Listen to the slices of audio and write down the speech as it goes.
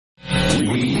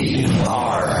We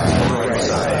are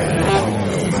Brightside.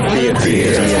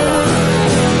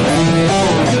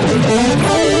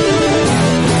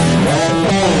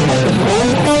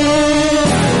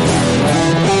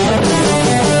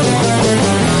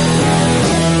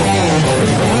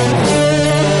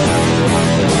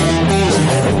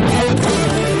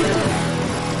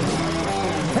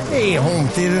 Hey, home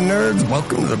theater nerds.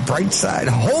 Welcome to the Brightside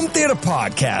Home Theater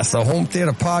Podcast. The home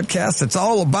theater podcast, it's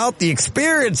all about the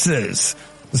experiences,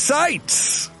 the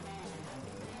sights.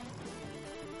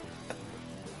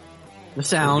 The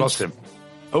sounds. Lost him.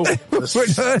 Oh,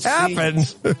 What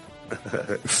happened?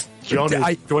 John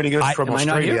is joining us from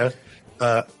Australia.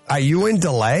 Are you in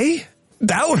delay?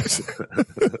 That was...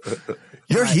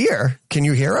 You're here. Can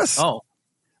you hear us? Oh,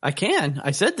 I can.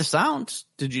 I said the sounds.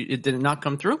 Did it not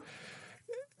come through?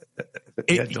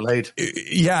 Delayed.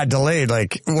 Yeah, delayed.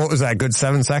 Like, what was that? Good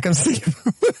 7 seconds, Steve?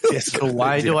 Yes. So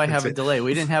why do I have a delay?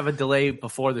 We didn't have a delay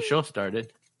before the show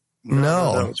started.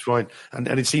 No, it's fine. And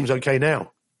it seems okay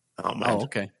now. Oh, man. Oh,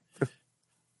 okay.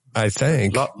 I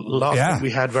think. Last week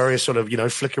we had various sort of,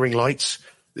 flickering lights.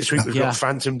 This week we've got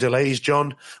phantom delays,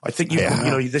 John. I think,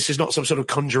 this is not some sort of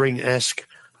Conjuring-esque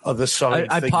other side.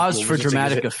 I paused for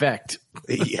dramatic effect.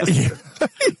 Yeah.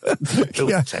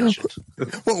 Tension.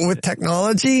 Well, with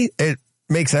technology, it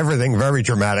makes everything very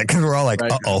dramatic because we're all like,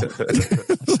 Right. uh-oh.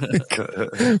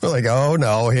 We're like, oh,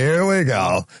 no, here we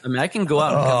go. I mean, I can go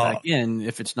out and come back in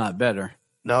if it's not better.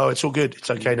 No, it's all good. It's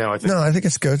okay now, I think. No, I think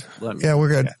it's good. Yeah, we're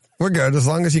good. Yeah. We're good. As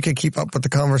long as you can keep up with the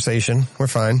conversation, we're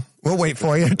fine. We'll wait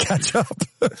for you to catch up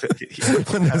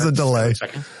when there's a delay.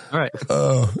 All right.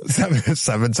 Oh, 7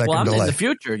 second well, I'm delay. in the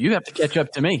future. You have to catch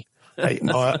up to me. Hey,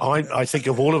 I think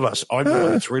of all of us, I'm the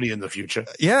one that's really in the future.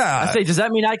 Yeah. I say, does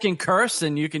that mean I can curse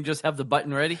and you can just have the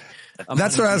button ready?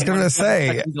 That's what I was going to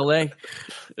say. Delay.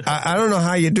 I don't know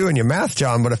how you're doing your math,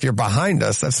 John, but if you're behind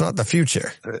us, that's not the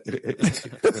future.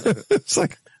 It's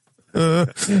like... So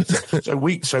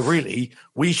really,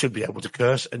 we should be able to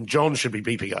curse, and John should be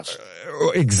beeping us.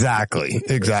 Exactly.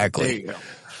 There you go.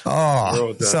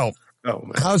 Oh, so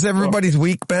how's everybody's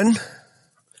week been?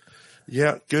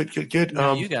 Yeah, good. You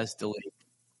guys delayed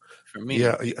for me.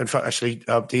 Yeah, in fact, actually,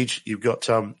 Deej, you've got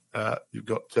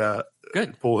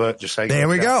good. Paul Hurt just saying. There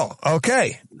we go.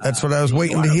 Okay, that's what I was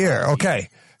waiting to hear. Okay,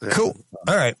 cool.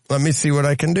 All right, let me see what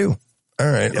I can do. All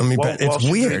right,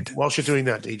 it's weird. Whilst you're doing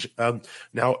that, Deej,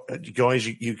 now, guys,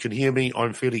 you can hear me.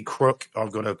 I'm feeling crook.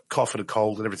 I've got a cough and a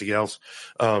cold and everything else.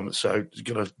 So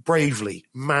going to bravely,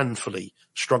 manfully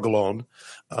struggle on,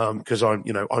 because I'm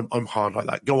hard like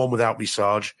that. Go on without me,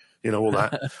 Sarge. All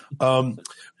that.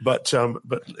 But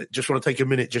just want to take a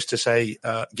minute just to say,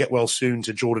 get well soon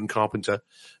to Jordan Carpenter.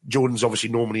 Jordan's obviously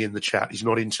normally in the chat. He's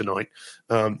not in tonight.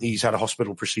 He's had a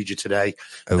hospital procedure today,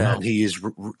 and he is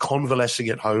convalescing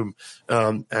at home.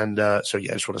 So I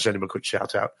just want to send him a quick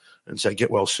shout out and say,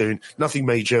 get well soon. Nothing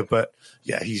major, but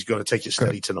yeah, he's got to take it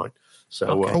steady tonight.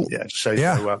 So,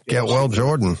 get well,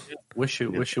 Jordan. Wish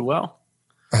you well.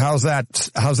 How's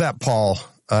that, Paul?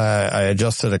 I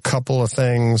adjusted a couple of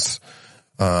things.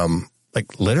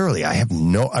 Literally,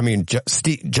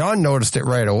 John noticed it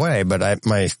right away, but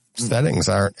my settings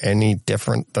aren't any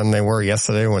different than they were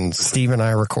yesterday when Steve and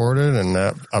I recorded. And,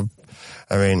 I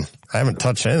haven't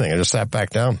touched anything. I just sat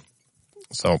back down.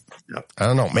 So I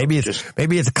don't know. Maybe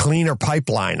it's a cleaner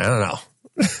pipeline. I don't know.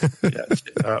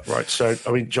 Right. So,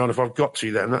 John, if I've got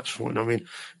to, then that's fine.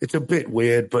 It's a bit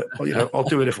weird, but I'll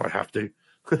do it if I have to.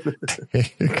 Here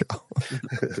you go.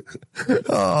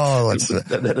 Oh,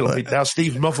 now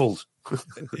Steve's muffled.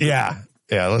 Yeah.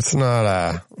 Let's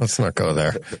not go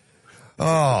there.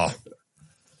 Oh,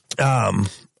 all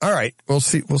right. We'll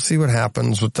see what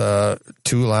happens with the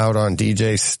Too Loud on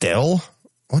DJ still.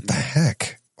 What the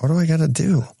heck? What do I got to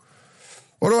do?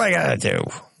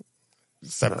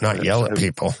 Except not yell at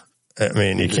people.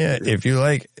 You can't, if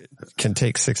you can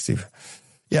take 60.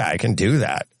 Yeah, I can do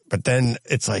that. But then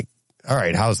it's like, all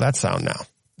right, how's that sound now?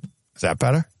 Is that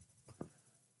better?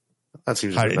 That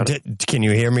seems better. Can you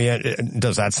hear me?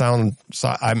 Does that sound?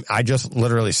 I just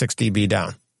literally 6 dB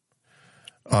down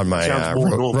on my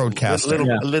roadcaster.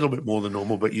 A little bit more than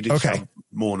normal, but you do sound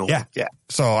more normal. Yeah.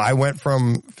 So I went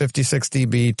from 56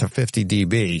 dB to 50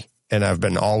 dB, and I've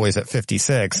been always at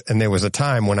 56. And there was a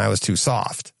time when I was too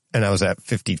soft, and I was at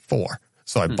 54.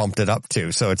 So I bumped it up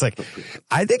too. So it's like,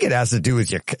 I think it has to do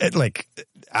with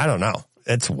I don't know.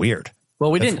 It's weird.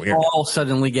 Well, we didn't all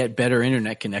suddenly get better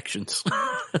internet connections.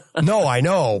 No, I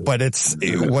know, but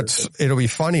it'll be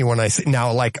funny when I see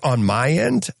now, on my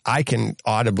end, I can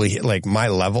audibly, my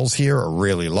levels here are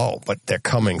really low, but they're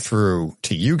coming through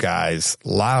to you guys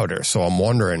louder. So I'm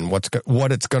wondering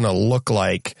what it's going to look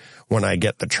like when I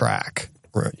get the track.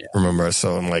 Remember camera.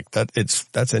 So I'm like,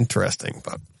 that's interesting.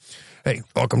 But hey,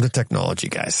 welcome to technology,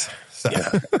 guys. So, yeah,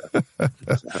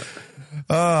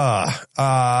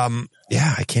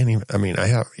 I can't even, I mean, I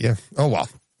have, yeah. Oh, well.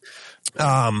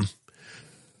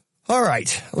 All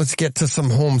right, let's get to some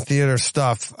home theater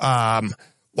stuff.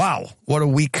 Wow, what a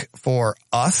week for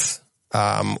us.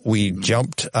 We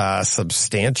jumped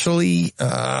substantially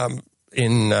for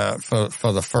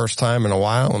the first time in a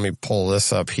while. Let me pull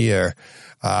this up here.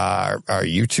 Our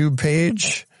YouTube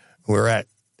page, we're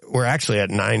actually at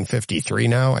 953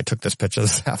 now. I took this picture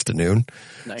this afternoon.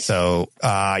 Nice. So,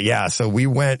 so we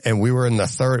went and we were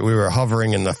we were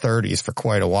hovering in the 30s for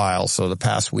quite a while. So the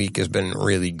past week has been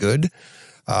really good.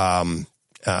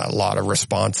 A lot of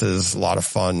responses, a lot of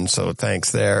fun. So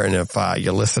thanks there. And if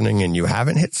you're listening and you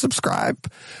haven't hit subscribe,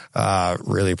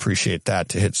 really appreciate that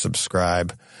to hit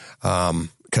subscribe.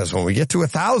 Because when we get to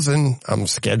 1,000, I'm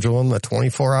scheduling the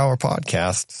 24-hour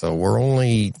podcast. So we're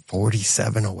only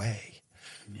 47 away.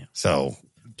 Yeah. So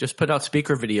just put out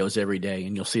speaker videos every day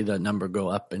and you'll see that number go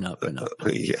up and up and up.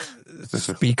 Yeah.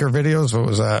 Speaker videos? What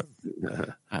was that?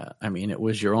 I mean, it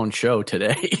was your own show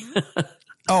today.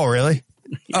 Oh, really?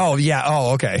 Oh, yeah.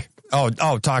 Oh, okay.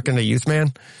 Oh, talking to Youth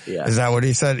Man? Yeah. Is that what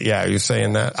he said? Yeah, he was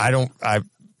saying that.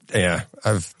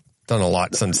 I've done a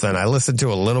lot since then. I listened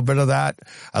to a little bit of that.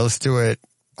 I listened to it,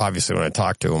 obviously, when I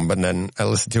talked to him, but then I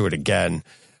listened to it again.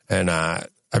 And, I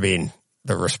mean,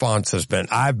 the response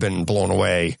I've been blown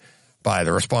away by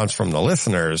the response from the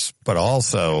listeners, but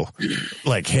also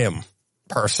like him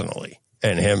personally.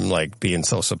 And him like being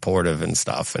so supportive and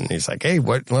stuff. And he's like, hey,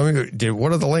 what are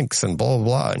the links and blah, blah,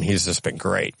 blah. And he's just been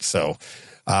great. So,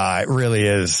 it really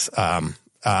is, who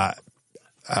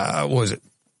was it?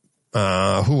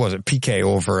 PK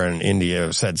over in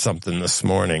India said something this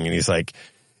morning and he's like,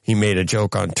 he made a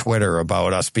joke on Twitter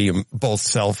about us being both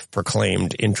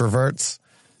self-proclaimed introverts.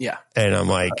 Yeah. And I'm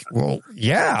like, well,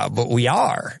 yeah, but we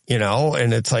are,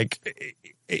 and it's like,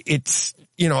 it's,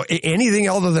 anything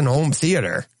other than home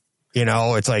theater.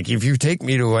 It's like if you take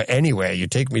me to anywhere, you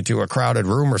take me to a crowded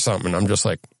room or something, I'm just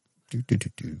like, do.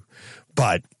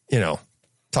 But,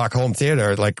 talk home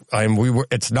theater, like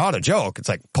it's not a joke. It's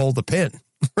like pull the pin,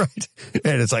 right?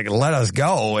 And it's like, let us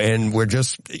go. And we're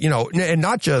just, and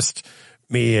not just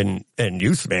me and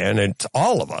Youth Man, it's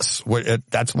all of us.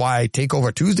 That's why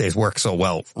Takeover Tuesdays work so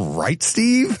well. Right,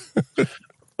 Steve?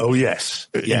 Oh, yes.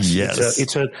 Yes.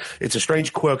 It's a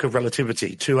strange quirk of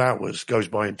relativity. 2 hours goes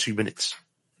by in 2 minutes.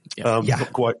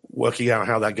 Not quite working out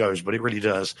how that goes, but it really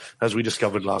does, as we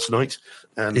discovered last night,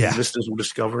 and the listeners will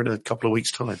discover in a couple of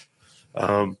weeks' time.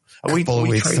 Are we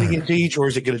training it, Deej, or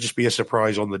is it going to just be a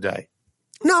surprise on the day?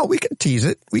 No, we can tease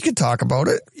it. We can talk about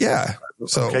it. Yeah.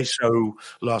 So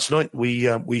Last night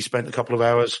we spent a couple of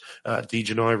hours,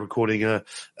 Deej and I, recording a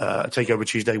Takeover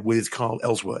Tuesday with Carl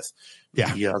Ellsworth,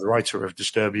 the writer of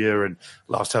Disturbia and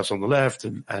Last House on the Left,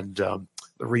 and the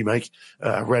remake,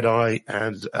 Red Eye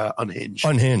and Unhinged.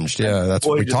 Unhinged, yeah, that's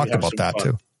what we talked about that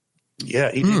fun. Too.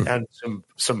 Yeah, he did, and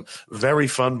some very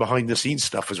fun behind the scenes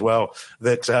stuff as well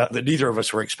that neither of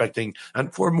us were expecting,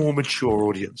 and for a more mature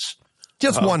audience.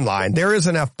 Just one line. There is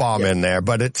an F-bomb in there,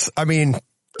 but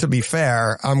to be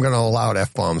fair, I'm going to allow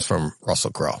F-bombs from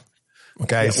Russell Crowe.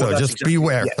 Okay, so just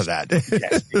beware for that. Yes,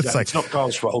 exactly. It's not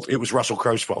Carl's fault. It was Russell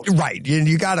Crowe's fault. Right.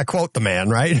 You got to quote the man,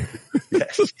 right?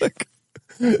 Yes.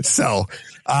 So,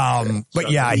 but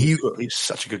yeah, he's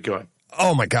such a good guy.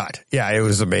 Oh my God. Yeah, it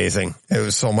was amazing. It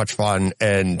was so much fun.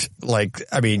 And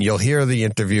you'll hear the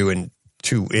interview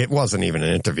it wasn't even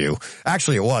an interview.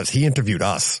 Actually, it was. He interviewed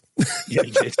us. Yeah, he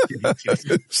did.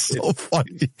 So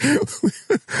funny.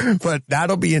 But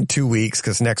that'll be in 2 weeks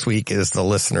because next week is the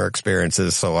listener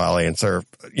experiences. So I'll answer,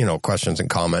 questions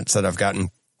and comments that I've gotten.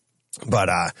 But,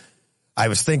 I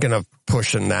was thinking of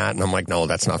pushing that and I'm like, no,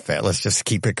 that's not fair. Let's just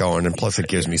keep it going. And plus it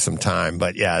gives me some time,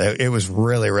 but yeah, it was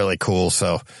really, really cool.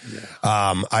 So,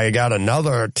 I got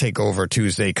another Takeover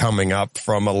Tuesday coming up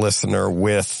from a listener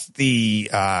with the,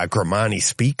 Grimani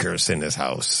speakers in his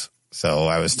house. So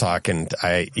I was talking,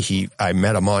 I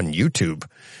met him on YouTube.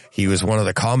 He was one of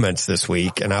the comments this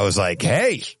week and I was like,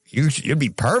 hey, you'd be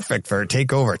perfect for a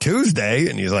Takeover Tuesday.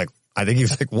 And he's like, I think he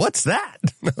was like, what's that?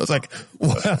 And I was like,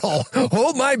 well,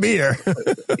 hold my beer.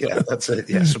 Yeah, that's it.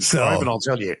 Yeah, subscribe and I'll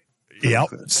tell you. Yep.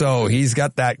 So he's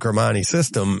got that Grimani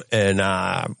system and,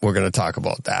 we're going to talk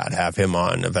about that, have him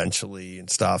on eventually and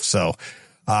stuff. So,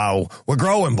 we're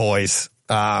growing, boys.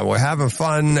 We're having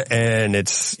fun and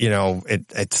it's,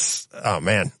 oh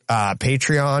man,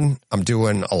 Patreon, I'm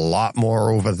doing a lot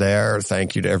more over there.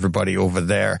 Thank you to everybody over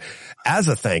there. As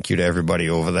a thank you to everybody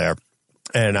over there.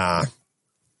 And,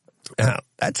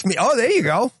 that's me. Oh, there you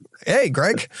go. Hey,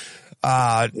 Greg.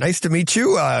 Nice to meet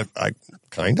you.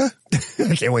 kinda.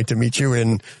 I can't wait to meet you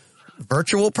in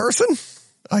virtual person.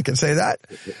 I can say that.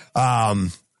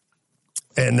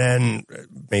 And then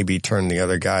maybe turn the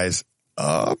other guys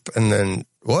up, and then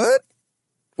what?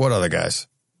 What other guys?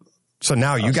 So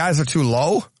now you guys are too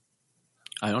low?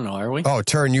 I don't know. Are we? Oh,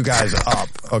 turn you guys up.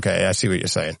 Okay, I see what you're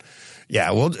saying.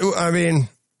 Yeah, well, I mean,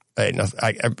 hey,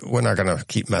 we're not going to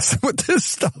keep messing with this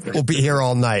stuff. We'll be here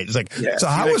all night. It's like, so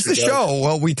how was the show?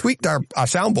 Well, we tweaked our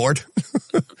soundboard.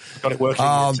 Got it working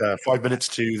at 5 minutes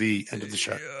to the end of the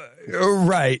show.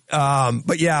 Right.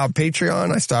 But yeah,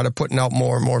 Patreon, I started putting out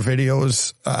more and more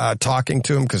videos, talking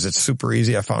to them because it's super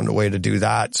easy. I found a way to do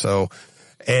that. So,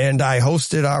 and I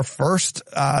hosted our first,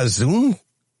 Zoom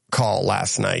call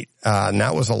last night. And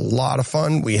that was a lot of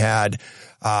fun. We had,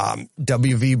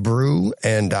 WV Brew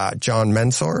and, John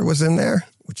Mensor was in there,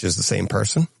 which is the same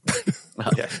person.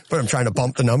 Yeah. But I'm trying to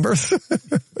bump the numbers.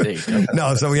 There you go.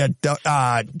 No, so we had,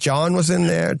 John was in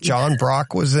there. John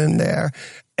Brock was in there.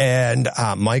 And,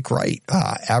 Mike Wright,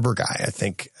 Aberguy, I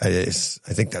think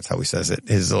that's how he says it,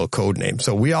 his little code name.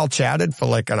 So we all chatted for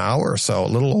like an hour or so, a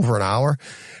little over an hour.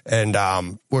 And,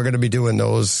 we're going to be doing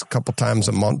those a couple times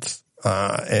a month,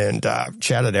 and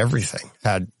chatted everything.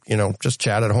 Just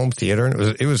chatted home theater, and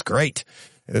it was great.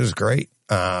 It was great.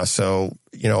 So,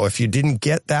 if you didn't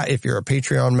get that, if you're a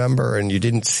Patreon member and you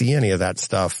didn't see any of that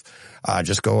stuff,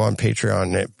 just go on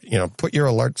Patreon, put your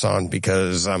alerts on,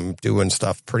 because I'm doing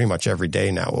stuff pretty much every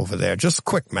day now over there. Just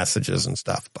quick messages and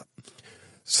stuff, but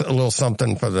it's a little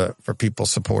something for people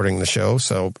supporting the show.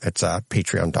 So it's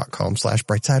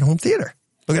patreon.com/Brightside Home Theater.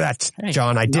 Look at that, hey,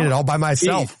 John. I did it all by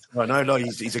myself. No,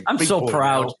 he's a I'm big so boy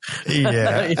proud. Now.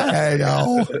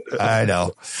 Yeah, I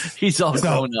know. He's all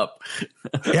grown up.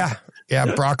 Yeah.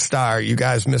 Brockstar, you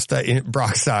guys missed that.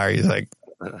 Brockstar, he's like,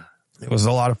 it was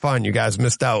a lot of fun. You guys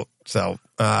missed out. So,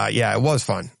 yeah, it was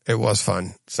fun.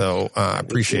 So, I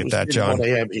appreciate that, John. 1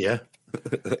 a.m. here.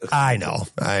 I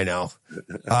know.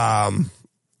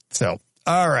 So,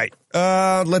 all right.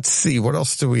 Let's see. What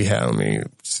else do we have? Let me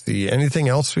see. Anything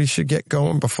else we should get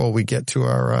going before we get to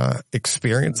our,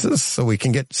 experiences, so we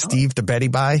can get Steve to Betty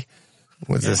by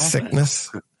with his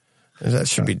sickness? That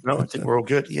should be. No, I think we're all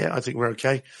good. Yeah, I think we're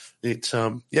okay. It's,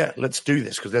 let's do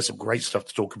this, because there's some great stuff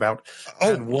to talk about.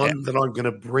 And one that I'm going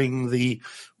to bring the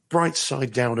bright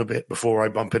side down a bit before I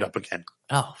bump it up again.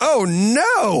 Oh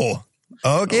no.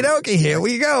 Okie dokie. Here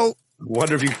we go.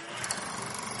 Wonder if you.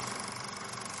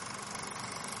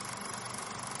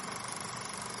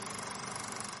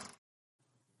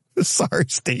 Sorry,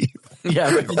 Steve.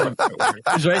 Yeah, he's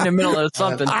right in the middle of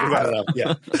something.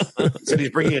 Yeah. So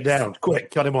he's bringing it down. Quick,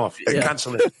 cut him off. Yeah.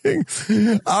 Cancel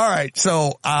it. All right.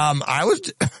 So, I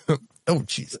was, oh,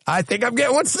 jeez. I think I'm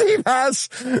getting what Steve has.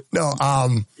 No,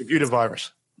 computer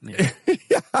virus. Yeah.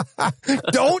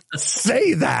 Don't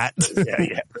say that.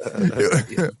 Yeah.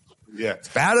 It's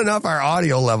bad enough our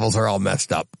audio levels are all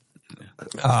messed up.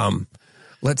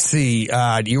 Let's see.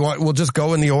 We'll just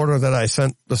go in the order that I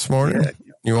sent this morning. Yeah.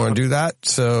 You want to do that?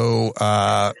 So,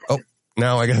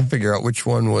 now I got to figure out which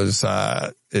one was,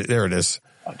 there it is.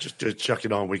 I'll just chuck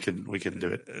it on. We can do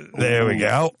it. There we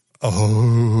go.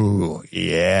 Oh,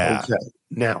 yeah. Okay.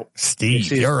 Now,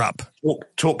 Steve, you're up.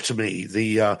 Talk to me.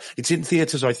 It's in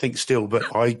theaters, I think, still, but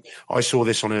I saw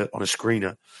this on a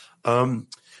screener.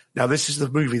 Now, this is the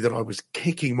movie that I was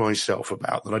kicking myself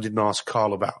about, that I didn't ask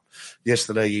Carl about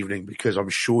yesterday evening, because I'm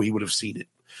sure he would have seen it.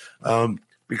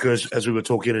 Because as we were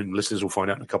talking, and listeners will find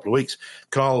out in a couple of weeks,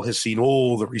 Carl has seen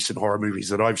all the recent horror movies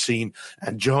that I've seen.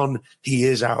 And John, he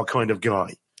is our kind of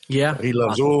guy. Yeah. He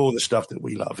loves all the stuff that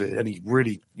we love. And he's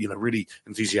really, really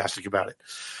enthusiastic about it.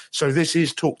 So this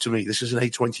is Talk to Me. This is an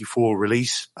A24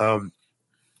 release, an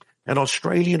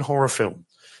Australian horror film.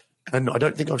 And I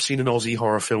don't think I've seen an Aussie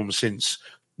horror film since,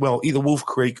 well, either Wolf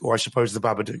Creek or I suppose The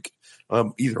Babadook,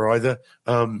 either.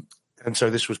 And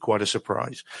so this was quite a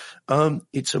surprise.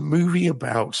 It's a movie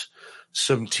about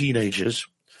some teenagers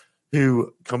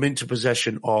who come into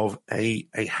possession of a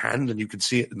hand, and you can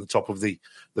see it in the top of the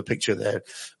picture there.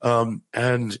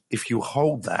 And if you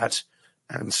hold that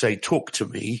and say, talk to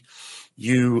me,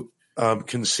 you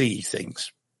can see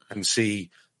things and see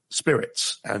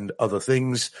spirits and other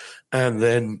things. And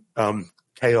then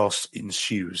chaos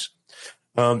ensues.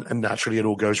 And naturally it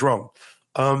all goes wrong.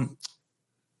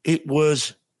 It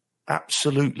was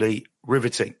absolutely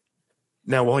riveting.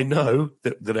 Now, I know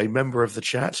that a member of the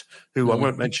chat, who I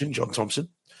won't mention, John Thompson,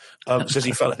 says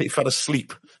he fell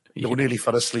asleep, or nearly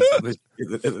fell asleep at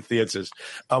the theatres,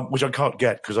 which I can't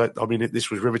get, because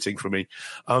this was riveting for me.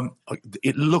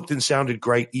 It looked and sounded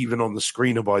great, even on the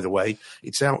screener, by the way.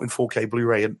 It's out in 4K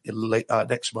Blu-ray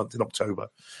next month in October.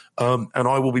 And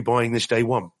I will be buying this day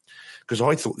one, because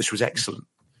I thought this was excellent.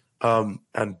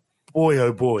 And boy,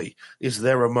 oh boy, is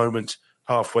there a moment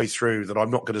halfway through that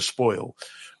I'm not going to spoil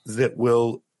that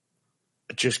will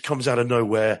just comes out of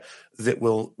nowhere that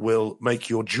will make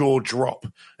your jaw drop,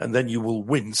 and then you will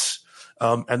wince.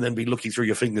 And then be looking through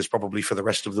your fingers probably for the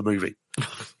rest of the movie.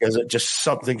 Because it just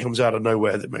something comes out of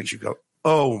nowhere that makes you go,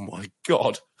 oh my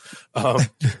God.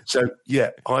 So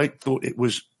yeah, I thought it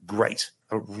was great.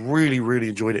 I really, really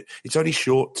enjoyed it. It's only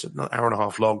short, it's an hour and a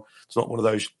half long. It's not one of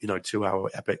those, 2-hour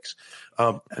epics.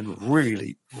 And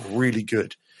really, really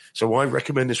good. So I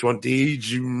recommend this one.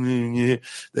 There's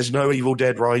no Evil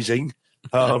Dead Rising.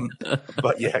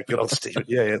 But yeah, good on Stephen.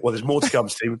 Yeah. Well, there's more to come,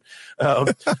 Stephen.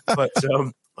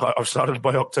 I've started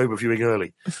by October viewing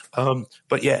early.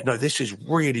 But yeah, no, this is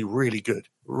really, really good.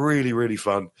 Really, really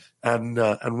fun and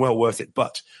well worth it.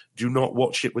 But do not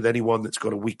watch it with anyone that's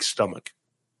got a weak stomach.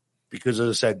 Because as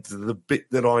I said, the bit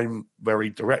that I'm very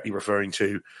directly referring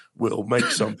to will make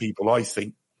some people, I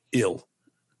think, ill.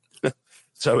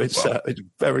 So it's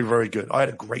very, very good. I had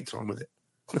a great time with it.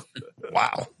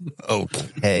 Wow.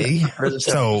 Okay.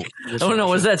 So I don't know.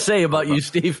 What does that say about you,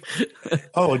 Steve?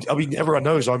 Oh, I mean, everyone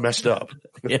knows I messed up.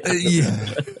 Yeah.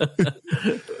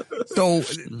 So,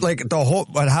 like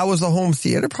but how was the home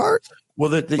theater part?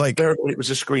 Well, it was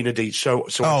a screener each. So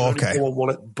okay.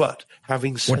 But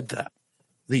having said that,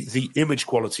 the image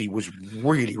quality was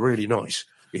really, really nice.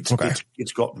 It's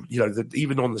got,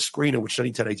 even on the screener, which is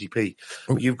only 1080p,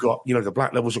 you've got, the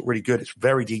black levels look really good. It's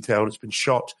very detailed. It's been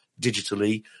shot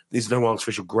digitally. There's no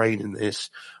artificial grain in this.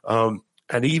 And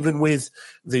even with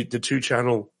the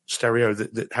 2-channel stereo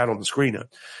that had on the screener,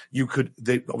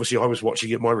 obviously I was watching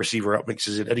it, my receiver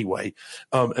outmixes it anyway.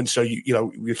 And so,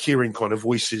 you're hearing kind of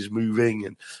voices moving.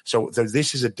 And so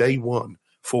this is a day one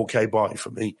 4K buy for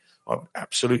me. I've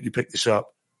absolutely picked this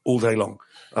up all day long.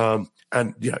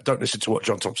 And don't listen to what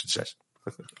John Thompson says.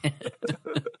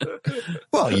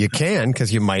 Well, you can,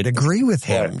 because you might agree with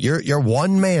him. You're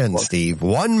one man, Steve.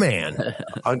 One man.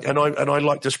 And I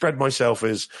like to spread myself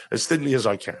as thinly as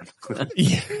I can.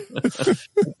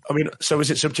 I mean, so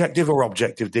is it subjective or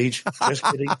objective, Deej? Just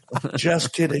kidding.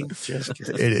 Just kidding. Just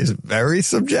kidding. It is very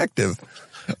subjective.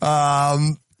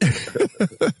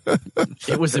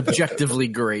 It was objectively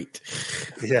great.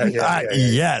 Yeah.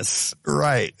 Yes,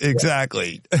 right,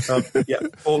 exactly.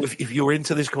 Paul, if you're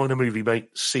into this kind of movie, mate,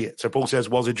 see it. So Paul says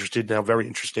was interested, now very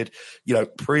interested.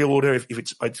 Pre-order if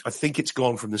it's. I think it's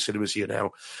gone from the cinemas here now.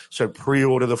 So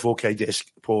pre-order the 4K disc,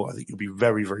 Paul. I think you'll be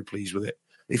very, very pleased with it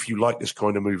if you like this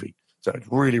kind of movie. So it's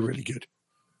really, really good.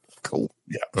 Cool.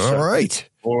 Yeah. All right.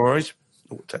 All righty.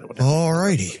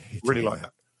 Really like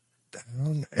that.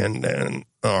 Down and then,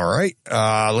 all right.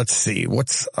 Let's see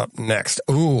what's up next.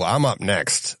 Ooh, I'm up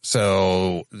next.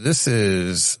 So this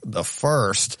is the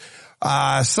first,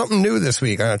 something new this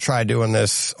week. I'm going to try doing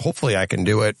this. Hopefully I can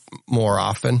do it more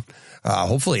often.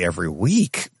 Hopefully every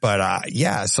week. But,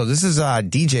 so this is,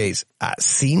 DJ's,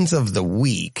 scenes of the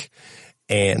week.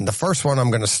 And the first one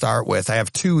I'm going to start with, I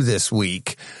have 2 this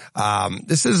week.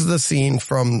 This is the scene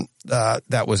from,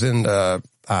 that was in the,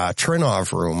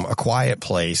 Trinov room, A Quiet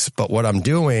Place. But what I'm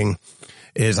doing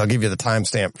is I'll give you the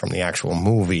timestamp from the actual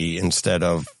movie instead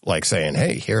of like saying,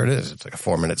 hey, here it is. It's like a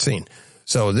 4-minute scene.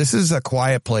 So this is A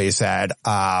Quiet Place at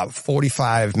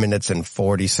 45 minutes and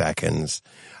 40 seconds.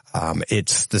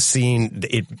 It's the scene,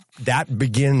 that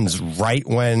begins right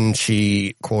when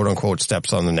she quote unquote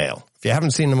steps on the nail. If you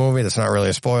haven't seen the movie, that's not really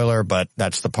a spoiler, but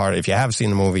that's the part. If you have seen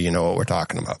the movie, you know what we're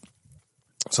talking about.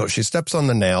 So she steps on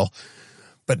the nail.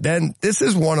 But then this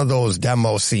is one of those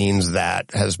demo scenes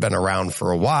that has been around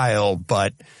for a while,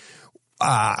 but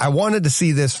I wanted to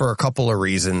see this for a couple of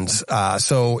reasons.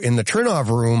 So in the Trinov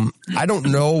room, I don't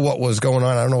know what was going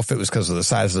on. I don't know if it was because of the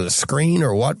size of the screen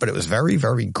or what, but it was very,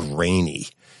 very grainy.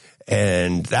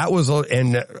 And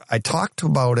and I talked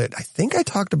about it. I think I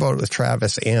talked about it with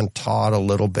Travis and Todd a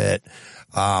little bit,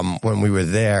 when we were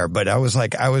there, but I was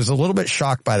a little bit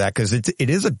shocked by that because it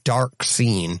is a dark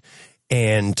scene.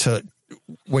 And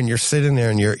when you're sitting there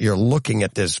and you're looking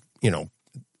at this,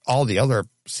 all the other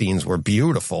scenes were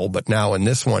beautiful, but now in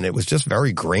this one, it was just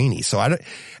very grainy. So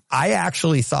I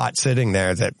actually thought sitting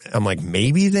there that I'm like,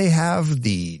 maybe they have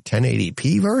the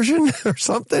 1080p version or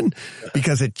something,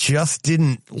 because it just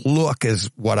didn't look as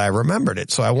what I remembered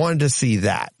it. So I wanted to see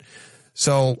that.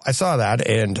 So I saw that.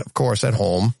 And of course at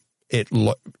home,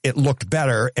 it looked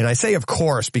better. And I say, of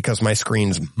course, because my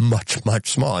screen's much,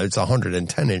 much smaller. It's a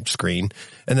 110-inch screen.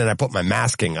 And then I put my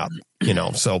masking up,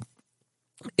 so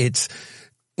it's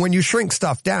when you shrink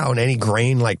stuff down, any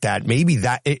grain like that, maybe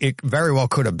that it very well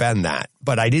could have been that,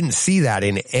 but I didn't see that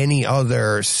in any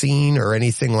other scene or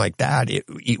anything like that.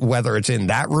 Whether it's in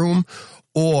that room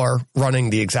or running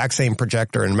the exact same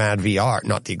projector in Mad VR,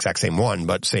 not the exact same one,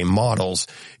 but same models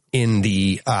in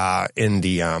the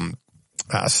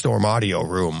Storm Audio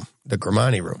room, the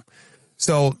Grimani room.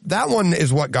 So that one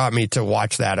is what got me to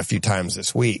watch that a few times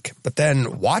this week. But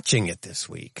then watching it this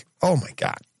week, oh my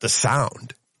God, the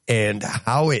sound and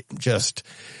how it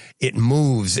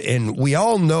moves. And we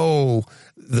all know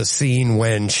the scene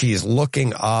when she's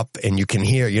looking up and you can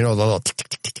hear, the little tick, tick,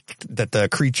 tick, tick, tick that the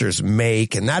creatures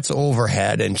make, and that's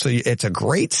overhead. And so it's a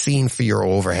great scene for your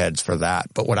overheads for that.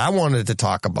 But what I wanted to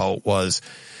talk about was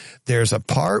there's a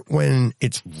part when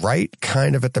it's right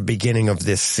kind of at the beginning of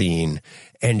this scene,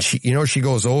 and she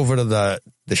goes over to the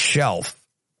shelf,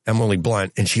 Emily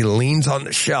Blunt, and she leans on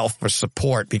the shelf for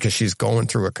support because she's going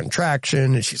through a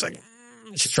contraction and she's like,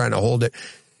 she's trying to hold it.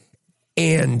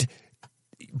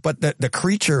 But the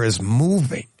creature is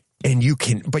moving and you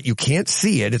can't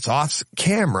see it. It's off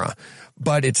camera,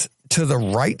 but it's to the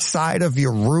right side of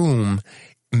your room,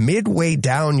 midway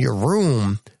down your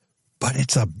room, but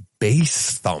it's a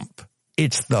bass thump.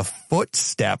 It's the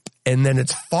footstep, and then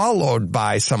it's followed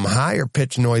by some higher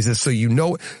pitch noises.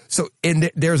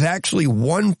 And there's actually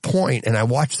one point, and I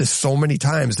watched this so many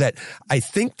times, that I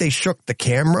think they shook the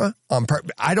camera on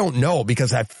purpose. I don't know,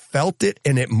 because I felt it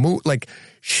and it moved, like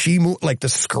she moved, like the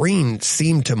screen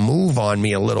seemed to move on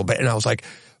me a little bit. And I was like,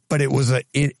 but it was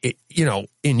in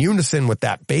unison with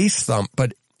that bass thump.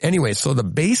 But anyway, so the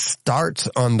bass starts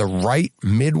on the right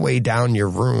midway down your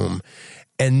room.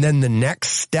 And then the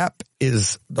next step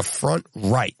is the front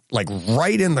right, like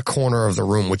right in the corner of the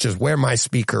room, which is where my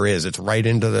speaker is. It's right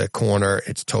into the corner.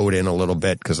 It's towed in a little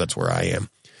bit because that's where I am.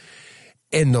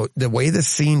 And the way the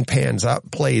scene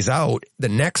plays out, the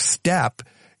next step,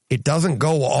 it doesn't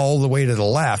go all the way to the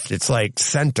left. It's like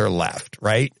center left,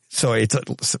 right? So it's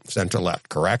center left,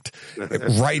 correct?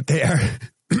 Right there.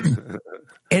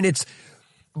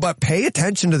 But pay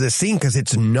attention to the scene, because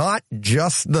it's not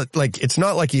just it's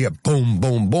not like you get boom,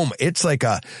 boom, boom. It's like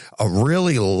a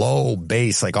really low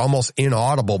bass, like almost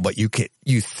inaudible, but you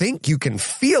think you can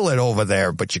feel it over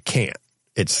there, but you can't.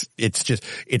 It's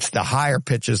the higher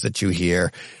pitches that you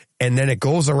hear. And then it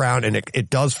goes around and it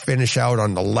does finish out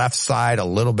on the left side a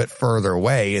little bit further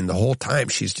away. And the whole time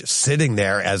she's just sitting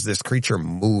there as this creature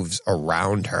moves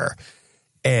around her.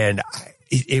 And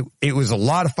it was a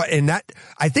lot of fun. And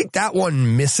I think that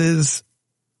one misses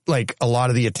like a lot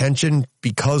of the attention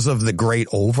because of the great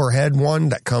overhead one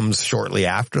that comes shortly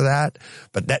after that.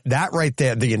 But that right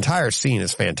there, the entire scene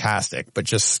is fantastic, but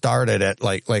just started at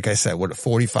like I said,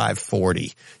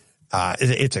 45-40.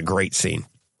 It's a great scene.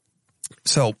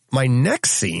 So my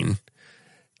next scene,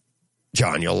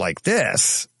 John, you'll like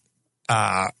this,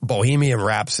 Bohemian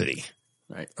Rhapsody.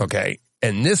 Right. Okay.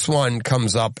 And this one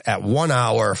comes up at 1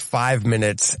 hour, 5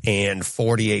 minutes, and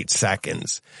 48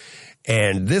 seconds.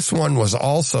 And this one was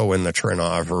also in the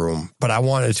Trinov room, but I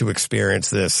wanted to experience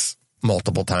this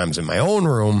multiple times in my own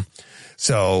room.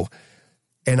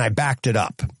 And I backed it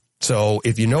up. So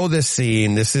if you know this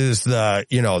scene, this is the,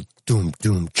 doom,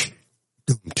 doom,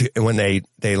 when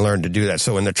they learned to do that.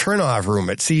 So in the Trinov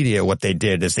room at Cedia, what they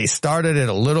did is they started it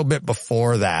a little bit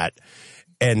before that.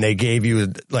 And they gave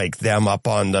you like them up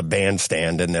on the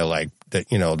bandstand, and they're like, the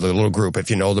little group. If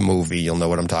you know the movie, you'll know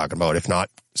what I'm talking about. If not,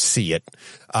 see it.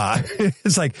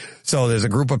 It's like, so there's a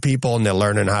group of people and they're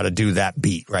learning how to do that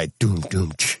beat, right? Doom,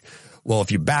 doom. Well,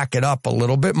 if you back it up a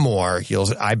little bit more,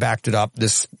 I backed it up.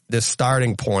 This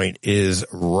starting point is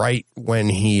right when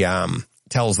he,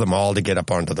 tells them all to get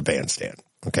up onto the bandstand.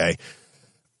 Okay.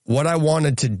 What I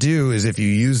wanted to do is, if you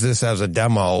use this as a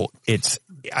demo,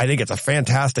 I think it's a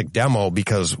fantastic demo,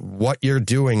 because what you're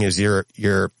doing is you're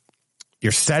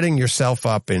setting yourself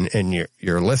up and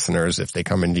your listeners, if they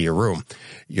come into your room,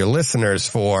 your listeners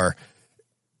for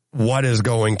what is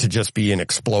going to just be an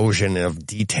explosion of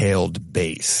detailed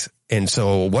bass. And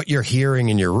so what you're hearing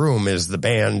in your room is the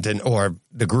band or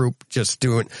the group just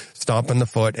stomping the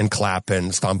foot and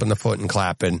clapping, stomping the foot and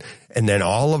clapping. And then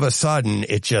all of a sudden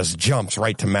it just jumps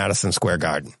right to Madison Square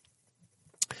Garden.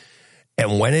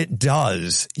 And when it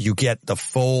does, you get the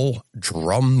full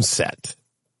drum set,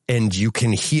 and you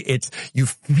can hear it. You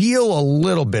feel a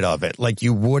little bit of it like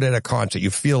you would at a concert. You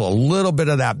feel a little bit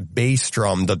of that bass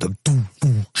drum, but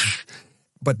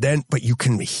you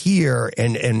can hear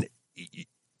and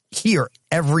hear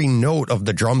every note of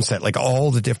the drum set, like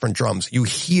all the different drums. You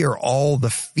hear all the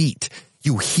feet.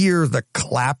 You hear the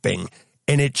clapping,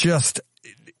 and it just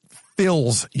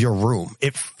fills your room.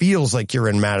 It feels like you're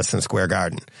in Madison Square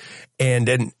Garden. And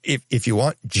then if you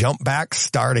want, jump back,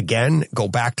 start again, go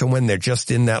back to when they're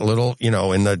just in that little, in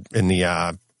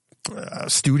the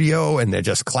studio, and they're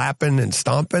just clapping and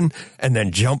stomping, and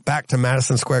then jump back to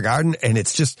Madison Square Garden. And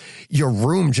it's just, your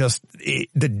room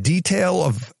the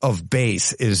detail of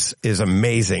bass is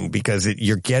amazing, because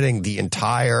you're getting the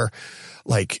entire,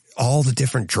 like, all the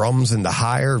different drums and the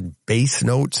higher bass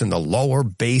notes and the lower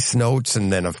bass notes.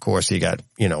 And then of course you got,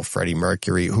 Freddie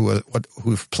Mercury, who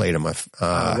played him with,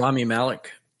 Rami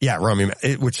Malek. Yeah, Rami,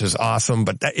 which is awesome,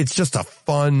 but it's just a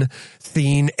fun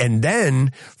scene. And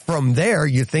then from there,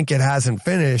 you think it hasn't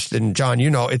finished. And John,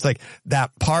 it's like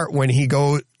that part when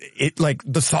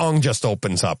the song just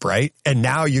opens up, right? And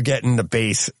now you're getting the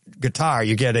bass guitar,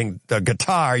 you're getting the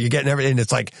guitar, you're getting everything.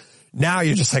 It's like, now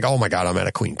you're just like, oh my God, I'm at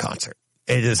a Queen concert.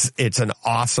 It's an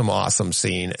awesome, awesome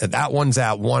scene. That one's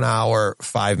at 1 hour,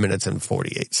 5 minutes and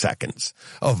 48 seconds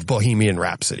of Bohemian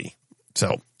Rhapsody.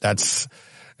 So that's,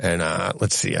 and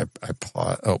let's see,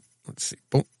 let's see.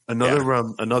 Boom.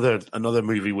 Another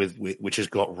movie which has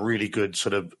got really good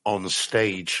sort of on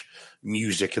stage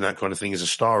music and that kind of thing is A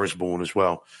Star Is Born as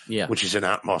well. Yeah. Which is in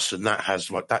Atmos, and that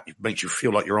has like that makes you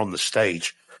feel like you're on the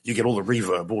stage. You get all the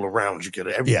reverb all around. You get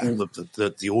all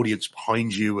the audience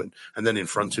behind you and then in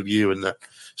front of you, and that.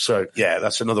 So yeah,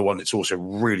 that's another one that's also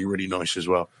really, really nice as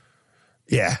well.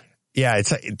 Yeah, yeah.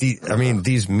 It's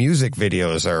these music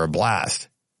videos are a blast.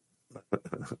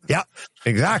 Yeah,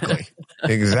 exactly.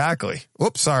 Exactly.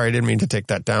 Whoops, sorry, I didn't mean to take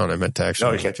that down. I meant to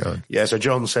actually. Okay. John. Yeah, so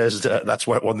John says that's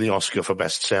why it won the Oscar for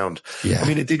Best Sound. Yeah. I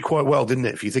mean, it did quite well, didn't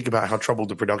it? If you think about how troubled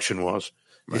the production was,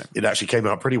 right. it actually came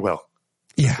out pretty well.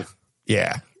 Yeah.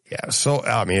 Yeah. Yeah. So,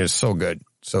 I mean, it's so good.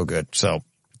 So good. So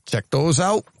check those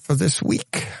out for this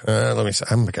week. Let me see.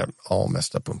 I'm all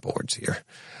messed up on boards here.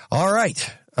 All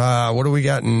right. What do we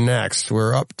got next?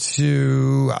 We're up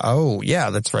to,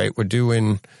 that's right. We're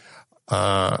doing,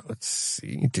 let's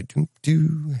see.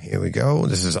 Here we go.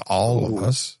 This is All of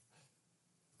Us.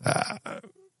 Don't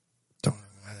know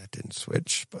why that didn't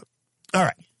switch, but all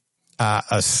right.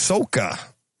 Ahsoka,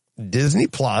 Disney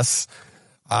Plus.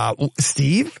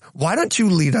 Steve, why don't you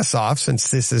lead us off, since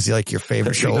this is like your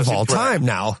favorite show of all time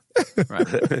now? Right.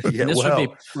 Yeah, this would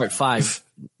be part 5.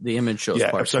 The Image shows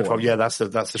part 4. 5. Yeah, that's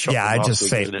the show. Yeah, I just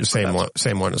say the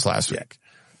same one as last week.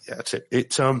 Yeah, that's it.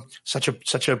 It's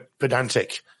such a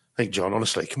pedantic thing, John.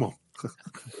 Honestly, come on.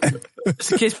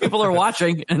 Just in case people are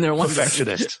watching and they're wondering.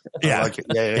 Perfectionist. Yeah. I like it.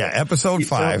 Yeah. Episode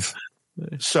 5.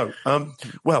 So,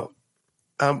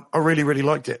 I really, really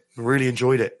liked it. Really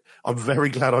enjoyed it. I'm very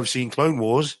glad I've seen Clone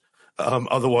Wars.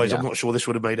 Otherwise, I'm not sure this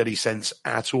would have made any sense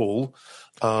at all.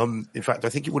 In fact, I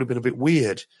think it would have been a bit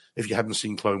weird if you hadn't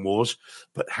seen Clone Wars.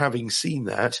 But having seen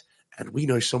that, and we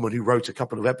know someone who wrote a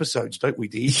couple of episodes, don't we,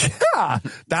 Dee? Yeah,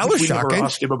 that was shocking. We never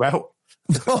asked him about.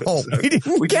 No, we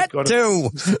didn't get to.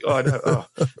 I know.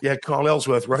 Yeah, Carl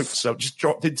Ellsworth wrote some, just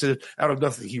dropped out of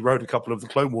nothing. He wrote a couple of the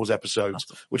Clone Wars episodes,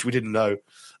 which we didn't know.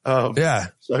 Yeah.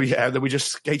 So and then we just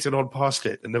skated on past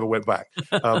it and never went back.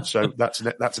 So that's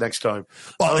next time.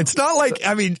 Well, it's not like,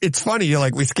 it's funny. You're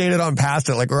like, we skated on past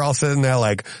it. Like, we're all sitting there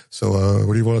like, so,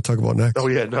 what do you want to talk about next? Oh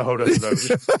yeah, no.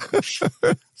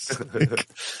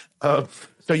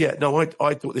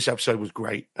 I thought this episode was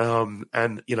great. And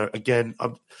again,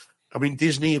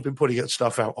 Disney have been putting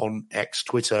stuff out on X,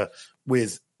 Twitter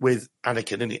with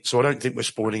Anakin in it. So I don't think we're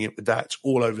spoiling it with that. It's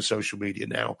all over social media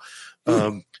now.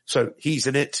 So he's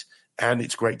in it, and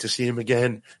it's great to see him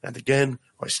again. And again,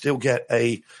 I still get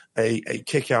a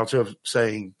kick out of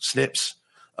saying Snips.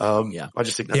 I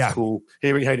just think that's cool.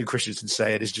 Hearing Hayden Christensen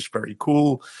say it is just very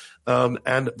cool.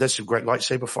 And there's some great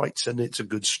lightsaber fights, and it's a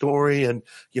good story, and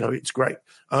it's great.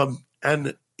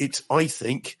 And it's, I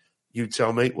think, you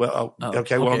tell me. Well,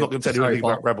 okay. Well, I'm not going to tell you anything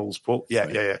about Rebels, Paul.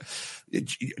 Yeah.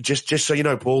 Just so you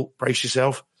know, Paul, brace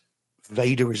yourself.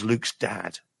 Vader is Luke's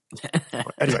dad.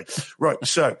 Anyway, right.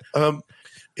 So,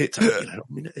 he's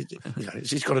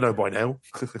got to know by now.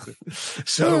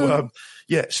 So,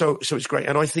 So it's great,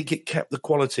 and I think it kept the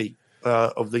quality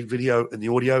of the video and the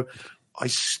audio. I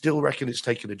still reckon it's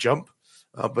taken a jump,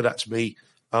 but that's me.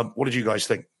 What did you guys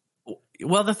think?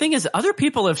 Well, the thing is, other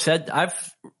people have said, I've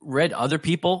read other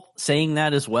people saying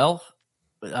that as well,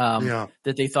 that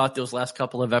they thought those last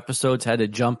couple of episodes had a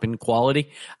jump in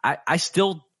quality. I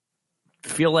still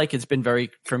feel like it's been very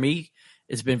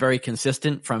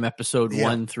consistent from episode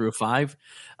 1 through 5.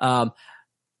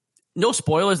 No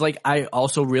spoilers. Like, I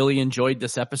also really enjoyed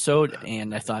this episode,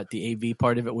 and I thought the AV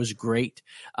part of it was great.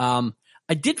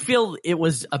 I did feel it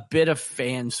was a bit of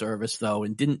fan service though,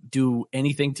 and didn't do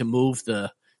anything to move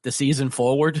the season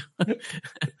forward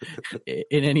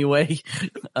in any way.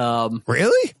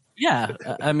 Really? Yeah.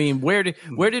 Where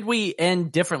did we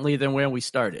end differently than where we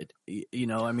started?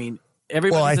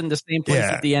 everybody's in the same place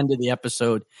at the end of the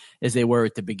episode as they were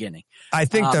at the beginning. I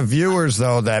think the viewers,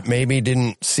 though, that maybe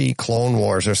didn't see Clone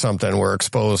Wars or something were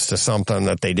exposed to something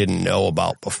that they didn't know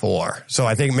about before. So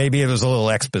I think maybe it was a little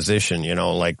exposition,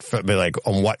 like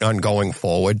on going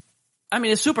forward. I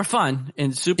mean, it's super fun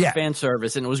and super fan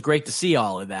service, and it was great to see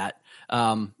all of that.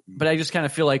 But I just kind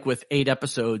of feel like with 8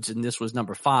 episodes, and this was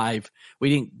number 5, we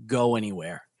didn't go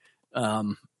anywhere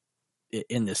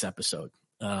in this episode.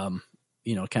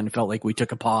 It kind of felt like we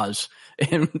took a pause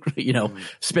and,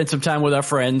 spent some time with our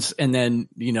friends, and then,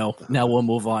 now we'll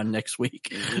move on next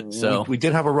week. So we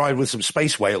did have a ride with some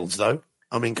space whales, though.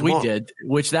 I mean, come on. We did,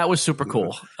 which that was super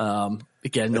cool.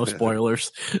 Again, no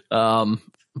spoilers.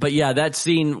 But yeah, that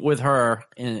scene with her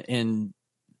and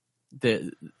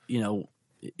the,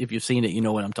 if you've seen it, you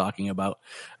know what I'm talking about.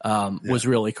 Was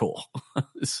really cool.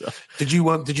 So. Did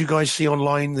you guys see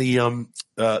online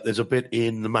there's a bit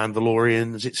in The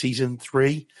Mandalorian, is it season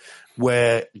 3,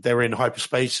 where they're in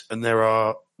hyperspace and there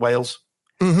are whales?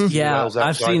 Mm-hmm. Yeah,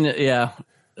 I've seen it. Yeah.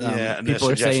 And people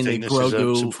are saying that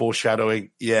Grogu, some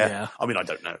foreshadowing. Yeah. I mean, I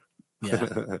don't know.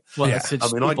 Yeah. Well, it's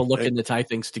just people looking to tie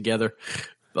things together.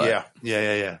 But.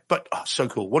 Yeah. But so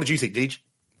cool. What did you think, Deej?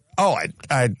 Oh,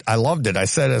 I loved it. I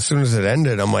said as soon as it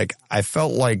ended, I'm like, I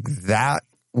felt like that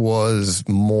was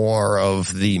more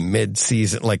of the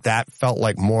mid-season. Like that felt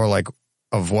like more like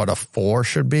of what a 4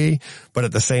 should be. But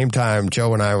at the same time,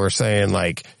 Joe and I were saying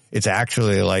like, it's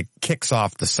actually like kicks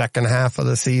off the second half of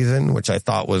the season, which I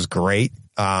thought was great.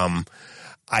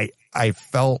 I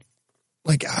felt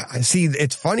like I see.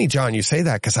 It's funny, John, you say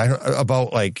that because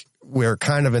about like we're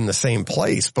kind of in the same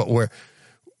place, but we're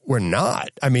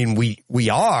not. I mean, we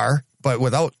are, but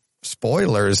without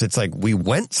spoilers, it's like we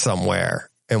went somewhere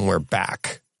and we're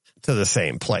back to the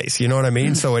same place. You know what I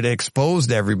mean? So it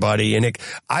exposed everybody, and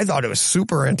I thought it was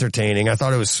super entertaining. I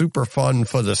thought it was super fun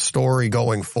for the story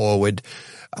going forward.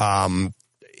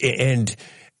 And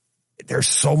there's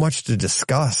so much to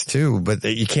discuss too, but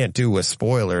that you can't do with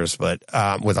spoilers, but,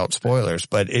 without spoilers,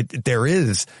 but there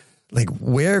is like,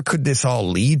 where could this all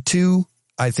lead to?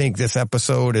 I think this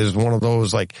episode is one of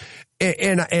those like,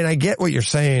 and I get what you're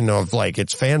saying of like,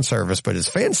 it's fan service, but it's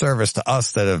fan service to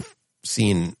us that have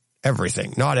seen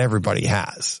everything. Not everybody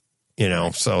has,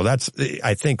 so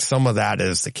I think some of that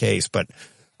is the case, but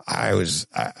I was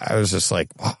just like,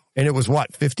 wow. And it was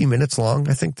 50 minutes long?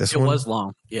 I think this one was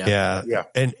long. Yeah. Yeah.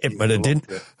 But it didn't,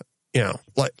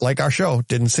 like our show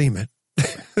didn't seem it.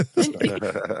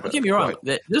 Don't get me wrong.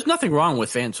 Right. There's nothing wrong with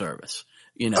fan service.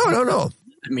 Oh, no.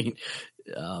 I mean,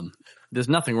 there's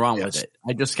nothing wrong with it.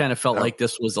 I just kind of felt like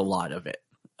this was a lot of it.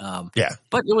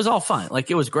 But it was all fun.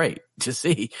 Like it was great to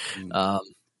see.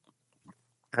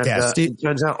 Steve, it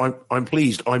turns out I'm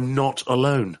pleased. I'm not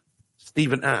alone.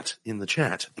 Stephen Att in the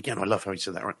chat. Again, I love how he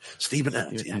said that, right? Stephen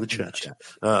Att in the chat.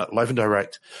 Live and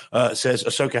direct. Says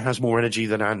Ahsoka has more energy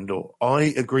than Andor. I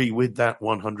agree with that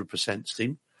 100%,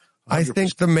 Steve. 100%. I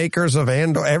think the makers of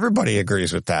Andor, everybody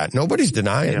agrees with that. Nobody's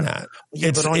denying that.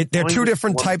 They're two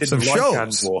different types of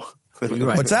shows.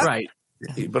 Right. What's that? Right.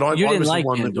 But you I didn't was like the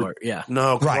one Andor,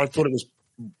 No, because I thought it was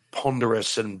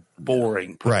ponderous and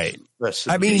boring. Right.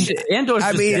 I mean, Andor's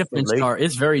different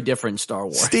it's very different Star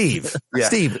Wars. Steve,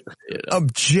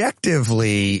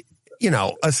 objectively,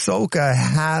 Ahsoka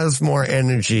has more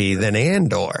energy than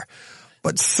Andor.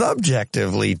 But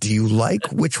subjectively, do you like,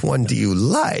 which one do you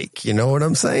like? You know what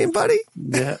I'm saying, buddy?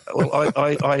 Yeah. Well,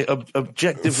 I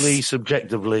objectively,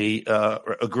 subjectively,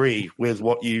 agree with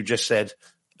what you just said.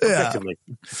 Objectively.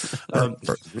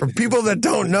 For people that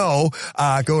don't know,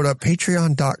 go to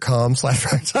patreon.com/.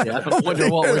 Yeah, I wonder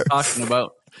what we're talking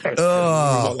about. What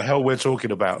the hell we're talking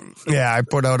about. Yeah, I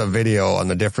put out a video on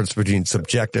the difference between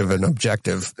subjective and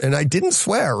objective, and I didn't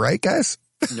swear, right, guys?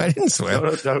 No. I didn't swear.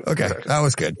 No. Okay, that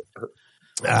was good.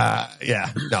 No,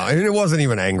 it wasn't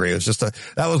even angry. It was just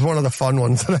that was one of the fun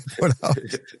ones that I put out.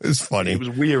 It was funny. It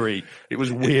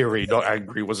was weary. Not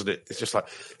angry, wasn't it? It's just like,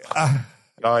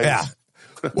 guys. Yeah.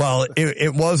 Well,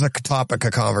 it was a topic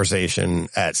of conversation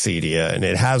at CEDIA, and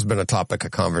it has been a topic of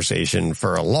conversation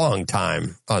for a long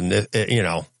time on this,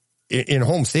 in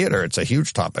home theater. It's a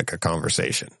huge topic of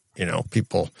conversation,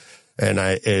 people, and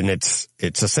it's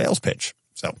a sales pitch.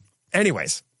 So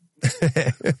anyways,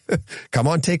 come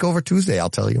on, Takeover Tuesday. I'll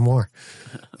tell you more.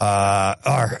 All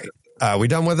right. We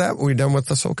done with that? We done with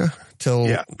Ahsoka?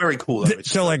 Very cool.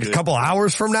 Till like a couple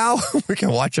hours from now, we can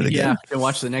watch it again. Yeah, we can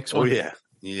watch the next one. Oh, yeah.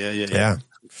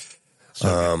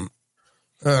 All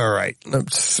right.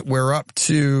 We're up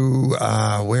to,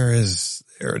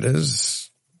 there it is.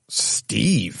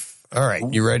 Steve. All right.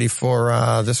 You ready for,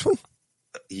 this one?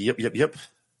 Yep.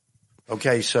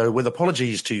 Okay, so with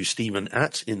apologies to Stephen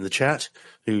in the chat,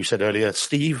 who said earlier,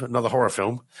 Steve, another horror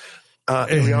film.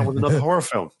 Here we are with another horror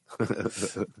film.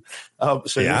 Yeah.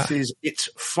 This is It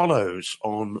Follows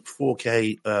on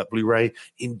 4K Blu-ray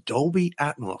in Dolby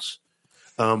Atmos,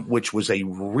 which was a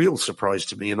real surprise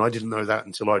to me, and I didn't know that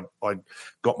until I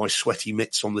got my sweaty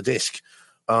mitts on the disc,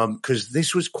 because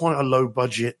this was quite a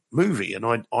low-budget movie, and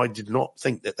I did not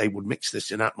think that they would mix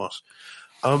this in Atmos.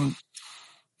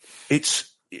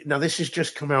 Now, this has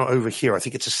just come out over here. I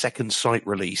think it's a second sight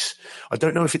release. I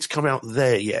don't know if it's come out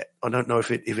there yet. I don't know if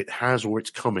it has or it's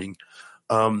coming.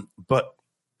 But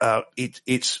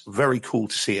it's very cool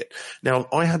to see it. Now,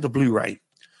 I had the Blu-ray,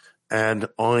 and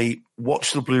I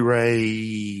watched the Blu-ray,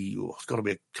 it's got to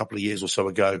be a couple of years or so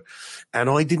ago, and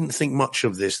I didn't think much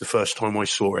of this the first time I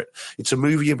saw it. It's a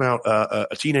movie about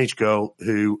a teenage girl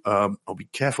who, I'll be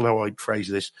careful how I phrase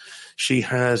this, she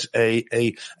has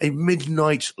a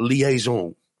midnight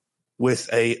liaison with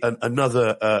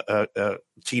another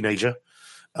teenager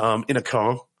in a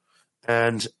car,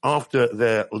 and after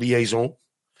their liaison,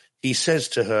 he says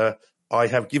to her, "I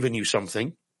have given you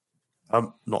something,"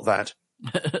 not that,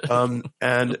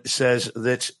 and says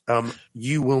that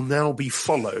you will now be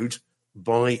followed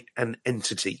by an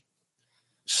entity.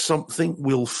 Something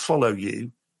will follow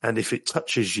you, and if it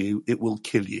touches you, it will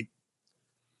kill you.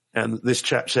 And this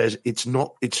chap says it's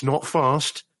not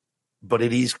fast, but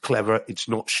it is clever. It's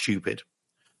not stupid.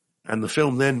 And the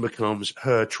film then becomes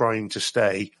her trying to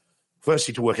stay,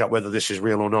 firstly to work out whether this is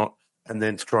real or not, and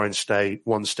then to try and stay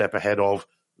one step ahead of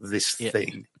this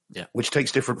thing, which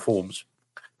takes different forms.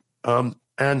 And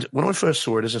when I first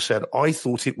saw it, as I said, I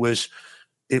thought it was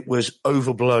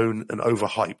overblown and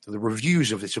overhyped. The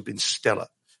reviews of this have been stellar.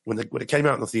 When it came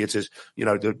out in the theaters,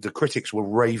 the critics were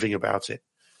raving about it.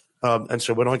 And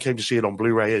so when I came to see it on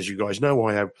Blu-ray, as you guys know,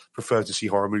 I prefer to see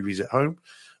horror movies at home.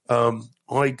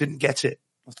 I didn't get it.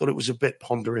 I thought it was a bit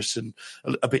ponderous and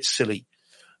a bit silly.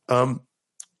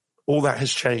 All that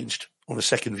has changed on a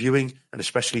second viewing, and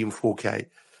especially in 4K.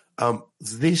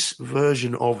 This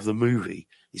version of the movie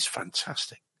is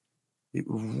fantastic. It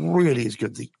really is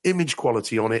good. The image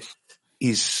quality on it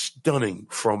is stunning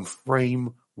from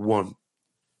frame one.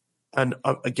 And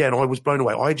again, I was blown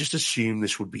away. I just assumed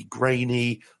this would be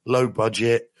grainy, low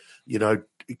budget,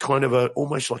 kind of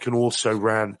almost like an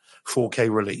also-ran 4K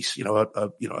release,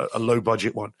 a low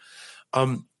budget one.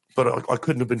 But I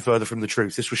couldn't have been further from the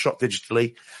truth. This was shot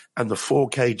digitally, and the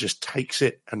 4K just takes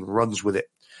it and runs with it.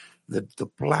 The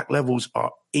black levels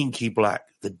are inky black.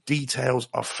 The details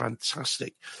are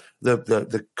fantastic.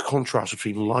 The contrast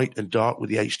between light and dark with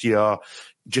the HDR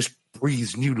just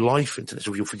breathes new life into this.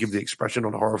 If you'll forgive the expression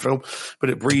on a horror film, but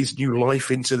it breathes new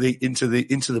life into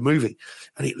the movie,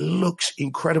 and it looks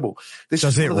incredible.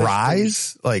 Does it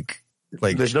rise like?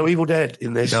 There's no Evil Dead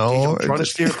in this. No, I'm trying to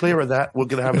steer clear of that. We're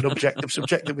going to have an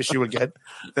objective-subjective issue again.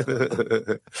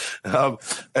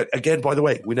 Again, by the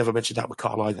way, we never mentioned that with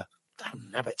Carl either.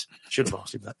 Damn nabbit. Should have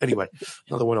asked him that. Anyway,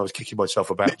 another one I was kicking myself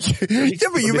about. Yeah,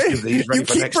 but you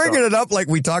keep bringing it up like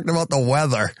we talked about the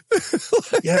weather.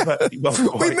 Yeah, but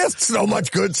we missed so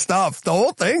much good stuff. The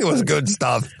whole thing was good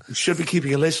stuff. We should be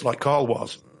keeping a list like Carl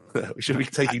was. We should be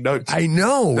taking notes. I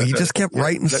know. He just kept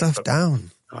writing stuff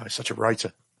down. Oh, he's such a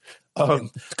writer. Go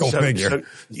figure.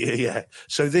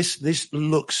 So this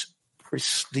looks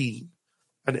pristine,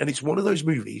 and it's one of those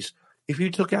movies. If you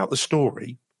took out the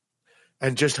story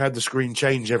and just had the screen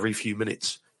change every few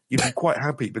minutes, you'd be quite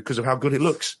happy because of how good it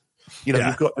looks. You've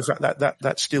got the fact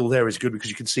that still there is good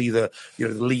because you can see the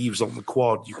leaves on the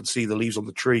quad, you can see the leaves on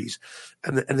the trees,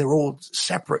 and they're all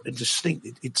separate and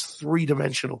distinct. It's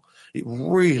 3-dimensional. It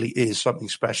really is something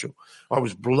special. I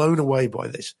was blown away by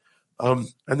this.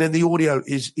 And then the audio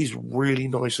is really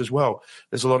nice as well.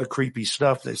 There's a lot of creepy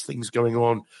stuff. There's things going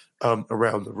on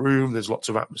around the room. There's lots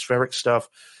of atmospheric stuff.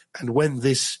 And when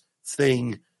this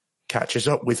thing catches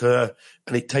up with her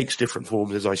and it takes different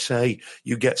forms, as I say,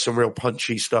 you get some real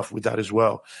punchy stuff with that as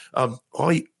well.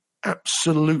 I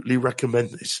absolutely recommend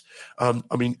this.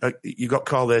 You got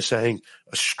Carl there saying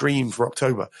a stream for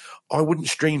October. I wouldn't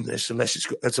stream this unless it's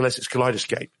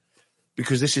Kaleidoscape,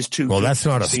 because this is too. Well, that's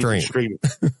not a stream.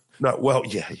 No, well,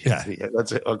 yeah,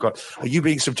 that's it. Oh God, are you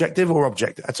being subjective or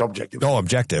objective? That's objective. No,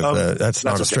 objective. That's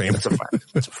not a stream. That's a fact.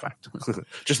 That's a fact.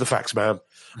 Just the facts, man.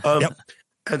 Yep.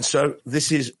 And so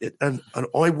this is, and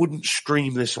I wouldn't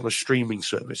stream this on a streaming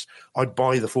service. I'd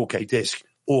buy the 4K disc,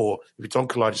 or if it's on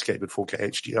Kaleidoscape with 4K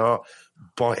HDR,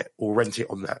 buy it or rent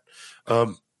it on that.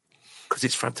 Because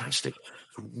it's fantastic.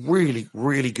 It's really,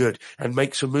 really good, and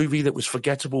makes a movie that was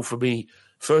forgettable for me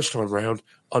first time round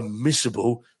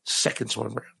unmissable second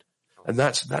time round. And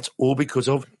that's all because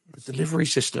of the delivery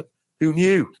system. Who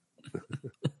knew?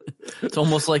 It's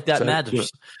almost like that So,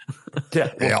 matters. Yeah,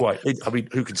 not Yeah. quite. I mean,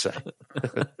 who can say?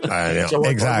 I know. So I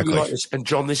Exactly. really like this. And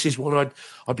John, this is one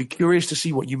I'd be curious to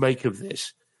see what you make of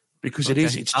this, because Okay.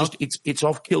 it's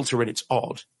off kilter and it's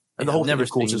odd. And the Yeah, whole I've thing, never of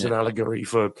course, seen is it. an allegory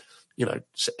for,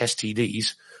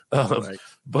 STDs. Right.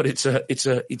 But it's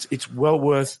well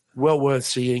worth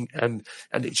seeing, and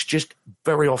it's just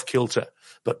very off kilter.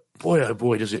 But boy, oh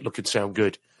boy, does it look and sound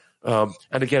good. And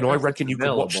again, I reckon you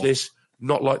could watch available. this,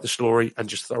 not like the story, and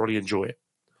just thoroughly enjoy it.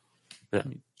 Yeah.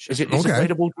 Is it Okay.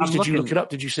 available? I'm Did you looking- look it up?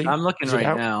 Did you see? I'm looking Is it right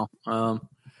out? now.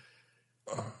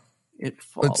 It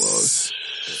follows.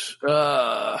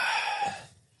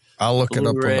 I'll look it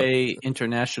up. Blu-ray,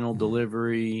 international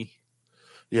delivery.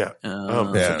 Yeah.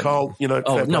 Yeah. So Carl, fair no,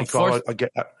 play, Carl, first- I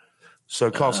get that. So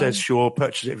Carl says, sure,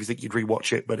 purchase it if you think you'd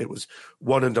rewatch it, but it was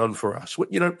one and done for us.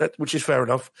 Which is fair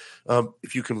enough.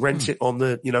 If you can rent it on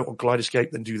on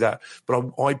Kaleidoscape, then do that.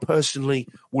 But I personally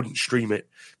wouldn't stream it,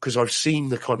 because I've seen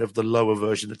the kind of the lower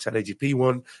version, the 1080p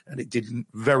one, and it did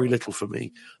very little for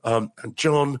me. And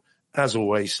John, as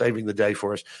always, saving the day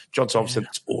for us. John Thompson,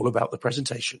 It's all about the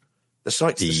presentation, the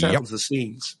sights, the Yep. sounds, the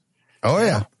scenes. Oh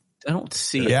yeah. I don't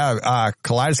see it. Yeah.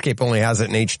 Kaleidoscape only has it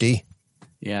in HD.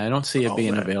 Yeah, I don't see it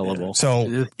being man, available.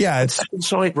 So yeah, it's Second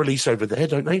Sight release over there,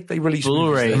 don't they? They release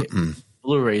Blu-ray. movies there.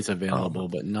 Blu-ray's available,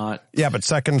 but not. yeah, but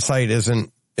Second Sight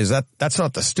that's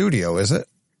not the studio, is it?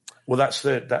 Well, that's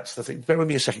the thing. Bear with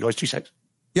me a second, guys. 2 seconds.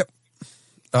 Yep.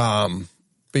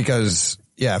 Because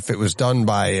if it was done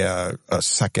by a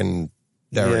secondary,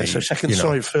 Yeah, so Second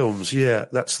Sight Films. Yeah,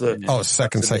 that's the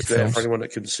Second that's Sight there Films. for anyone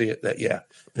that can see it. That Yeah.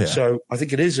 So I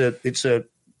think it's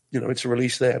a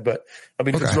release there. But I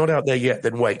mean, if it's Okay. not out there yet,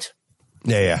 then wait.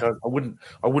 Yeah. I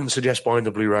wouldn't suggest buying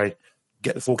the Blu-ray.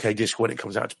 Get the 4K disc when it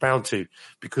comes out. It's bound to,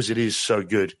 because it is so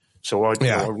good. So I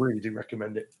really do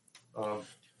recommend it.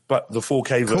 But the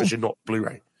 4K version, not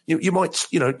Blu-ray. You might,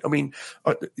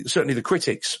 certainly the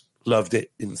critics loved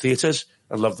it in theaters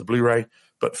and loved the Blu-ray.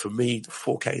 But for me, the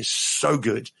 4K is so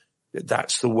good that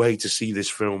that's the way to see this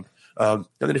film. And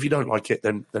then if you don't like it,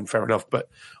 then fair enough. But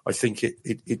I think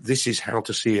this is how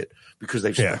to see it, because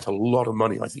they've spent a lot of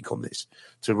money, I think, on this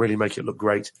to really make it look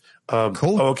great.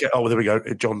 Cool. Oh, okay. Oh, there we go.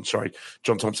 John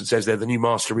Thompson says there, the new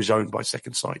master is owned by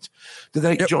Second Sight.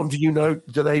 John, do you know,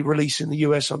 do they release in the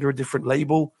US under a different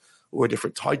label or a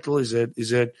different title? Is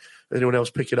there anyone else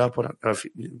pick it up? I don't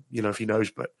know if he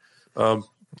knows, but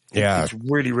it's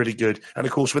really, really good. And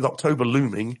of course, with October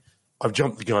looming, I've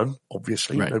jumped the gun,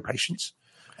 obviously, Right. no patience.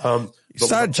 You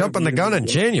started jumping the gun in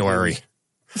January.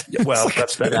 Yeah, well, that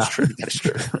is true. That is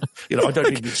true. I don't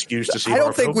need an excuse to see. I horror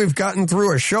don't think films. we've gotten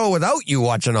through a show without you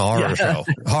watching a horror show,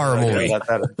 horror movie. Yeah,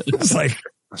 It's like,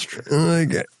 that's true.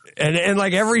 and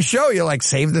like every show, you're like,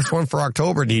 save this one for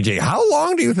October, DJ. How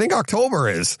long do you think October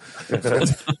is?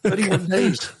 31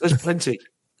 days. There's plenty.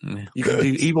 You can do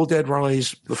Evil Dead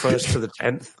Rise the 1st to the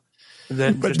 10th, and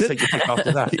then just take a pick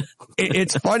after that.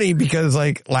 It's funny because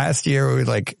like last year, we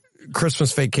like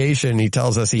Christmas Vacation, he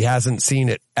tells us he hasn't seen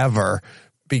it ever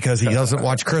because he doesn't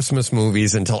watch Christmas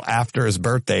movies until after his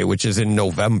birthday, which is in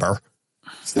November.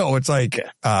 So it's like,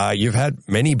 you've had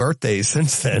many birthdays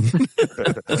since then.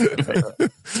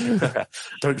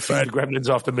 Don't feed the gremlins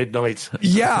after midnight.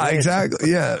 Yeah,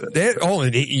 exactly. Yeah.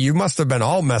 You must have been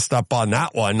all messed up on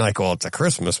that one. Like, well, it's a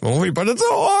Christmas movie, but it's a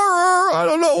horror. I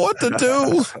don't know what to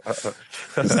do.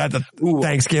 Is that the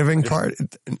Thanksgiving part?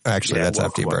 Actually, that's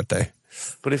after your birthday.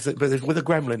 But with a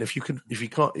gremlin, if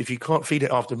you can't feed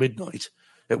it after midnight,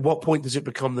 at what point does it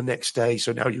become the next day?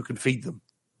 So now you can feed them.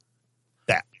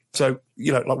 Yeah. So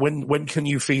like when can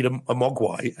you feed a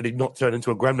mogwai and it not turn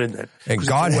into a gremlin then? And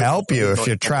God help you if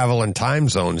you're traveling time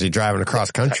zones, you're driving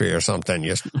across country or something,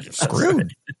 you're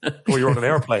screwed. Or you're on an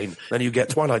airplane, then you get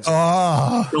Twilight Zone.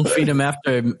 Oh, Don't feed them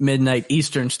after midnight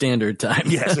Eastern Standard Time.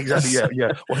 Yes, exactly.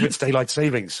 Yeah. What if it's daylight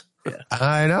savings?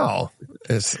 I know.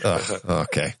 It's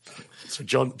okay. So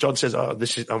John says,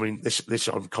 this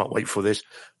I can't wait for this.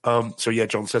 John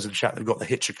says in the chat they've got The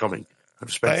Hitcher coming.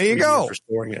 I've spent There you 3 go. years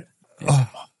restoring it.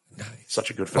 Such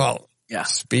a good film. Well, Yeah.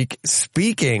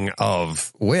 Speaking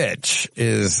of which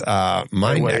is my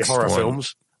next horror one.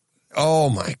 films. Oh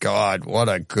my God, what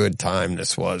a good time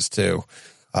this was too.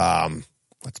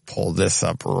 Let's pull this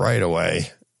up right away.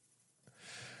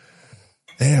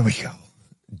 There we go.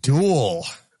 Duel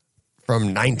from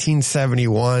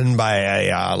 1971 by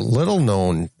a little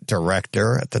known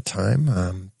director at the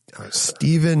time.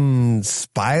 Steven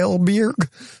Spielberg,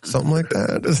 something like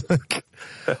that.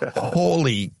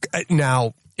 Holy!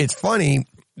 Now it's funny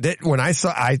that when I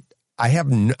saw, I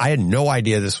had no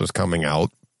idea this was coming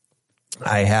out.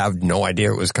 I have no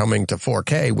idea it was coming to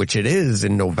 4K, which it is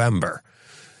in November.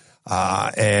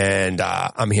 And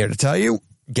I'm here to tell you,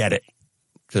 get it.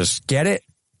 Just get it.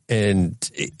 And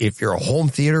if you're a home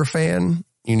theater fan,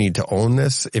 you need to own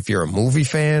this. If you're a movie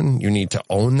fan, you need to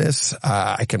own this.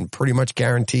 I can pretty much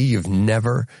guarantee you've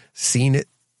never seen it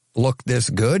look this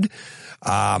good,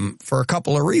 for a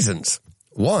couple of reasons.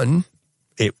 One,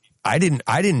 I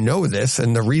didn't know this,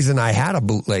 and the reason I had a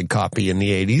bootleg copy in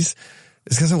the 80s is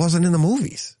because it wasn't in the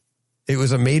movies. It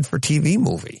was a made-for-TV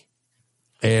movie.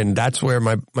 And that's where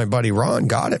my buddy Ron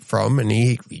got it from, and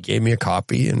he gave me a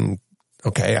copy, and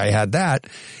okay, I had that.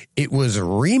 It was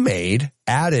remade,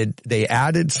 they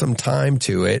added some time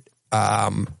to it.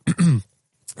 I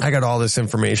got all this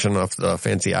information off the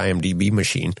fancy IMDb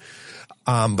machine.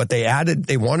 But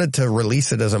they wanted to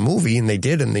release it as a movie, and they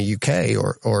did in the UK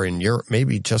or in Europe,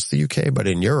 maybe just the UK, but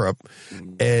in Europe.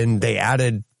 And they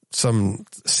added some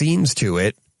scenes to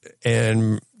it,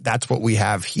 and that's what we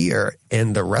have here.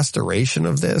 And the restoration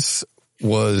of this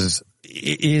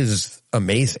is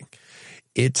amazing.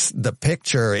 The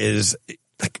picture is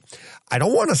like, I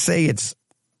don't want to say it's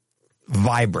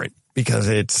vibrant, because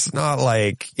it's not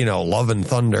like, Love and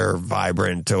Thunder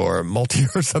vibrant or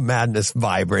Multiverse of Madness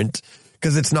vibrant,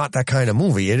 because it's not that kind of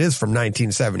movie. It is from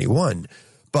 1971.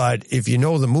 But if you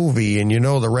know the movie and you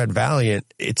know the Red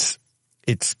Valiant,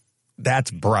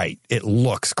 that's bright. It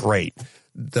looks great.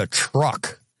 The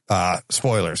truck,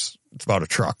 spoilers, it's about a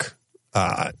truck.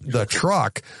 The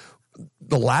truck,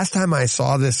 the last time I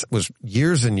saw this was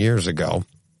years and years ago.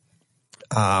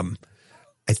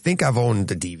 I think I've owned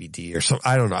the DVD or something.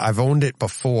 I don't know. I've owned it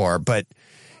before, but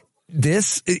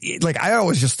this, I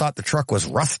always just thought the truck was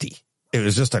rusty. It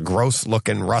was just a gross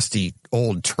looking, rusty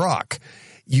old truck.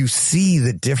 You see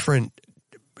the different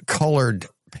colored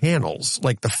panels,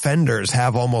 like the fenders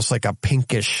have almost like a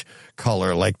pinkish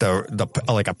color, like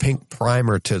like a pink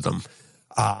primer to them.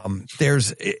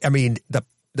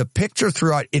 The picture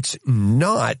throughout, it's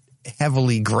not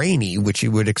heavily grainy, which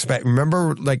you would expect.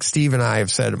 Remember, like Steve and I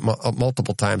have said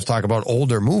multiple times, talk about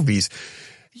older movies,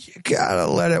 you gotta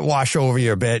let it wash over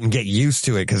you a bit and get used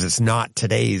to it, because it's not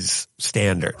today's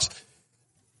standards.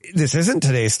 This isn't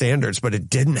today's standards, but it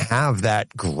didn't have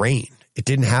that grain. It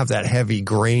didn't have that heavy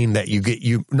grain that you get,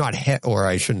 or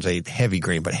I shouldn't say heavy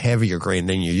grain, but heavier grain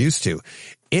than you're used to.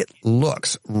 It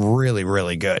looks really,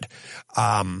 really good.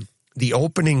 The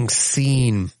opening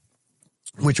scene,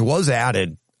 which was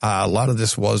added, a lot of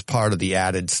this was part of the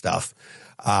added stuff.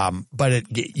 But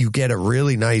you get a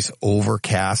really nice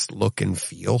overcast look and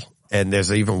feel. And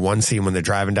there's even one scene when they're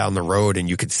driving down the road and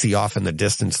you could see off in the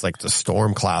distance, like the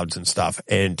storm clouds and stuff.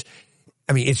 And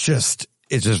I mean, it's just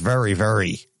very,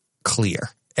 very clear.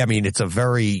 I mean, it's a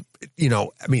very,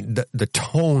 the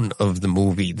tone of the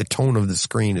movie, the tone of the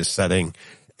screen is setting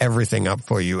everything up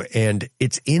for you. And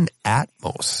it's in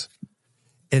Atmos.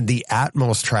 And the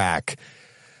Atmos track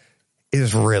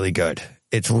is really good.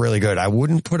 It's really good. I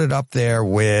wouldn't put it up there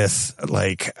with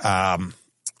like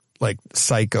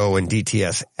Psycho and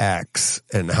DTS-X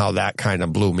and how that kind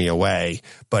of blew me away,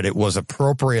 but it was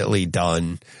appropriately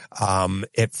done.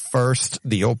 At first,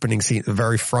 the opening scene,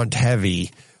 very front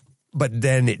heavy, but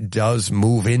then it does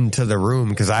move into the room,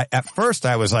 because at first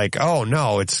I was like, oh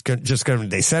no, it's just going to,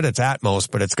 they said it's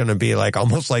Atmos, but it's going to be like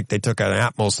almost like they took an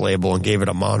Atmos label and gave it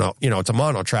a mono, it's a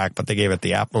mono track, but they gave it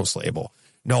the Atmos label.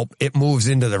 Nope, it moves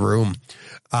into the room.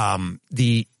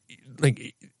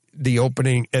 The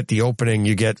opening,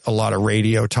 you get a lot of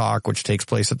radio talk, which takes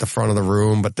place at the front of the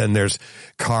room, but then there's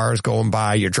cars going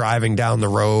by. You're driving down the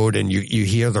road and you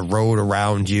hear the road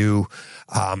around you.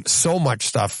 So much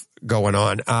stuff going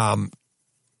on.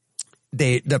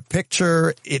 The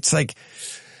picture, it's like,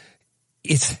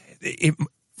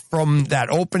 from that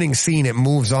opening scene, it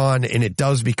moves on and it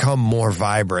does become more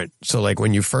vibrant. So like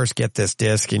when you first get this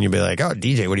disc and you'll be like, oh,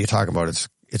 DJ, what are you talking about?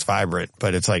 It's vibrant,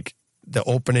 but it's like, the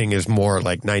opening is more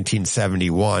like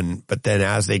 1971, but then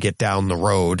as they get down the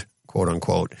road, quote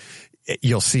unquote,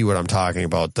 you'll see what I'm talking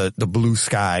about. The blue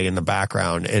sky in the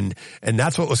background. And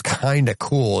that's what was kind of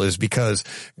cool, is because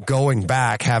going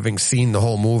back, having seen the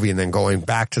whole movie and then going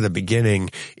back to the beginning,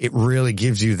 it really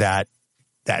gives you that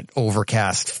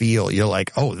overcast feel. You're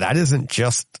like, oh, that isn't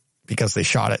just because they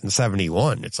shot it in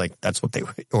 71. It's like, that's what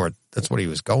he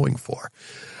was going for.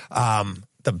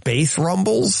 The bass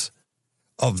rumbles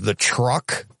of the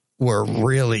truck were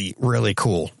really, really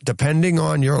cool. Depending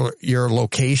on your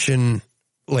location,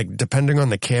 like depending on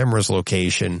the camera's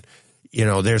location,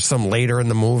 there's some later in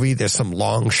the movie, there's some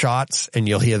long shots and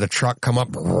you'll hear the truck come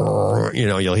up,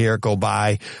 you'll hear it go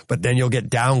by, but then you'll get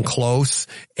down close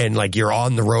and like you're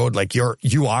on the road, like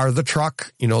you are the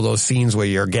truck, those scenes where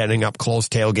you're getting up close,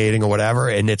 tailgating or whatever.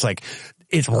 And it's like,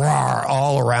 it's raw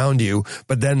all around you,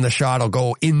 but then the shot will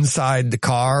go inside the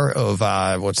car of,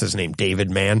 what's his name? David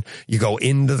Mann. You go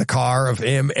into the car of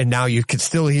him and now you can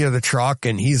still hear the truck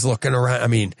and he's looking around. I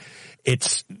mean,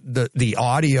 it's the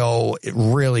audio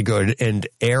really good, and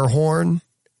air horn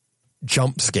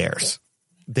jump scares.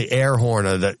 The air horn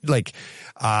of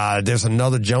there's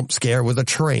another jump scare with a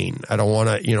train. I don't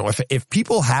want to, if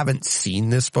people haven't seen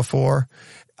this before,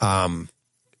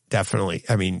 definitely.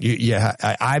 I mean,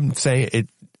 I'm saying it.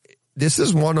 This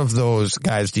is one of those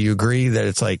guys. Do you agree that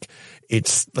it's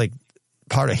like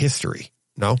part of history?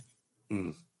 No.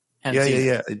 Mm.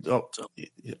 Yeah.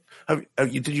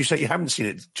 Did you say you haven't seen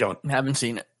it, John? Haven't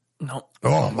seen it. No.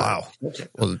 Oh wow. Okay.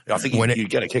 Well, I think you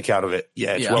get a kick out of it.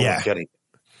 Yeah, it's well worth getting.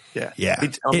 Yeah.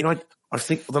 I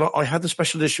think that I had the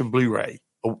special edition Blu-ray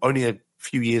only a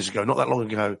few years ago, not that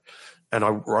long ago, and I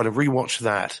rewatched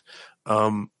that.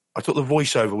 I thought the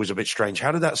voiceover was a bit strange.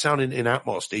 How did that sound in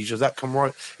Atmos, Deej? Does that come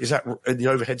right? Is that in the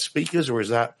overhead speakers, or is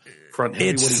that front heavy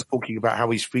when he's talking about how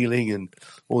he's feeling and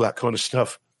all that kind of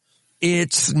stuff?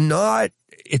 It's not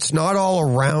all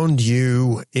around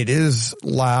you. It is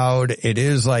loud. It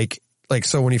is like,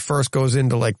 so when he first goes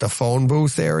into like the phone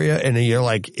booth area and you're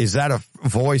like, is that a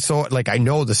voice? Like, I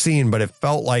know the scene, but it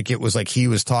felt like it was like he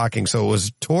was talking. So it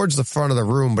was towards the front of the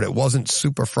room, but it wasn't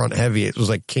super front heavy. It was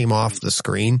like came off the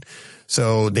screen.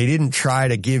 So they didn't try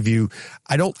to give you,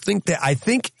 I think that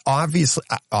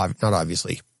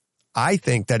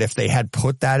if they had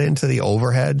put that into the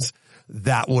overheads,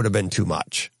 that would have been too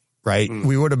much. Right.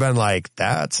 We would have been like,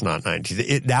 that's not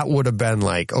 19. That would have been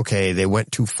like, okay, they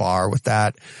went too far with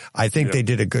that. I think they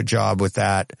did a good job with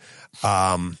that.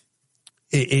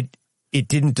 It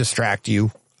didn't distract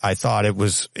you. I thought it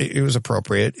was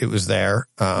appropriate. It was there.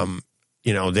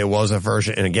 There was a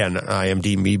version, and again,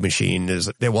 IMDb machine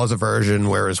there was a version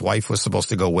where his wife was supposed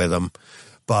to go with him,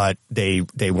 but they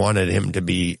wanted him to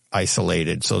be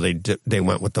isolated. So they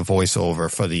went with the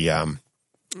voiceover for the,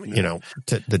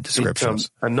 the descriptions.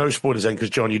 And no spoilers then, because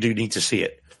John, you do need to see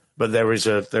it. But there is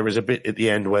a bit at the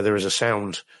end where there is a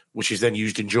sound which is then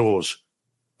used in Jaws.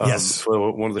 Yes,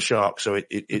 for one of the sharks. So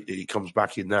it comes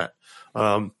back in that.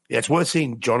 It's worth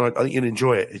seeing, John. I think you'll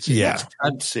enjoy it.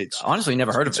 It's honestly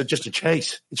never heard of it. It's just a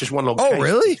chase. It's just one long. Oh, chase.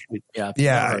 Really?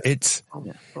 Yeah. It's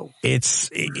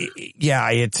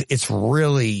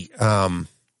really. One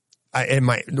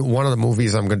of the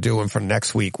movies I'm going to do, and for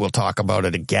next week we'll talk about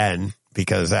it again,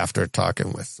 because after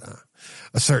talking with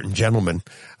a certain gentleman,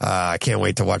 I can't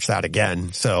wait to watch that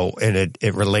again. So, and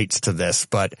it relates to this,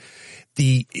 but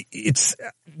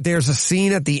there's a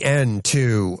scene at the end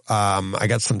too. I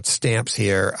got some stamps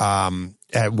here.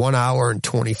 At 1 hour and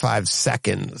 25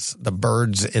 seconds, the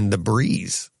birds in the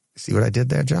breeze. See what I did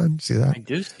there, John? See that? I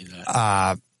do see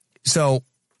that. So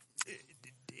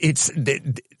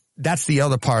that's the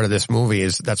other part of this movie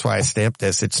that's why I stamped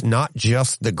this. It's not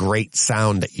just the great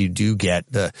sound that you do get,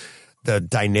 the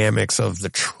dynamics of the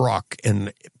truck,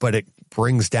 but it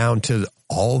brings down to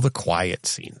all the quiet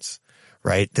scenes,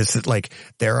 right? This is like,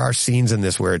 there are scenes in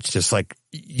this where it's just like,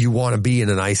 you want to be in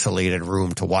an isolated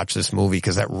room to watch this movie,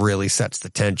 because that really sets the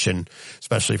tension,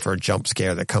 especially for a jump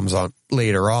scare that comes on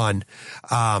later on.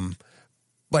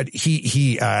 But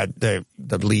the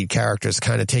lead character is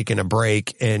kind of taking a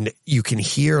break, and you can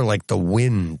hear like the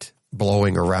wind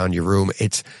blowing around your room.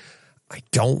 I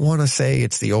don't want to say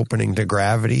it's the opening to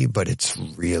Gravity, but it's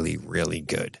really, really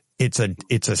good. It's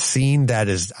a scene that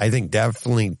is, I think,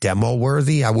 definitely demo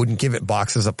worthy. I wouldn't give it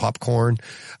boxes of popcorn.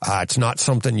 It's not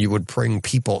something you would bring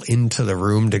people into the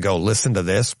room to go listen to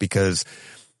this, because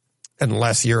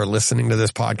unless you're listening to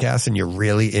this podcast and you're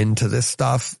really into this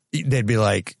stuff, they'd be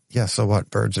like, yeah, so what?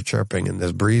 Birds are chirping and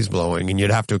there's breeze blowing, and you'd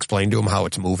have to explain to them how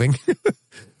it's moving.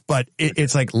 But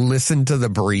it's like, listen to the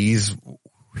breeze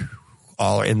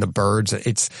all in the birds.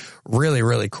 It's really,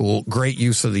 really cool. Great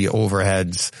use of the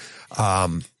overheads.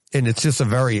 And it's just a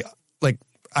very, like,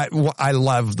 I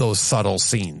love those subtle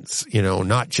scenes,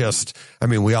 not just,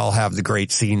 we all have the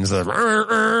great scenes of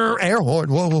air horn,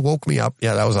 woke me up.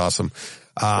 Yeah, that was awesome.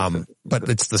 But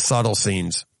it's the subtle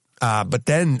scenes. But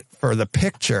then for the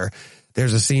picture,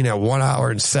 there's a scene at 1 hour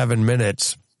and 7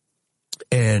 minutes,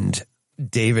 and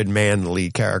David Mann, the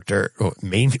lead character,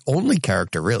 only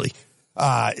character really,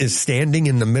 is standing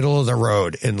in the middle of the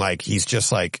road, and like, he's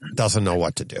just like, doesn't know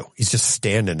what to do. He's just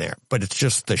standing there, but it's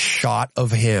just the shot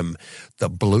of him, the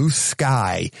blue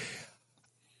sky.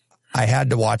 I had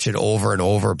to watch it over and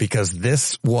over, because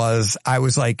I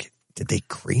was like, did they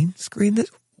green screen this?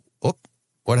 Oh,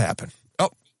 what happened?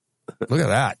 Oh, look at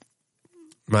that.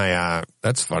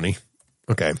 That's funny.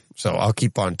 Okay. So I'll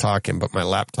keep on talking, but my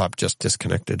laptop just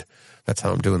disconnected. That's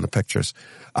how I'm doing the pictures.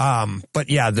 But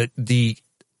yeah,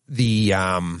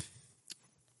 the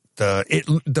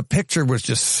picture was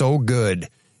just so good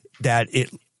that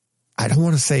I don't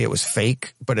want to say it was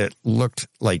fake, but it looked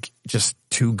like just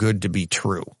too good to be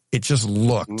true. It just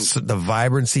looked the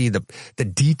vibrancy, the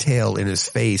detail in his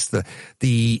face,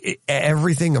 the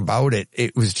everything about it.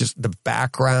 It was just the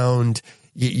background.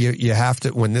 You have to,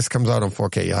 when this comes out on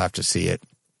 4K, you'll have to see it.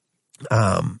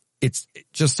 It's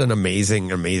just an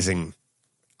amazing.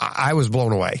 I was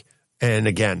blown away. And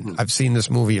again, I've seen this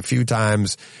movie a few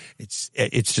times.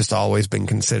 It's just always been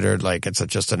considered like it's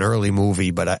just an early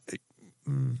movie, but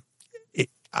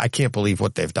I can't believe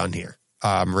what they've done here.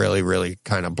 I'm really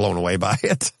kind of blown away by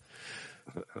it.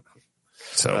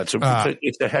 So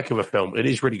it's a heck of a film. It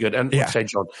is really good. And like I say,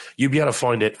 John, you'll be able to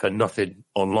find it for nothing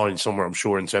online somewhere, I'm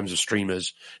sure, in terms of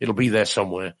streamers. It'll be there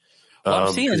somewhere. Well,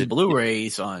 I'm seeing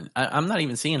Blu-rays on. I'm not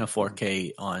even seeing a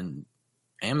 4K on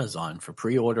Amazon for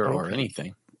pre-order or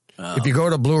anything. If you go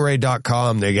to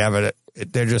Blu-ray.com, they have it.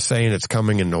 They're just saying it's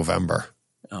coming in November.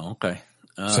 Oh, okay.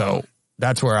 So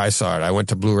that's where I saw it. I went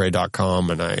to Blu-ray.com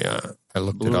and I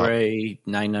looked Blu-ray,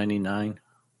 it up. $9.99.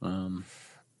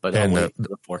 But I'll wait for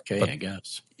the 4K, I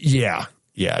guess. Yeah,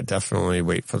 definitely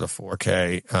wait for the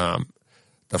 4K.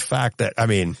 The fact that,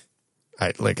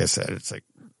 like I said, it's like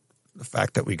the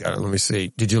fact that we got it. Let me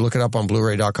see. Did you look it up on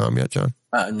Blu-ray.com yet, John?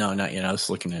 No, not yet. I was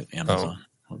looking at Amazon.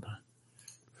 Hold on.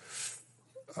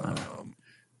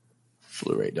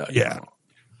 Blu-ray.com. Yeah.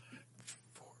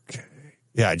 4K.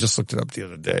 Yeah, I just looked it up the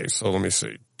other day. So let me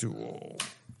see. Dual.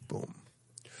 Boom.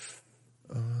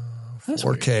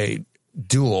 4K weird.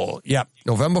 Dual. Yep.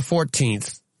 November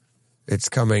 14th. It's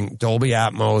coming. Dolby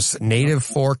Atmos. Native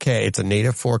 4K. It's a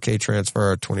native 4K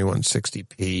transfer.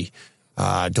 2160p.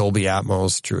 Dolby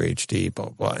Atmos. True HD. Blah,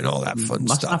 blah, and all that fun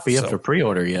Must stuff. Must not be up for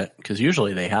pre-order yet, because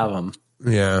usually they have them.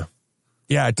 Yeah.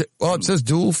 Yeah, it says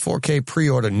dual 4K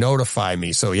pre-order, notify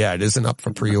me. So yeah, it isn't up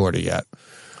for pre-order yet.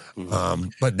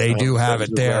 But they do have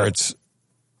it there.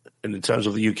 And in terms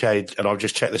of the UK, and I've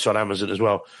just checked this on Amazon as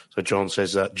well. So John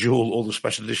says that Jewel, all the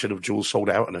special edition of Jewel sold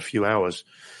out in a few hours.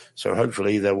 So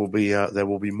hopefully there will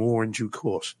be more in due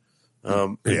course.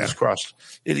 Fingers crossed.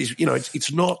 It is,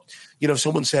 it's not, if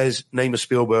someone says name a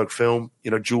Spielberg film,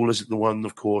 Jewel isn't the one,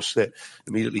 of course, that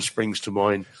immediately springs to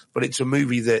mind, but it's a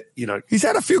movie that, he's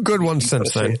had a few good ones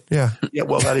since then. Yeah. Yeah.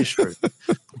 Well, that is true,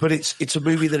 but it's a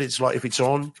movie that it's like, if it's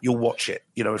on, you'll watch it.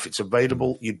 If it's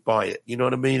available, you'd buy it. You know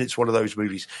what I mean? It's one of those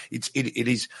movies. It's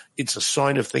a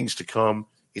sign of things to come.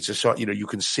 It's a sign, you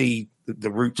can see the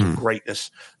roots of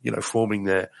greatness, forming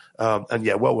there. And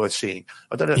yeah, well worth seeing.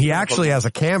 I don't know. He actually has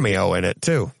a cameo in it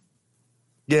too.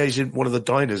 Yeah, he's in one of the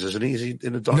diners, isn't he? Is he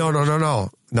in a diner?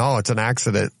 No, it's an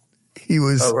accident. He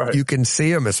was, You can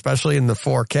see him, especially in the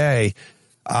 4K.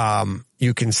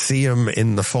 You can see him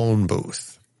in the phone booth.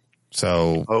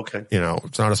 So, okay.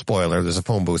 It's not a spoiler. There's a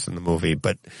phone booth in the movie,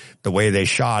 but the way they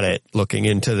shot it, looking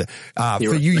into the,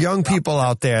 for you young people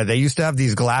out there, they used to have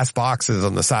these glass boxes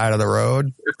on the side of the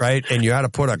road, right? And you had to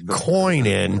put a coin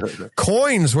in.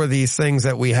 Coins were these things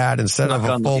that we had instead of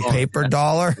a full paper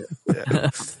dollar.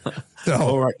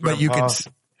 So, but you could,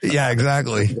 yeah,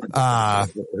 exactly.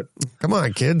 Come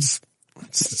on, kids.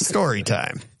 It's story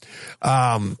time.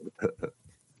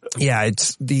 Yeah,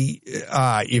 it's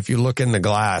if you look in the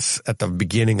glass at the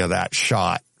beginning of that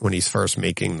shot, when he's first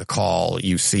making the call,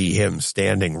 you see him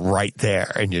standing right there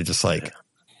and you're just like,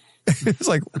 it's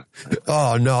like,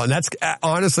 oh no. And that's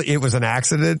honestly, it was an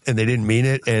accident and they didn't mean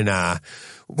it. And,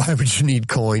 why would you need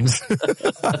coins?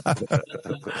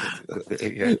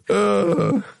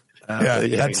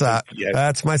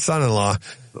 That's my son-in-law.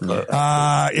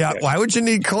 Why would you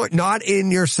need coin? Not in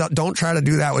your, don't try to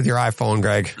do that with your iPhone,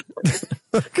 Greg.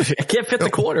 I can't fit the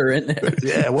quarter in there.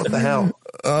 Yeah, what the hell?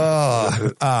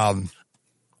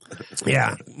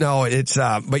 Yeah, no, it's,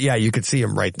 but yeah, you could see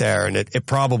him right there and it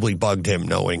probably bugged him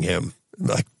knowing him.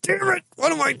 Like, damn it,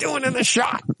 what am I doing in the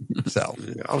shot? So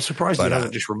I was surprised they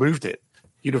hadn't just removed it.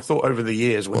 You'd have thought over the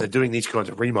years when they're doing these kinds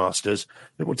of remasters,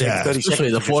 it would take 30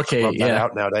 especially seconds the 4K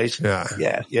out nowadays.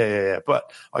 Yeah.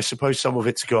 But I suppose some of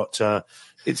it's got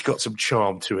some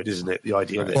charm to it, isn't it? The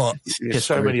idea that there's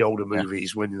so many older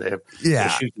movies when they're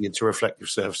shooting into reflective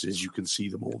surfaces, you can see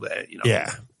them all there. Yeah.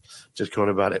 Just kind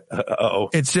of about it.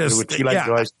 It's just we're too late,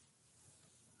 guys.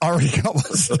 Already got one.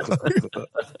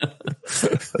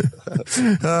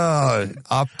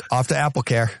 Off to Apple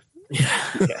Care.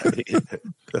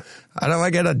 How do I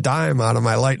get a dime out of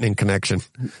my lightning connection?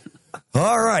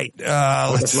 All right.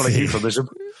 Let's not a euphemism.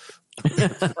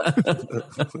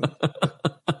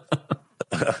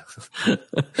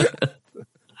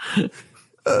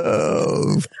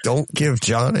 Oh, don't give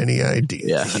John any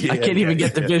ideas. I can't even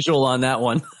get the visual on that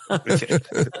one.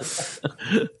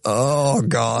 Oh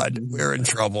God, we're in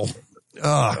trouble.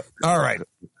 All right.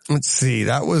 Let's see.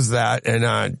 That was that.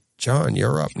 And, John,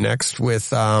 you're up next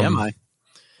with, Am I?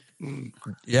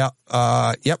 Yeah.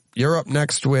 Yep. You're up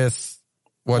next with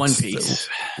One Piece.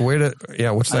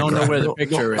 What's that? I don't know where the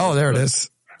picture is. Oh, there it is.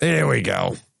 There we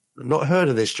go. Not heard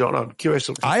of this, John. I'm curious.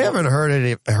 I haven't heard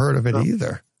of it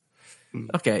either.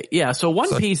 Okay, yeah. So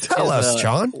One Piece. Tell us,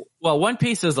 John. Well, One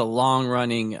Piece is a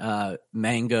long-running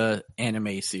manga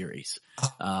anime series.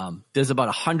 There's about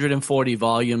 140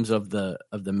 volumes of the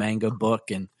manga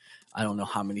book, and I don't know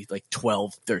how many, like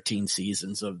 12, 13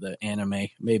 seasons of the anime,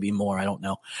 maybe more. I don't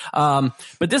know.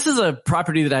 But this is a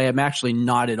property that I am actually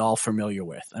not at all familiar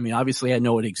with. I mean, obviously I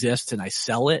know it exists and I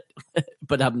sell it,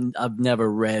 but I've never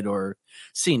read or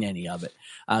seen any of it.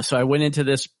 So I went into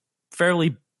this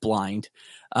fairly blind.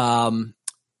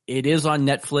 It is on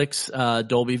Netflix,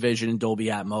 Dolby Vision, Dolby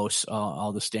Atmos,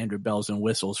 all the standard bells and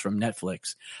whistles from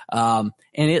Netflix. And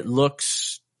it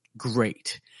looks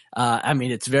great. I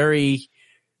mean, it's very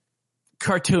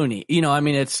cartoony, I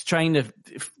mean, it's trying to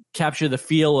capture the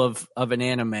feel of an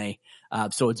anime.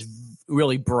 So it's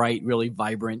really bright, really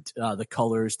vibrant. The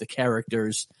colors, the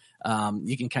characters,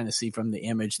 you can kind of see from the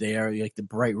image there, like the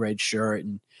bright red shirt,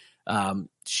 and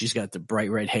she's got the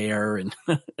bright red hair and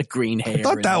green hair. I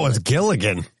thought that was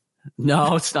Gilligan.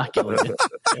 No, it's not Gilligan.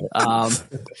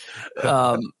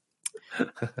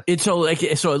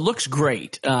 So it looks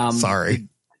great. Sorry.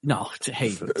 No, hey,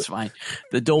 it's fine.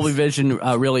 The Dolby Vision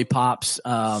really pops.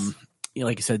 Like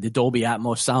I said, the Dolby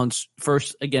Atmos sounds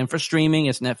first again for streaming.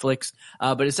 It's Netflix,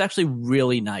 but it's actually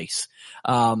really nice.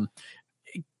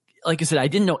 Like I said, I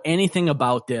didn't know anything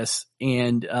about this,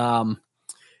 and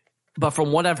but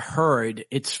from what I've heard,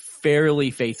 it's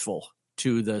fairly faithful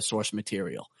to the source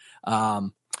material.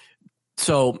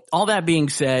 So all that being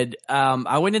said,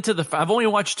 I went into I've only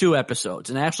watched 2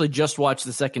 episodes, and I actually just watched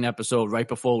the second episode right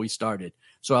before we started.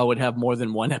 So I would have more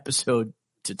than one episode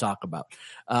to talk about.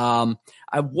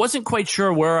 I wasn't quite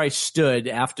sure where I stood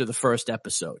after the first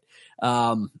episode.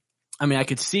 I mean, I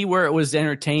could see where it was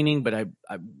entertaining, but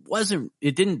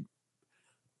it didn't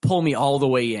pull me all the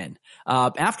way in.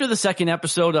 After the second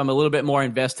episode, I'm a little bit more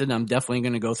invested. I'm definitely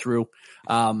going to go through,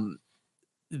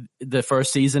 the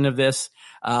first season of this.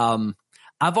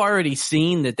 I've already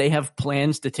seen that they have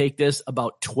plans to take this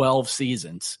about 12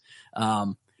 seasons.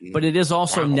 But it is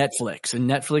also Netflix, and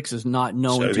Netflix is not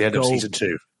known to go season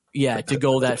 2. Yeah, to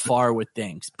go that far with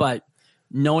things. But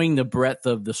knowing the breadth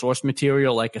of the source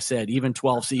material, like I said, even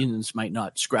 12 seasons might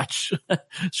not scratch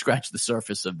the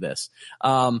surface of this.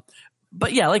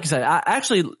 But yeah, like I said,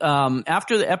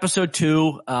 after the episode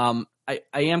 2, I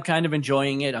am kind of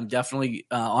enjoying it. I'm definitely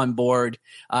on board.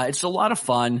 It's a lot of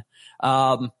fun.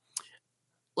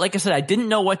 Like I said, I didn't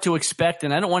know what to expect,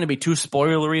 and I don't want to be too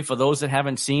spoilery for those that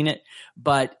haven't seen it,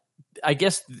 but I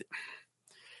guess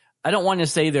I don't want to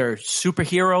say they're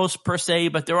superheroes per se,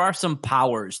 but there are some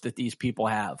powers that these people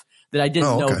have that I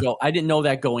didn't know. I didn't know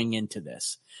that going into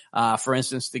this. For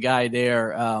instance, the guy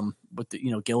there, with the,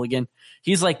 Gilligan,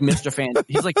 he's like he's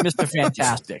like Mr.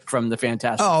 Fantastic from the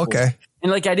Fantastic Four. Okay.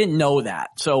 And like, I didn't know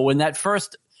that. So when that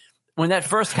first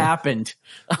happened,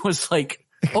 I was like,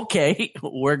 okay,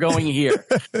 we're going here.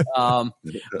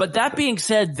 But that being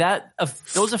said,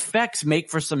 those effects make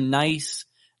for some nice,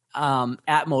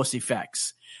 Atmos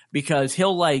effects, because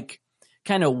he'll like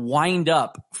kind of wind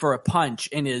up for a punch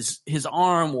and his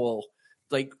arm will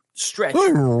like stretch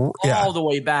all the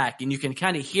way back, and you can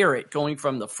kind of hear it going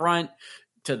from the front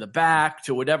to the back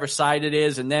to whatever side it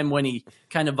is. And then when he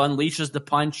kind of unleashes the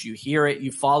punch, you hear it,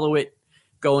 you follow it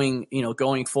going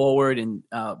forward, and,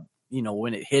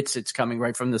 when it hits, it's coming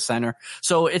right from the center.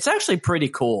 So it's actually pretty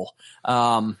cool.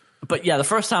 But yeah, the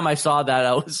first time I saw that,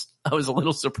 I was a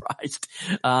little surprised.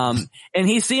 And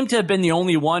he seemed to have been the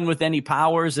only one with any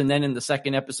powers. And then in the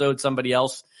second episode, something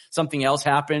else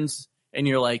happens, and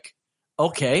you're like,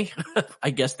 okay,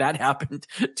 I guess that happened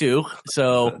too.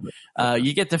 So,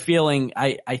 you get the feeling,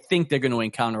 I think they're going to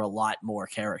encounter a lot more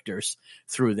characters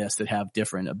through this that have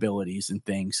different abilities and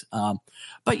things.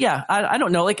 But yeah, I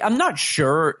don't know. Like, I'm not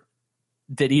sure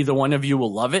that either one of you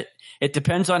will love it. It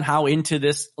depends on how into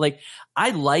this. Like, I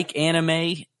like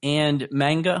anime and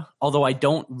manga, although I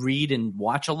don't read and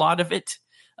watch a lot of it,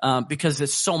 because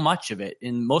there's so much of it,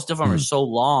 and most of them are so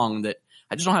long that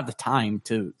I just don't have the time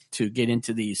to get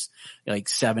into these like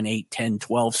 7, 8, 10,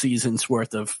 12 seasons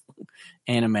worth of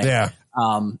anime. Yeah.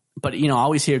 But I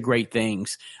always hear great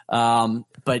things.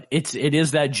 But it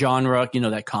is that genre,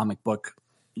 that comic book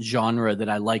genre that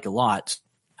I like a lot.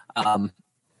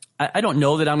 I don't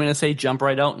know that I'm going to say jump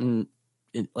right out and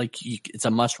it's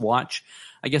a must watch.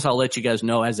 I guess I'll let you guys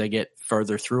know as I get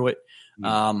further through it.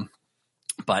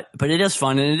 but it is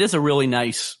fun, and it is a really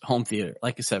nice home theater.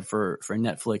 Like I said, for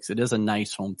Netflix, it is a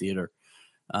nice home theater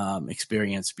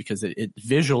experience because it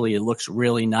visually it looks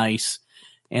really nice,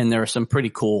 and there are some pretty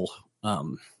cool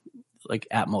like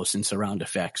Atmos and surround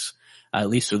effects. At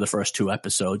least through the first 2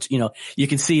 episodes, you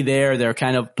can see they're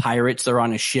kind of pirates. They're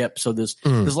on a ship, so there's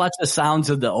lots of sounds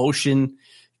of the ocean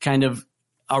kind of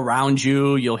around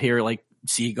you. You'll hear like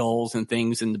seagulls and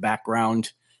things in the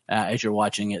background as you're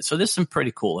watching it. So there's some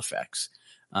pretty cool effects.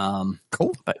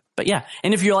 Cool. But yeah,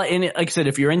 and if you're like I said,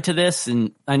 if you're into this,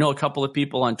 and I know a couple of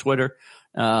people on Twitter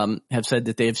have said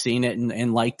that they've seen it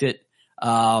and liked it.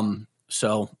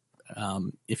 So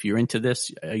if you're into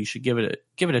this, you should give it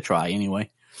a try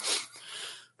anyway.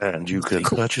 And you can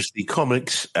purchase the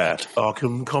comics at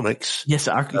Arkham Comics. Yes,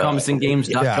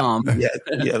 ArkhamComicsandGames.com. Yeah,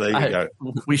 there you go.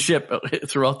 We ship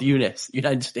throughout the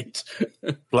United States.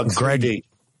 Greg, 3D.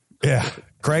 Yeah.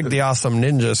 Greg the Awesome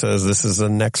Ninja says this is the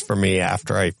next for me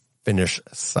after I finish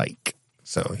Psych.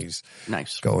 So he's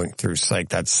nice going through Psych.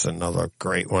 That's another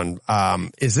great one.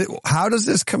 How does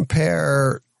this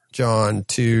compare, John,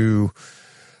 to,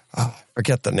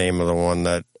 forget the name of the one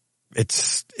that,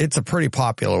 it's a pretty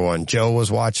popular one. Joe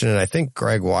was watching it. I think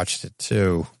Greg watched it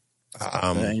too.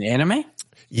 An anime?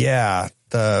 Yeah.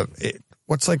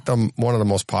 What's like one of the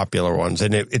most popular ones,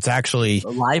 and it's actually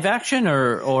live action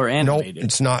or animated. Nope,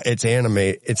 it's not. It's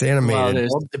animated. It's animated.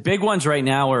 Well, the big ones right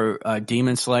now are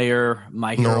Demon Slayer,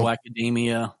 My Hero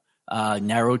Academia,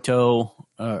 Naruto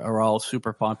are all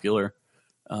super popular.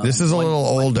 This is a little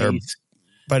older,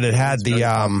 but it had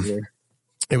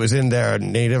it was in their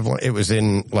native. It was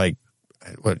in like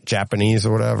Japanese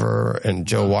or whatever, and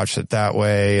Joe watched it that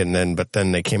way, but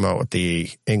then they came out with the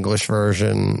English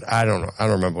version. I don't know. I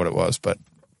don't remember what it was, but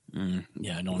I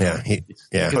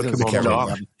don't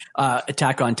know.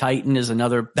 Attack on Titan is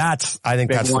another. I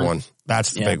think that's the one.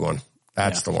 That's the big one.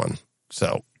 That's the one.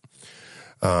 So,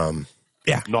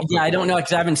 yeah. I don't know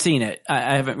because I haven't seen it.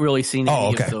 I haven't really seen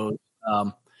any of those.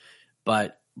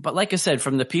 But like I said,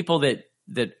 from the people that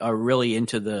are really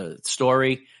into the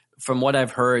story, from what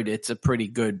I've heard, it's a pretty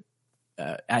good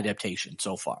adaptation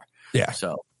so far. Yeah.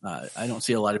 So I don't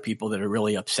see a lot of people that are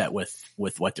really upset with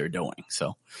what they're doing.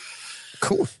 So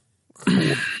cool.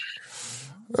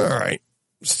 All right,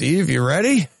 Steve, you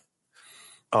ready?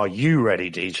 Are you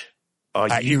ready, Deej?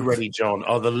 Are you ready, John?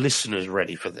 Are the listeners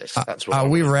ready for this? That's what. Are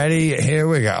we ready? Here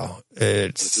we go.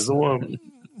 This is the one.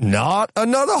 Not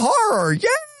another horror. Yay!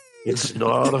 It's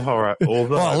not a horror.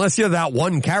 Well, unless you're that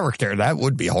one character, that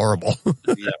would be horrible.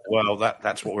 Yeah, well,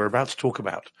 that's what we're about to talk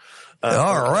about.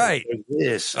 All right.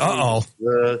 This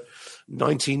the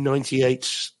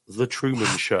 1998's The Truman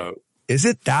Show. Is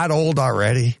it that old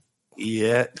already?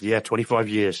 Yeah, 25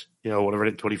 years. Whatever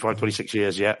it is, 25, 26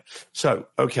 years, yeah. So,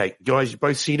 okay, guys, you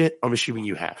both seen it? I'm assuming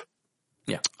you have.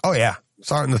 Yeah. Oh, yeah.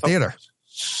 Saw it in the theater.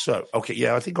 So, okay,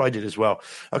 yeah, I think I did as well.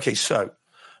 Okay, so,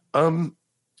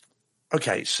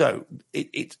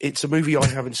 it's a movie I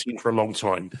haven't seen for a long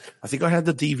time. I think I had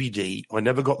the DVD. I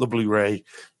never got the Blu-ray,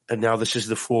 and now this is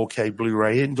the 4K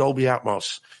Blu-ray in Dolby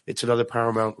Atmos. It's another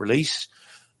Paramount release,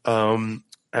 and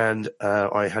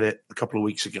I had it a couple of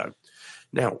weeks ago.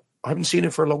 Now, I haven't seen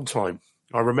it for a long time.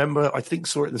 I remember, I think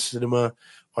saw it in the cinema.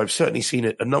 I've certainly seen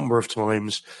it a number of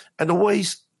times, and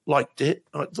always liked it.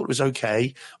 I thought it was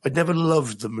okay. I'd never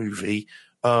loved the movie.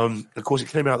 Of course, it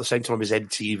came out at the same time as Ed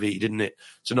TV, didn't it?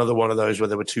 It's another one of those where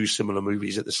there were 2 similar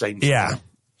movies at the same time. Yeah.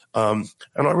 And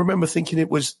I remember thinking it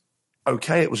was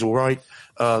okay, it was all right,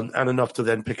 and enough to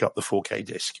then pick up the 4K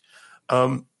disc.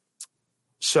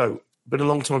 So, been a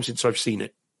long time since I've seen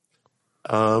it.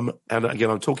 And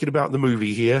again, I'm talking about the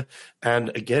movie here, and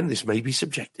again, this may be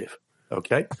subjective,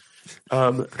 okay?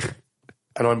 And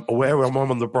I'm aware I'm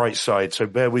on the bright side, so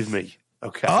bear with me,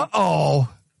 okay? Uh-oh.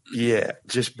 Yeah,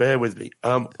 just bear with me.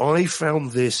 I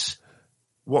found this,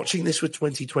 watching this with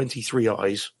 2023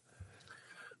 eyes,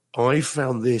 I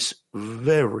found this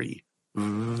very,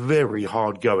 very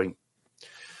hard going.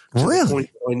 To Really? the point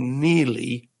I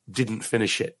nearly didn't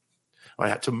finish it. I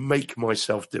had to make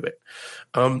myself do it.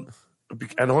 And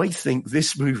I think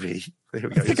this movie, there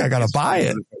we go. I think I got to buy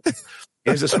it.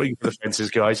 Here's a swing for the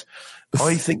fences, guys.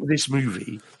 I think this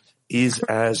movie is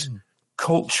as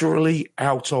culturally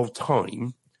out of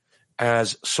time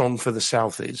as Song for the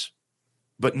South is,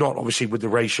 but not obviously with the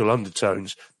racial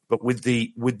undertones, but with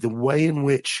the way in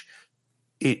which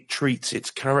it treats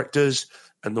its characters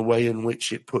and the way in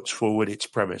which it puts forward its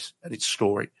premise and its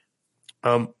story.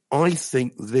 I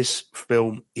think this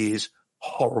film is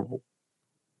horrible.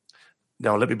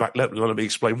 Now let me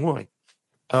explain why.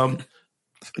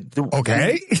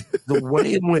 Okay. The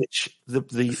way in which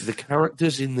the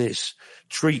characters in this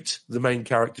treat the main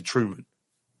character Truman,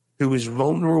 who is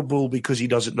vulnerable because he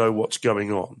doesn't know what's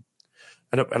going on.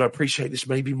 And I appreciate this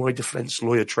may be my defense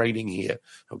lawyer training here,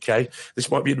 okay?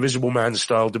 This might be Invisible Man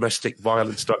style domestic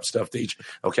violence type stuff, Deej,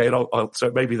 okay? And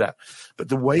so maybe that. But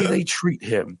the way they treat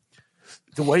him,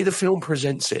 the way the film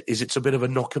presents it is it's a bit of a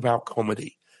knockabout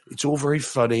comedy. It's all very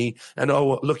funny. And,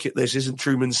 oh, look at this. Isn't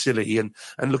Truman silly? And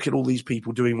look at all these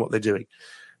people doing what they're doing.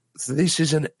 So this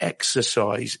is an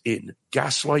exercise in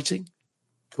gaslighting,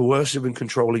 coercive and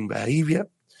controlling behavior.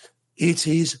 It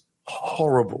is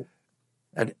horrible.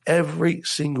 And every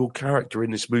single character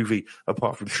in this movie,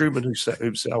 apart from Truman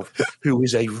himself, who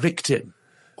is a victim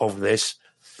of this,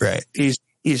 right, is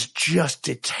just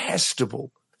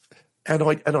detestable. And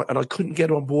I couldn't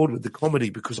get on board with the comedy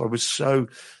because I was so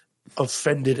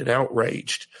offended and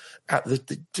outraged at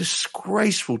the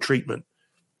disgraceful treatment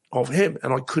of him,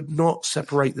 and I could not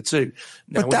separate the two.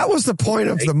 Now, but that was the point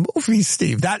of the movie,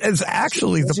 Steve. That is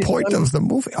actually the point of the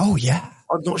movie. Oh yeah,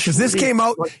 I'm not sure. Because this came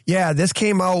out, this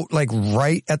came out like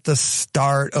right at the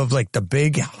start of like the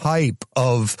big hype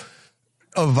of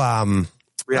reality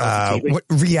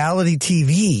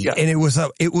TV, yeah. and it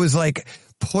was like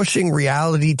pushing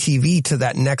reality TV to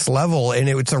that next level, and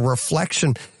it's a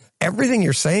reflection. Everything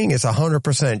you're saying is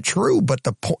 100% true, but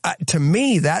to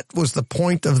me, that was the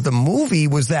point of the movie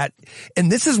was that,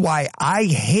 and this is why I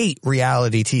hate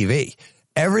reality TV.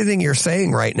 Everything you're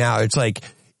saying right now, it's like,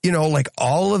 you know, like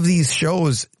all of these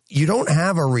shows, you don't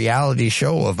have a reality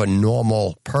show of a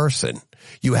normal person.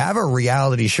 You have a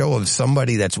reality show of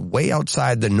somebody that's way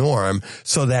outside the norm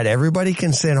so that everybody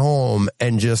can sit home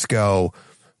and just go,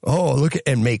 oh, look at,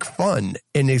 and make fun.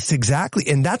 And it's exactly,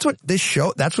 and that's what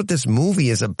this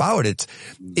movie is about.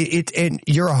 And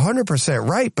you're 100%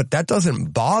 right, but that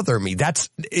doesn't bother me.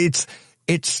 It's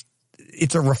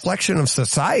a reflection of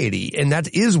society, and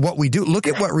that is what we do. Look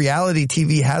at what reality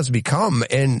TV has become.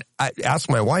 And I asked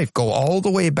my wife, go all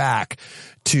the way back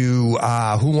to,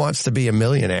 Who Wants to Be a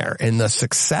Millionaire and the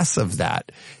success of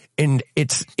that. And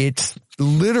it's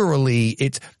literally,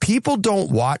 people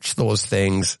don't watch those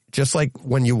things just like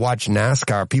when you watch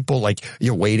NASCAR. People like,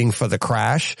 you're waiting for the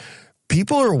crash.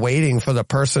 People are waiting for the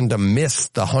person to miss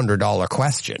the $100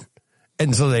 question.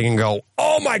 And so they can go,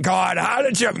 oh my God, how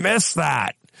did you miss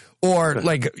that? Or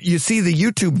like you see the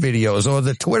YouTube videos or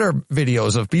the Twitter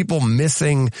videos of people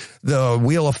missing the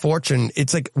Wheel of Fortune.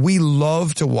 It's like we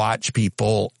love to watch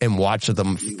people and watch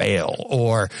them fail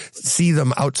or see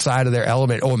them outside of their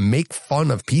element or make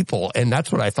fun of people. And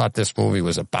that's what I thought this movie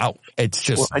was about. It's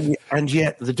just. Well, and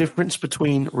yet the difference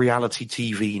between reality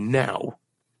TV now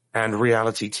and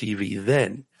reality TV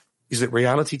then is that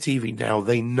reality TV now,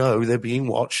 they know they're being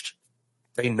watched.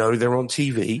 They know they're on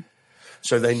TV.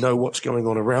 So they know what's going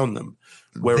on around them.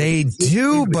 They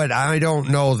do, but I don't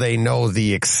know they know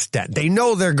the extent. They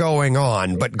know they're going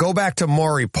on, but go back to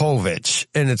Maury Povich,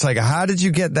 and it's like, how did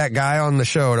you get that guy on the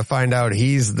show to find out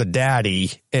he's the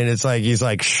daddy? And it's like, he's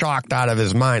like shocked out of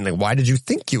his mind. Like, why did you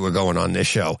think you were going on this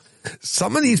show?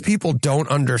 Some of these people don't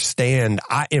understand.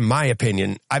 In my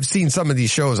opinion, I've seen some of these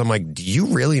shows. I'm like, do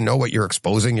you really know what you're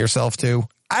exposing yourself to?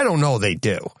 I don't know they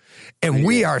do. And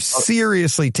we are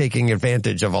seriously taking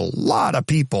advantage of a lot of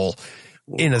people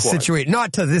in a situation,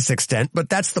 not to this extent, but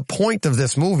that's the point of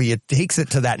this movie. It takes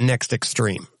it to that next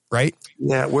extreme, right?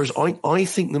 Yeah, whereas I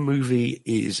think the movie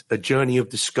is a journey of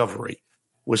discovery.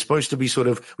 We're supposed to be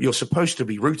you're supposed to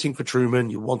be rooting for Truman.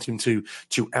 You want him to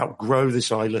outgrow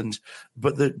this island,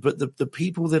 but the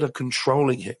people that are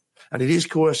controlling him, and it is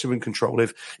coercive and controlling,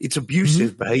 it's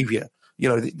abusive behavior. You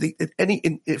know,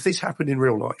 if this happened in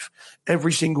real life,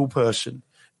 every single person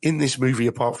in this movie,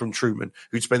 apart from Truman,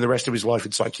 who'd spend the rest of his life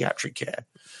in psychiatric care,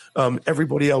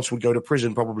 everybody else would go to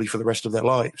prison probably for the rest of their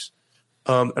lives,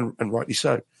 and rightly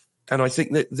so. And I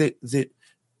think that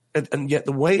and yet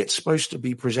the way it's supposed to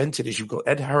be presented is you've got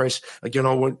Ed Harris. Again,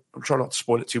 I'm trying not to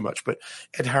spoil it too much, but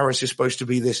Ed Harris is supposed to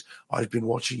be this, I've been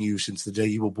watching you since the day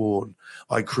you were born.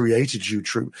 I created you,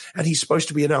 True. And he's supposed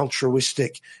to be an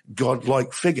altruistic,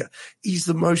 godlike figure. He's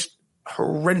the most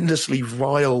horrendously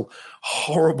vile,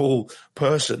 horrible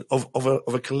person of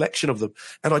a collection of them.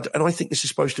 And I think this is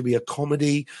supposed to be a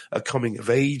comedy, a coming of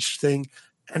age thing.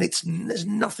 And there's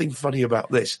nothing funny about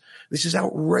this. This is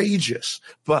outrageous,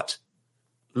 but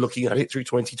looking at it through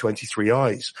 2023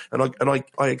 eyes. And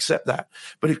I accept that.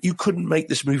 But if you couldn't make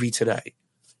this movie today,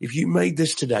 if you made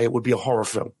this today, it would be a horror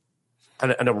film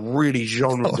and a really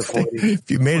genre-defining.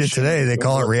 If you made it today, they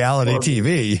call it reality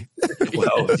TV.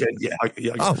 Well, yeah.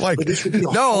 I'm like,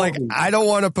 no, like, I don't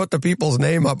want to put the people's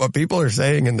name up, but people are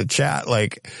saying in the chat,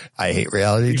 like, I hate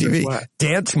reality TV.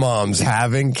 Dance moms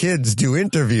having kids do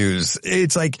interviews.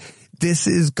 It's like, this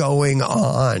is going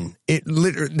on.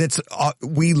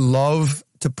 We love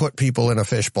to put people in a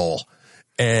fishbowl.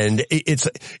 And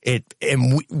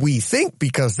we think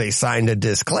because they signed a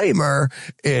disclaimer,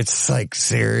 it's like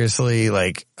seriously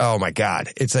like, oh my God.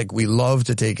 It's like we love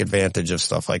to take advantage of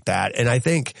stuff like that. And I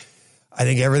think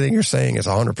everything you're saying is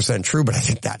 100% true, but I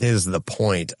think that is the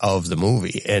point of the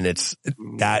movie. And it's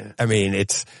that, I mean,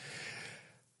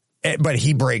 but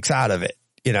he breaks out of it,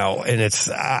 you know, and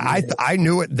I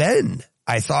knew it then.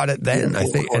 I thought it then. I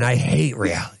think, and I hate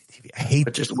reality.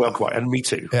 And me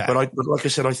too. Yeah. But like I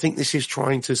said, I think this is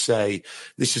trying to say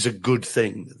this is a good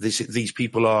thing. These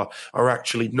people are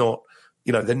actually not,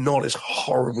 you know, they're not as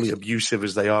horribly abusive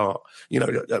as they are, you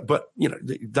know, but you know,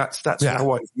 that's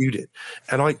how I viewed it.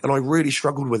 And I really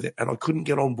struggled with it, and I couldn't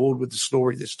get on board with the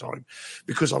story this time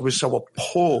because I was so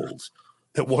appalled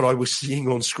at what I was seeing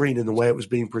on screen and the way it was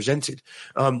being presented.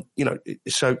 You know,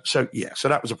 so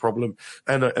that was a problem.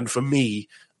 And for me,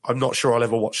 I'm not sure I'll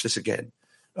ever watch this again.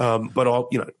 But I'll,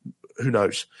 you know, who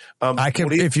knows? I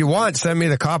can, if you want, send me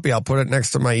the copy. I'll put it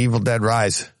next to my Evil Dead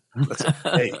Rise.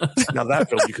 Hey, now that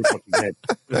film you could put in head.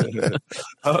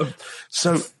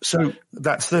 So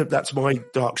that's my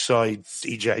dark side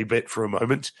DJ bit for a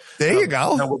moment. There you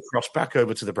go. Now we'll cross back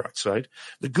over to the bright side.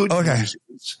 The good news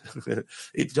is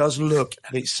it does look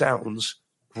and it sounds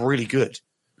really good.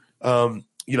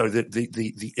 You know,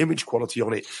 the image quality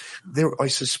on it, I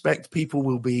suspect people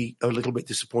will be a little bit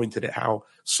disappointed at how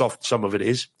soft some of it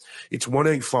is. It's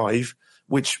 1.85,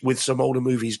 which with some older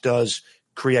movies does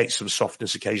create some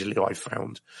softness occasionally, I've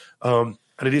found. And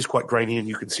it is quite grainy, and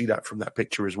you can see that from that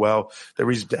picture as well. There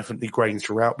is definitely grain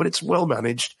throughout, but it's well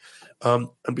managed. And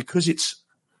because it's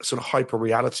sort of hyper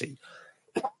reality,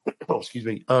 excuse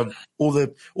me, all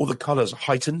the colors are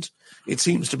heightened. It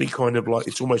seems to be kind of like,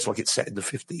 it's almost like it's set in the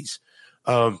 50s.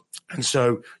 And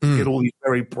so you get all these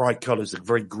very bright colors, the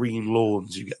very green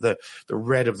lawns. You get the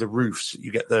red of the roofs.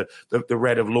 You get the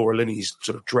red of Laura Linney's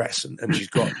sort of dress, and she's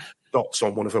got dots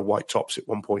on one of her white tops at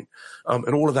one point.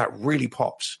 And all of that really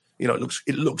pops. You know,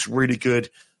 it looks really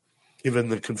good given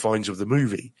the confines of the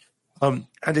movie. And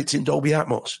it's in Dolby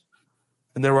Atmos.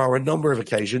 And there are a number of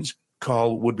occasions,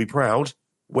 Carl would be proud,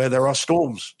 where there are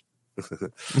storms.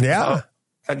 Yeah.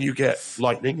 And you get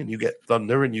lightning, and you get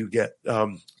thunder, and you get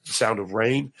the sound of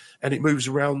rain, and it moves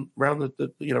around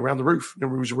the around the roof, and it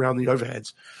moves around the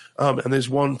overheads. And there's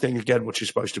one thing again which is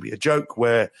supposed to be a joke,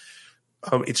 where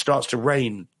it starts to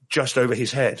rain just over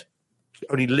his head,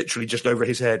 only literally just over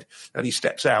his head, and he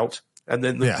steps out, and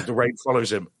then the rain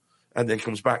follows him, and then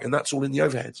comes back, and that's all in the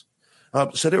overheads.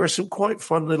 So there are some quite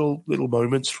fun little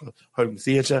moments for home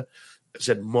theatre. I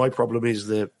said my problem is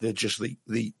they're just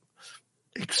the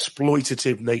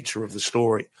exploitative nature of the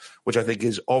story, which I think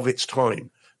is of its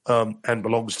time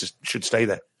and should stay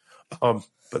there. But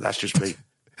that's just me.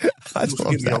 I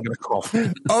suppose I'm going to cough.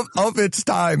 Of its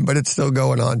time, but it's still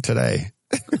going on today.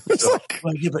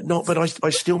 But I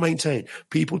still maintain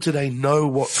people today know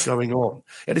what's going on,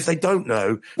 and if they don't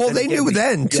know, they knew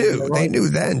then too. They knew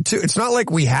then too. It's not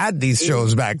like we had these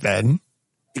shows back then.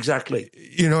 Exactly.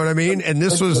 You know what I mean? And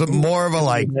this was more of a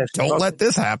like, don't let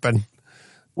this happen.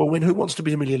 Well, when Who Wants to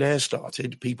Be a Millionaire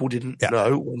started, people didn't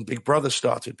know. When Big Brother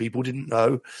started, people didn't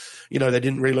know. You know, they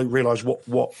didn't really realize what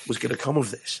was going to come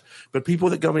of this. But people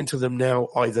that go into them now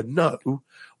either know,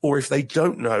 or if they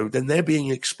don't know, then they're being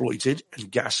exploited and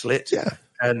gaslit. Yeah.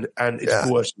 And it's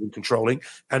coercive and controlling,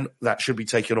 and that should be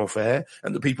taken off air.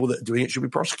 And the people that are doing it should be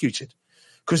prosecuted,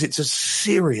 because it's a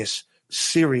serious,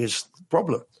 serious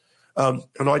problem. And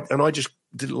I just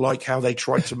didn't like how they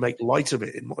tried to make light of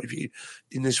it, in my view,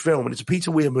 in this film. And it's a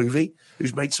Peter Weir movie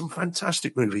who's made some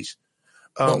fantastic movies.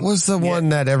 What was the one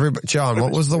that everybody, John,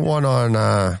 what was the one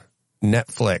on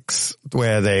Netflix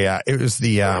where they, it was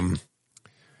the,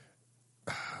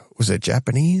 was it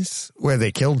Japanese? Where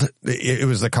they killed, it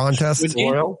was the contest?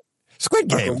 Squid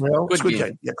Game. Squid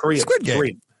Game. Yeah, Korean. Squid Game.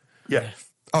 Korean. Yeah.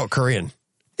 Oh, Korean.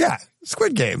 Yeah,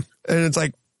 Squid Game. And it's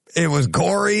like, it was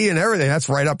gory and everything. That's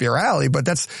right up your alley, but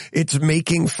it's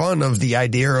making fun of the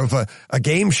idea of a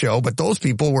game show, but those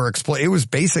people were it was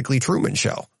basically Truman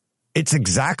Show. It's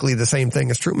exactly the same thing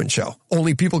as Truman Show.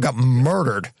 Only people got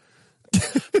murdered.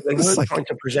 They weren't trying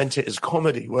to present it as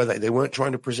comedy, were they? They weren't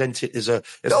trying to present it as a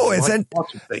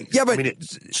thing. Yeah, but I mean,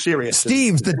 it's serious.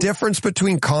 Steve, the difference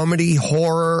between comedy,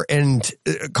 horror,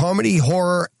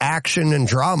 action, and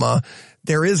drama,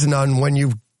 there is none when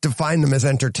you define them as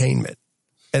entertainment.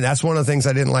 And that's one of the things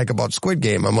I didn't like about Squid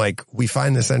Game. I'm like, we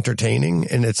find this entertaining,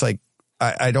 and it's like,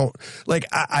 I don't like,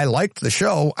 I liked the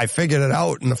show. I figured it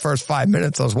out in the first 5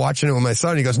 minutes. I was watching it with my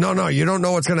son. He goes, no, you don't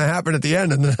know what's going to happen at the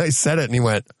end. And then I said it, and he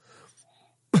went,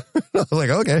 I was like,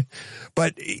 okay,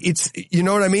 but it's, you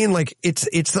know what I mean? Like it's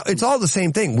all the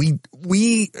same thing.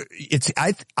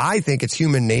 I think it's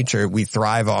human nature. We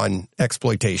thrive on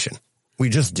exploitation. We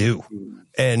just do.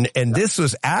 And this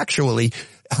was actually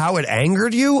how it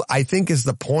angered you, I think, is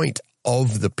the point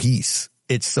of the piece.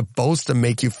 It's supposed to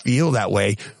make you feel that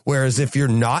way. Whereas if you're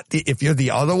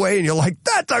the other way and you're like,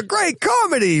 that's a great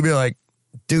comedy, you'd be like,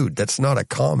 dude, that's not a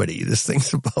comedy. This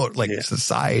thing's about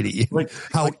society,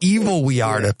 how evil we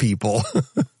are to people.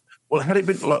 Well, had it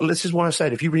been, like, this is why I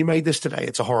said, if you remade this today,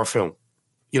 it's a horror film.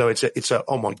 You know, it's a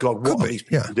oh my God, what are these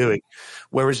people doing?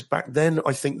 Whereas back then,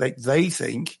 I think they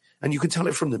think, and you can tell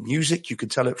it from the music, you can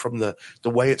tell it from the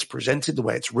way it's presented, the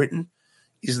way it's written,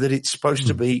 is that it's supposed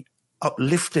to be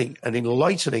uplifting and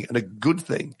enlightening and a good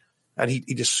thing. And he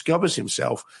discovers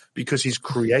himself because his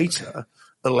creator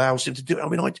allows him to do it. I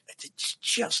mean, it's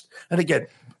just, and again,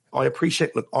 I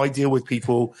appreciate, look, I deal with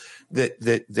people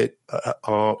that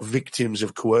are victims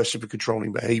of coercive and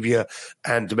controlling behavior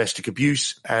and domestic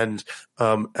abuse and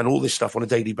all this stuff on a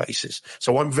daily basis.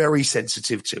 So I'm very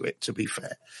sensitive to it, to be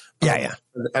fair. Yeah.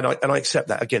 And I accept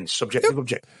that. Again, subjective,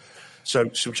 objective.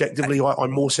 So subjectively,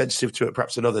 I'm more sensitive to it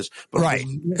perhaps than others, but I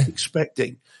was not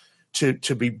expecting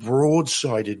to be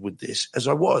broadsided with this as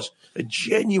I was. It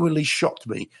genuinely shocked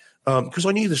me because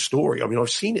I knew the story. I mean, I've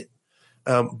seen it.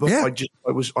 But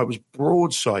I was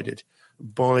broadsided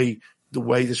by the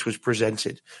way this was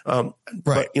presented.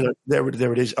 But you know, there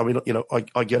it is. I mean, you know,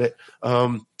 I get it.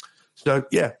 So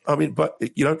yeah, I mean, but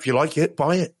you know, if you like it,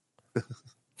 buy it.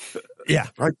 Yeah.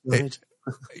 Right.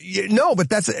 No, but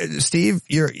that's Steve,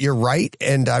 you're right.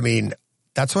 And I mean,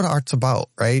 that's what art's about,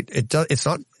 right? It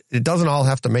doesn't all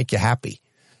have to make you happy.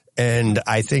 And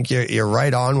I think you're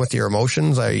right on with your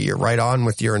emotions. You're right on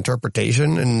with your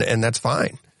interpretation, and that's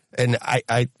fine. And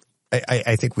I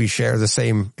think we share the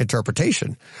same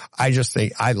interpretation. I just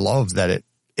think I love that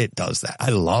it does that.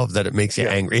 I love that it makes you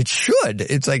angry. It should.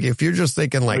 It's like if you're just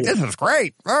thinking like, this is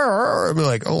great, I'm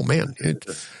like, oh man,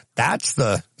 that's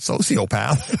the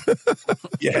sociopath.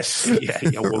 Yes. Yeah.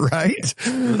 Well, right.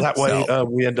 That way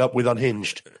we end up with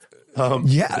Unhinged.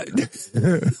 Yeah.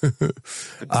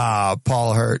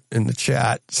 Paul Hurt in the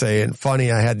chat saying,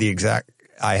 funny, I had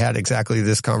exactly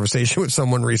this conversation with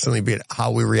someone recently about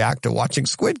how we react to watching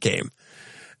Squid Game.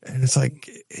 And it's like,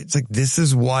 this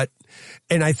is what,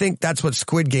 and I think that's what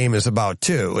Squid Game is about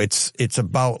too. It's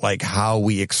about like how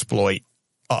we exploit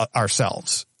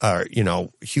ourselves, you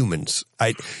know, humans.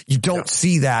 You don't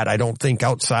see that, I don't think,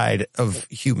 outside of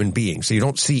human beings. So you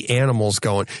don't see animals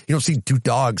you don't see two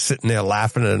dogs sitting there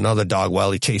laughing at another dog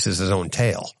while he chases his own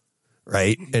tail.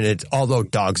 Right. And although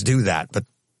dogs do that, but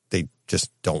they just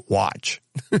don't watch.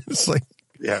 It's like,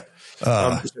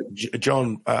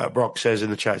 John Brock says in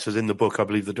the chat, says in the book, I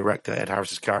believe the director, Ed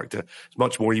Harris's character, is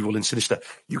much more evil and sinister.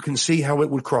 You can see how it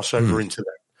would cross over into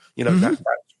that. You know,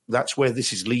 that's where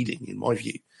this is leading, in my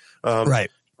view. Right.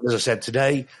 As I said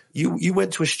today, you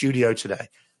went to a studio today.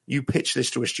 You pitch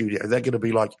this to a studio. They're going to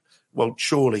be like, well,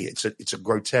 surely it's a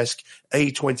grotesque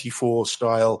A24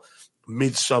 style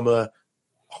midsummer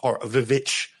horror,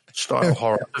 Vivitch style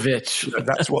horror. Vivitch. You know,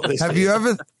 that's what this Have is.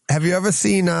 you ever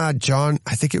seen John?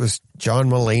 I think it was John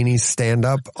Mulaney's stand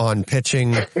up on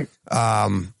pitching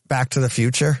Back to the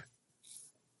Future.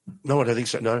 No, I don't think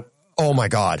so. No. Oh my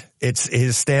God. It's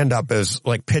his stand up is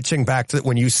like pitching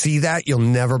when you see that, you'll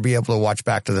never be able to watch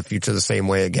Back to the Future the same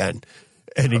way again.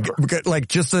 And like,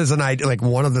 just as an idea, like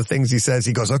one of the things he says,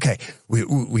 he goes, okay,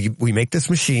 we make this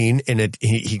machine and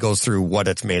he goes through what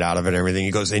it's made out of and everything.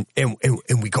 He goes and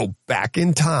we go back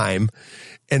in time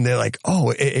and they're like,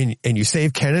 oh, and you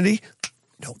save Kennedy?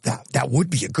 No, that would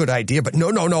be a good idea, but no.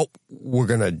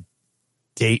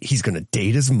 He's going to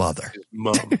date his mother. His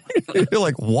mom. You're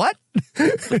like, what?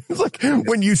 It's like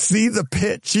when you see the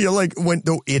pitch, you're like,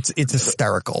 it's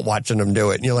hysterical watching them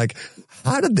do it. And you're like,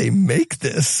 how did they make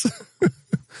this?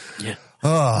 Yeah.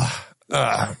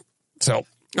 So,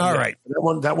 all right.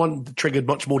 That one triggered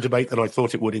much more debate than I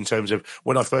thought it would in terms of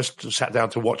when I first sat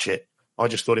down to watch it, I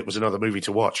just thought it was another movie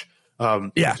to watch.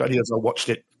 It's only as I watched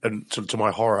it and to my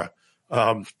horror,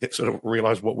 it sort of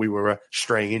realized what we were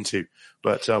straying into.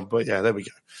 But yeah, there we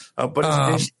go.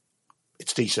 But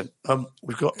it's decent.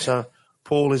 We've got,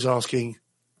 Paul is asking,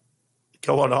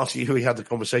 go on, ask you who he had the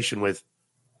conversation with.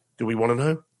 Do we want to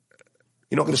know?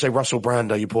 You're not going to say Russell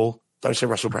Brand, are you, Paul? Don't say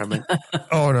Russell Brand, man.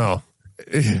 Oh, no.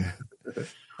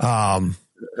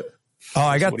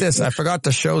 I got this. I forgot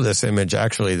to show this image,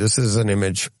 actually. This is an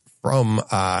image from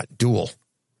Duel.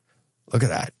 Look at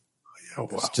that. Oh, wow.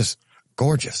 It's just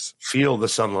gorgeous. Feel the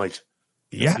sunlight.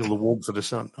 Yeah. Feel the warmth of the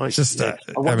sun. Nice. Just, I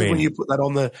wonder when you put that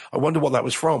on I wonder what that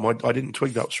was from. I didn't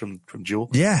twig that was from Duel.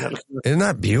 Yeah. Isn't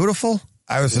that beautiful?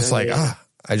 I was just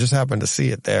I just happened to see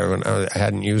it there when I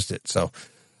hadn't used it. So,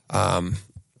 all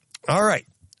right.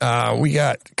 We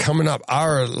got coming up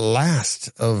our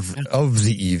last of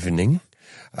the evening.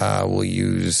 We'll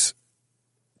use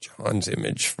John's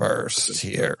image first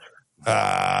here.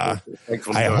 I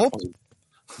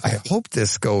hope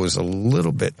this goes a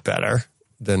little bit better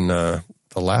than the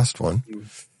last one.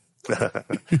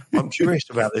 I'm curious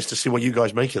about this to see what you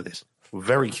guys make of this. I'm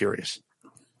very curious.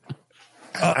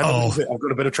 And I've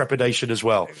got a bit of trepidation as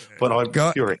well, but I'm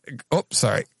curious. Oh,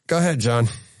 sorry. Go ahead, John.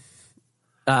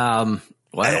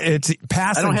 It's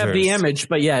Passengers. I don't have the image,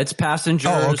 but yeah, it's Passengers.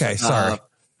 Oh, okay. Sorry.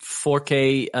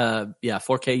 4K,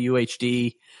 4K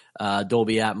UHD,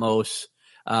 Dolby Atmos.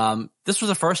 This was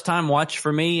a first time watch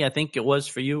for me. I think it was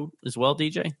for you as well,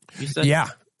 DJ. You said, yeah.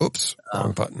 Oops,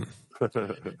 wrong button.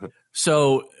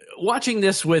 So watching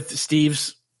this with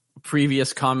Steve's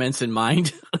previous comments in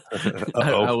mind,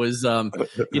 I was,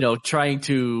 trying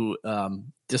to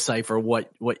decipher what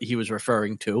he was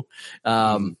referring to.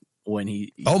 When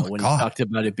he talked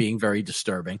about it being very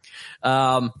disturbing.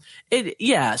 So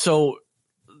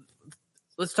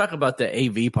let's talk about the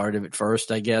AV part of it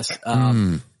first, I guess.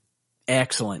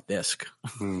 Excellent disc.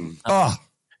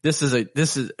 This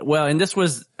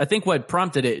was, I think what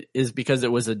prompted it is because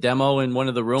it was a demo in one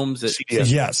of the rooms.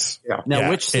 Yes.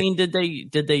 Now, which scene did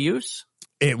they use?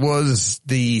 It was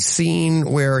the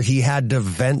scene where he had to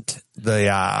vent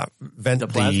the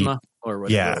plasma. Or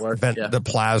whatever the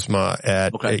plasma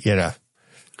at,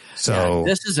 so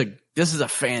this is a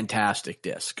fantastic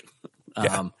disc.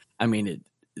 I mean,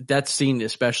 that scene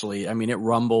especially, I mean, it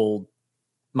rumbled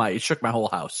it shook my whole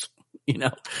house,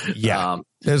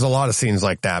 there's a lot of scenes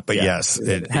like that, but yes,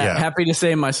 happy to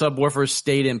say my subwoofers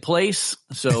stayed in place.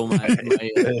 So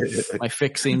my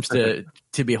fix seems to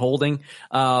be holding.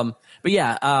 I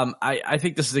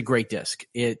think this is a great disc.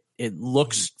 It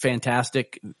looks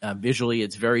fantastic. Visually,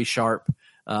 it's very sharp.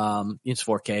 It's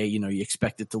 4K, you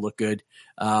expect it to look good.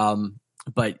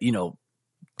 But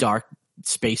dark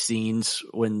space scenes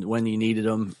when you needed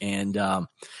them. And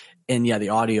the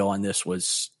audio on this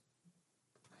was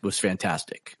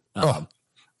fantastic.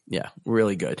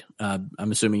 Really good.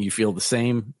 I'm assuming you feel the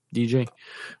same, DJ?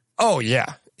 Oh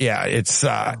yeah. Yeah. It's,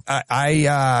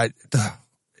 I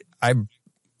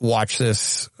watched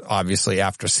this obviously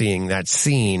after seeing that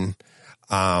scene.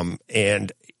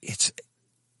 And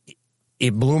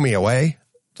it blew me away.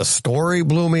 The story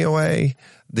blew me away.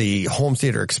 The home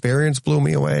theater experience blew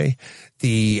me away.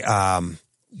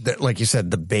 Like you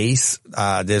said, the bass,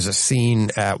 there's a scene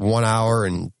at 1 hour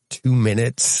and 2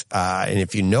 minutes. And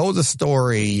if you know the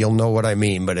story, you'll know what I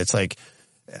mean, but it's like,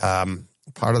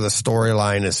 part of the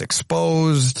storyline is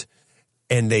exposed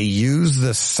and they use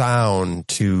the sound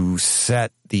to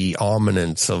set the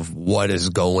ominence of what is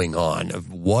going on,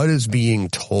 of what is being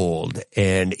told.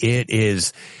 And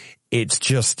it's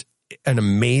just an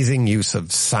amazing use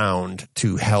of sound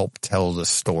to help tell the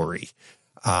story.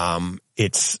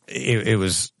 It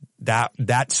was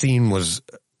that scene was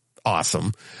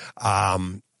awesome.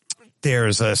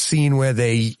 There's a scene where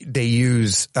they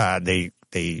use,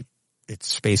 it's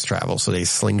space travel. So they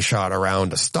slingshot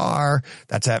around a star.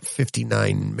 That's at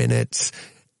 59 minutes.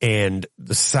 And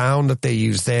the sound that they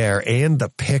use there and the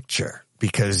picture,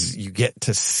 because you get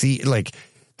to see,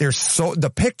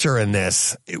 the picture in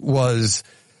this, it was,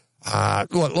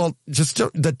 just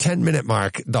the 10-minute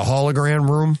mark, the hologram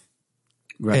room.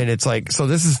 Right. And it's like, so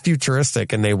this is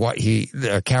futuristic. And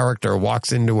the character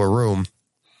walks into a room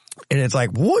and it's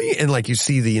like, boy, and like you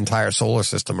see the entire solar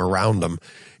system around them.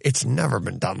 It's never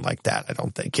been done like that, I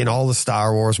don't think. In all the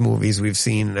Star Wars movies we've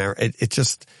seen,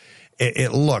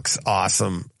 it looks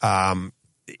awesome.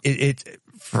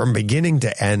 From beginning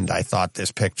to end, I thought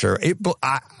this picture,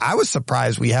 I was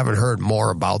surprised we haven't heard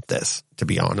more about this, to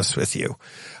be honest with you.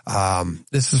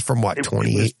 This is from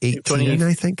 2018,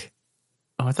 I think.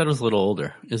 Oh, I thought it was a little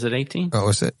older. Is it 18? Oh,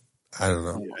 is it? I don't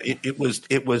know. It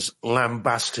was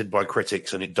lambasted by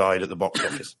critics and it died at the box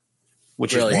office,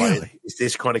 which really? is why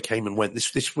this kind of came and went.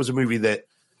 This was a movie that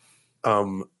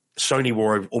Sony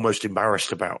were almost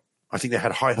embarrassed about. I think they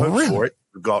had high hopes for it.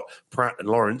 We've got Pratt and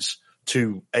Lawrence,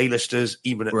 two A-listers,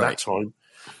 even at that time.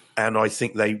 And I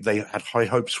think they had high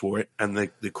hopes for it. And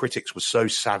the critics were so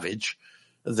savage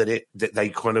that they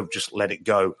kind of just let it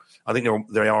go. I think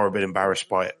they are a bit embarrassed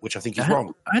by it, which I think is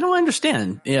wrong. I don't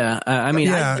understand. Yeah.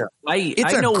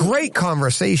 It's a great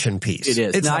conversation piece. It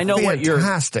is. It's now, I know what you're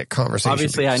fantastic conversation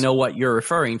obviously piece. I know what you're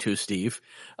referring to, Steve.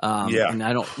 And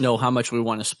I don't know how much we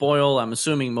want to spoil. I'm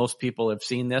assuming most people have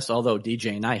seen this, although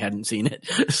DJ and I hadn't seen it.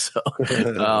 So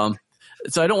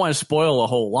I don't want to spoil a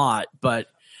whole lot, but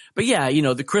but yeah, you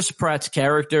know, the Chris Pratt's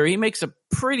character, he makes a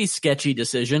pretty sketchy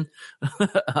decision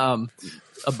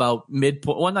about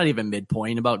midpoint. Well, not even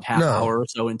midpoint, about half hour or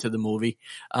so into the movie.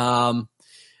 And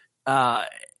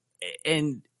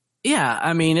yeah,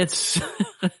 I mean, it's,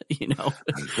 you know,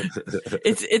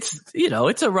 it's, you know,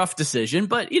 it's a rough decision,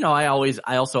 but, you know, I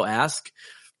also ask,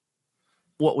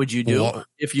 what would you do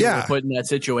if you were put in that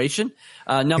situation?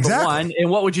 Number one, and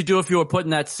what would you do if you were put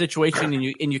in that situation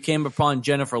and you came upon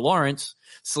Jennifer Lawrence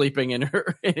sleeping in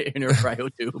her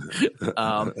cryo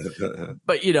tube?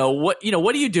 But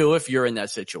what do you do if you're in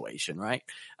that situation, right?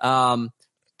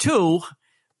 Two,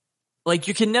 like,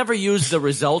 you can never use the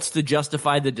results to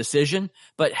justify the decision,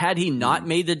 but had he not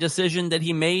made the decision that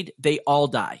he made, they all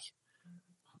die,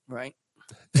 right?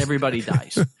 Everybody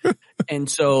dies. And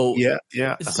so,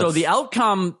 so the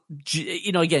outcome,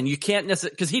 you know, again, you can't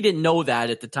necessarily, because he didn't know that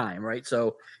at the time, right?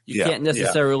 So you can't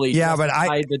necessarily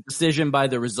justify the decision by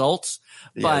the results.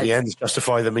 But the ends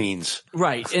justify the means,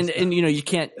 right? And you know, you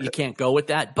can't go with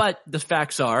that. But the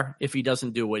facts are, if he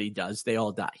doesn't do what he does, they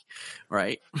all die,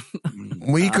 right?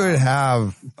 We could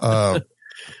have, I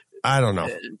don't know.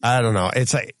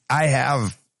 It's like I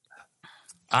have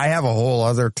a whole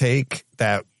other take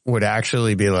that would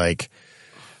actually be like,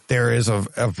 there is a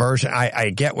version. I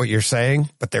get what you're saying,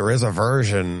 but there is a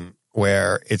version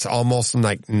where it's almost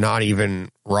like not even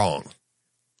wrong,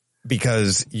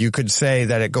 because you could say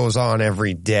that it goes on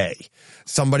every day.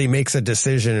 Somebody makes a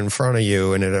decision in front of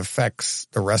you and it affects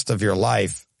the rest of your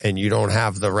life, and you don't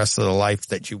have the rest of the life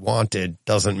that you wanted,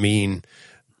 doesn't mean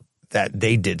that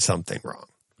they did something wrong.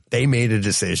 They made a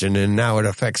decision and now it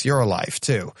affects your life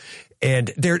too.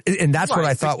 And that's what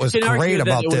I thought was great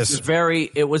about this.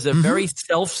 It was a very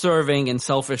self-serving and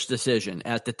selfish decision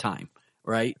at the time,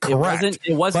 right? Correct.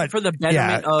 It wasn't for the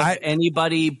betterment of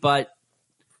anybody, but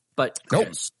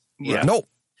Chris. Nope.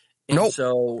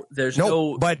 So there's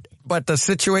but the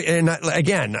situation, and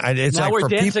again, it's now like we're for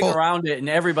dancing people around it, and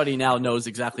everybody now knows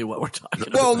exactly what we're talking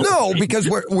about. Well, no, because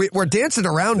we're dancing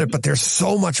around it, but there's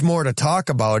so much more to talk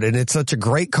about, and it's such a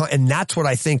great, and that's what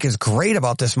I think is great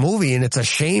about this movie, and it's a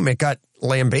shame it got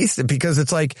lambasted, because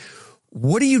it's like,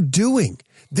 what are you doing?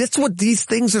 That's what these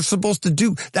things are supposed to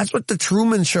do. That's what the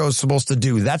Truman Show is supposed to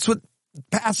do. That's what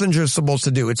Passenger is supposed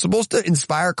to do. It's supposed to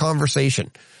inspire conversation.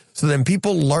 So then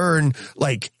people learn,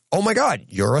 like, oh my God,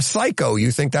 you're a psycho.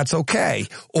 You think that's okay.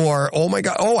 Or, oh my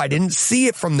God, I didn't see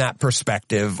it from that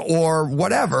perspective, or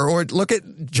whatever. Or look at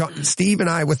Steve and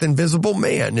I with Invisible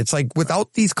Man. It's like,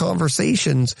 without these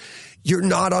conversations, you're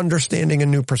not understanding a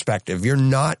new perspective. You're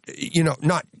not,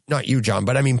 not you, John,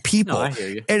 but I mean people. No, I hear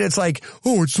you. And it's like,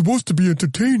 it's supposed to be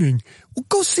entertaining. Well,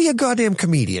 go see a goddamn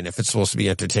comedian if it's supposed to be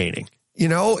entertaining. You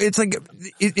know, it's like,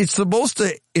 it's supposed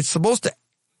to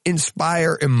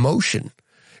inspire emotion.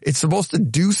 It's supposed to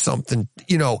do something,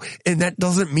 and that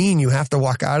doesn't mean you have to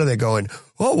walk out of there going,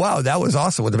 oh, wow, that was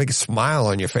awesome, with a big smile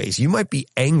on your face. You might be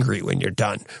angry when you're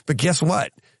done, but guess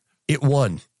what? It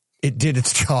won. It did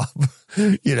its job,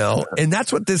 and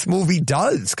that's what this movie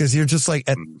does. Cause you're just like,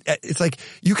 it's like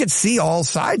you can see all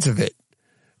sides of it.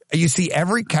 You see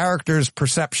every character's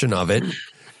perception of it,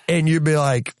 and you'd be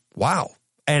like, wow.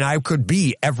 And I would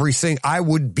be every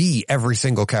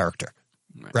single character.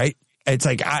 Right? It's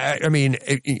like, and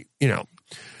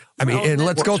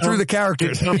let's go through the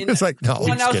characters. It's like, no.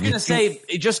 Well, I was going to say,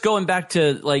 just going back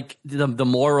to like the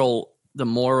moral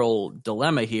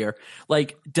dilemma here,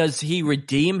 like, does he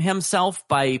redeem himself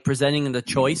by presenting the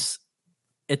choice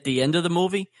at the end of the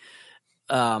movie?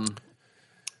 Because,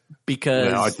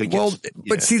 I think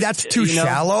but see, that's too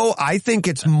shallow. I think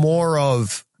it's more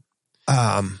of,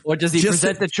 or does he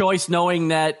present the choice knowing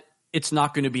that it's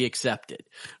not going to be accepted?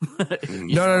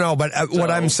 No. But what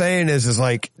I'm saying is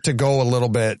like, to go a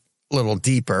little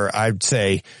deeper, I'd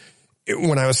say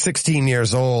when I was 16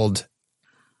 years old,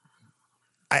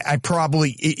 I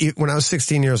probably, when I was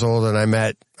 16 years old and I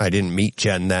didn't meet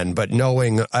Jen then, but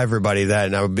knowing everybody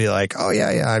then, I would be like, oh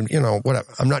yeah, whatever.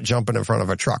 I'm not jumping in front of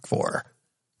a truck for her.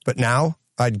 But now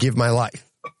I'd give my life.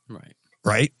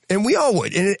 Right. And we all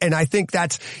would. And I think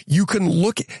you can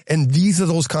look, and these are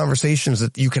those conversations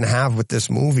that you can have with this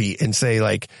movie and say,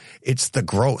 like, it's the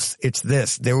growth. It's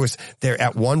this. There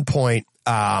at one point,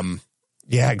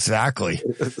 yeah, exactly.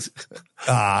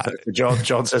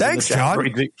 John says, thanks, John. Very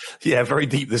deep, very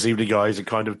deep this evening, guys, and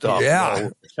kind of dark. Yeah.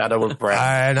 Shadow of brown.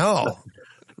 I know.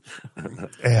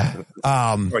 Yeah.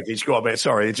 Right, just go on, man.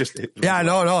 Sorry. Yeah,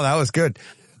 no, that was good.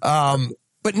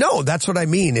 But no, that's what I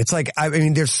mean. It's like, I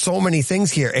mean, there's so many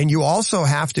things here, and you also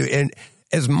have to, and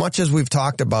as much as we've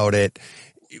talked about it,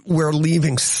 we're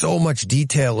leaving so much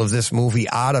detail of this movie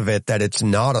out of it that it's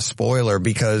not a spoiler,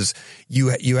 because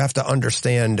you have to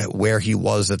understand where he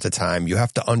was at the time. You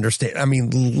have to understand, I mean,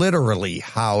 literally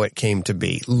how it came to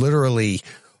be, literally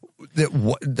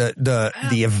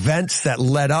the events that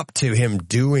led up to him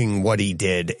doing what he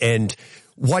did, and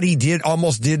what he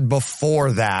almost did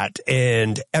before that.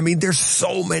 And I mean, there's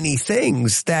so many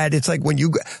things that it's like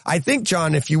I think,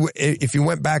 John, if you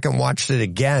went back and watched it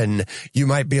again, you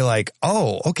might be like,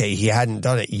 oh, okay, he hadn't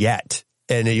done it yet.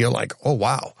 And you're like, oh,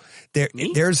 wow.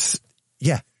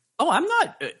 Yeah. Oh,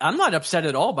 I'm not upset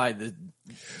at all by the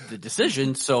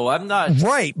decision. So I'm not.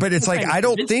 Right. But it's like, I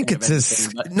don't think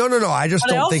it's no. I just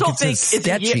don't think it's as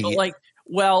sketchy.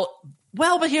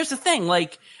 Well, but here's the thing.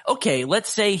 Like, okay, let's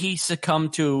say he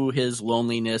succumbed to his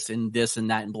loneliness and this and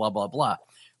that and blah, blah, blah.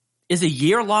 Is a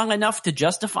year long enough to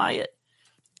justify it?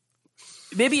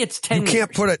 Maybe it's 10 years. You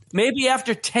can't put it. Maybe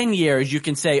after 10 years, you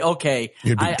can say, okay,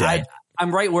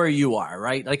 I'm right where you are,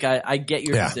 right? Like, I get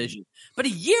your decision. But a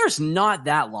year's not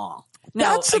that long.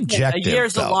 Now, that's subjective. A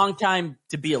year's a long time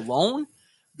to be alone,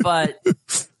 but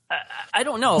I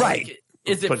don't know. Right. Like,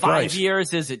 is it 5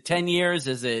 years? Is it 10 years?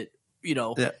 Is it,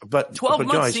 but 12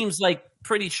 months guys, seems like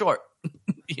pretty short,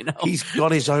 He's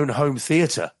got his own home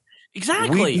theater.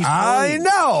 Exactly. I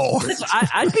know.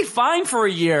 I'd be fine for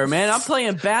a year, man. I'm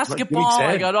playing basketball.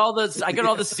 I got all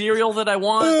the cereal that I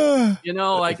want.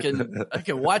 I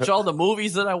can watch all the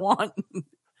movies that I want.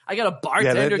 I got a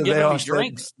bartender giving me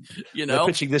drinks. They're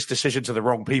pitching this decision to the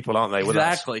wrong people, aren't they?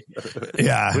 Exactly.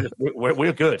 Yeah,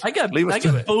 we're good. I got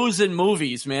booze and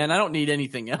movies, man. I don't need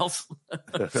anything else.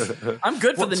 I'm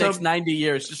good for the next 90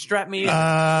 years. Just strap me in.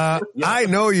 I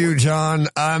know you, John.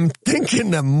 I'm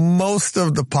thinking that most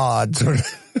of the pods are.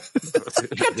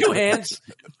 I got 2 hands.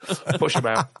 Push them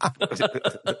out.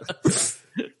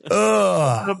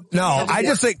 No, I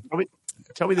just think.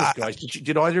 Tell me this, guys.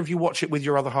 Did either of you watch it with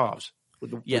your other halves?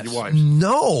 With your wives?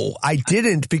 No, I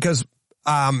didn't, because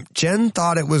Jen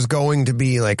thought it was going to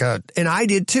be like and I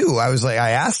did too.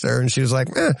 I asked her and she was like,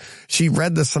 she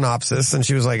read the synopsis and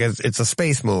she was like, it's a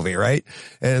space movie, right?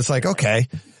 And it's like, okay.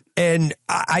 And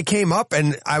I came up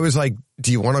and I was like,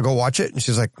 do you want to go watch it? And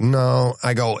she's like, no.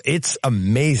 I go, it's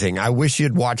amazing. I wish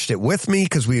you'd watched it with me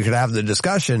because we could have the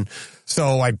discussion.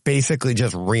 So I basically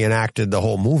just reenacted the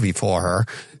whole movie for her.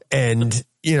 And,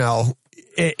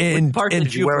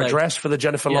 did you wear a dress for the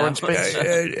Jennifer Lawrence bits?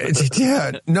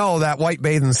 No, that white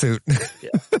bathing suit.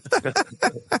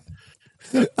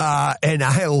 And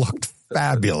I looked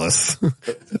fabulous.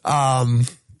 I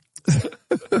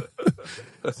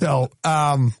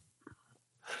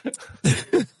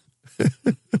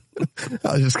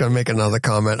was just going to make another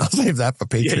comment. I'll save that for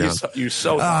Patreon. Yeah, you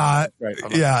sold that.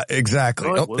 Yeah, exactly.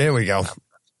 Right, there we go.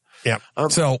 Yeah.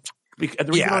 The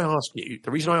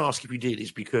reason I ask if you did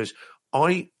is because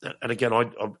I'm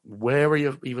wary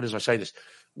of, even as I say this,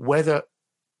 whether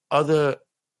other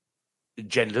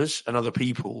genders and other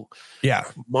people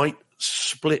might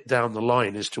split down the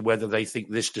line as to whether they think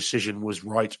this decision was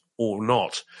right or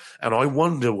not. And I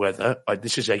wonder whether,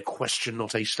 this is a question,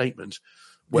 not a statement,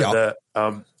 whether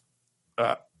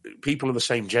people of the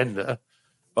same gender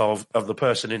of the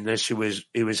person in this who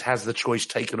has the choice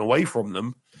taken away from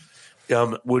them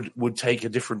would take a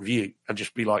different view and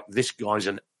just be like, this guy's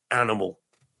an animal.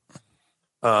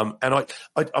 And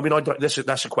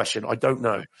that's a question. I don't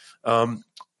know.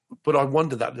 But I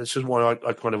wonder that. This is why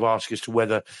I kind of ask as to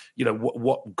whether,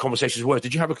 what conversations were.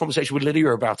 Did you have a conversation with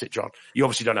Lydia about it, John? You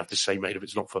obviously don't have to say, mate, if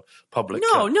it's not for public.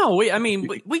 No.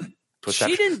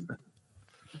 She didn't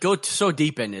go so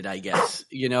deep in it, I guess.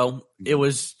 It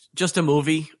was just a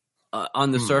movie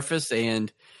on the surface.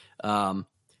 And I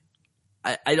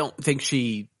don't think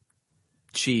she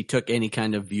took any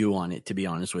kind of view on it, to be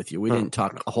honest with you. We didn't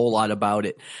talk a whole lot about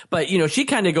it. But, she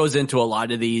kind of goes into a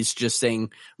lot of these just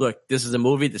saying, look, this is a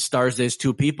movie that stars these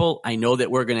 2 people. I know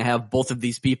that we're going to have both of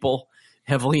these people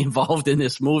heavily involved in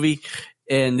this movie,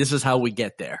 and this is how we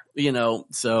get there,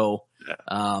 So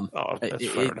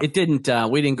it didn't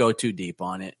we didn't go too deep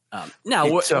on it.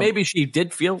 Maybe she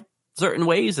did feel certain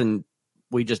ways, and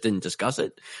we just didn't discuss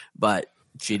it. But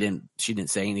she didn't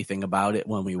say anything about it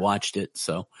when we watched it.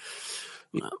 So.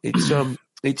 I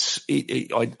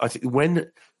think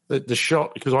when the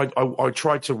shot, because I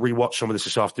tried to rewatch some of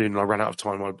this afternoon and I ran out of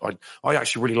time. I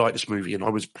actually really like this movie, and I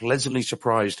was pleasantly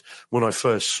surprised when I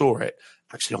first saw it,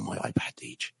 actually on my iPad,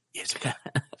 Deej, years ago.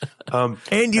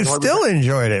 And you still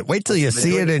enjoyed it. Wait till you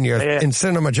see it in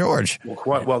Cinema George.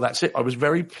 Well, that's it. I was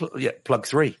very plug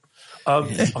 3.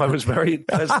 I was very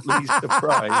pleasantly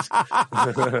surprised.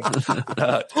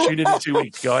 Tune in 2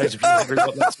 weeks, guys, if you're wondering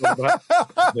what that's all about.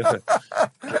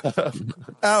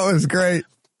 That was great.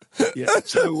 Yeah.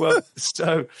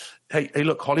 So, hey,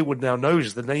 look, Hollywood now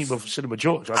knows the name of Cinema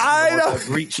George. I know. I've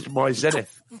reached my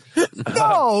zenith.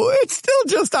 No, it's still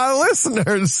just our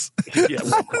listeners. Yeah,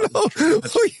 well, I don't know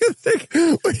who you think.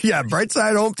 Yeah,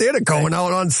 Brightside Home Theater going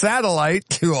out on satellite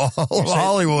to all of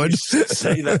Hollywood.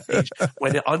 Say that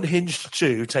when Unhinged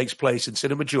 2 takes place in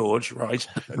Cinema George, right?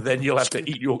 Then you'll have to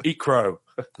eat crow.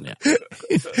 Yeah.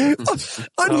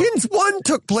 Unhinged 1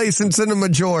 took place in Cinema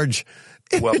George.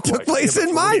 Well, It took quite. place Yeah,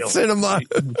 in but my for real. cinema.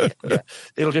 Yeah.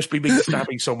 It'll just be me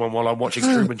stabbing someone while I'm watching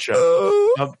Truman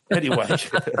Show. Anyway.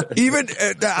 Even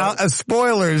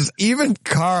spoilers, even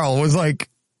Carl was like,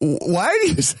 why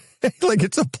do you say like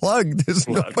it's a plug? There's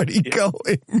nobody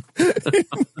going.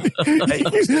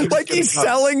 Like he's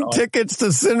selling tickets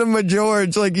to Cinema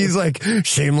George. Like he's like,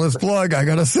 shameless plug. I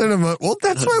got a cinema. Well,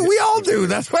 that's what we all do.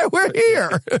 That's why we're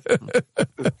here.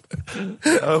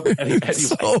 Anyway.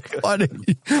 So funny.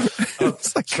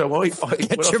 It's like, So I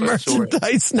get your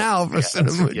merchandise now for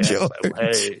Cinema George.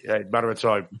 Hey, matter of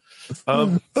time.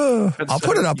 I'll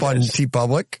put it up on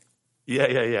TeePublic.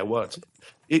 Yeah. What?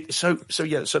 So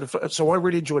I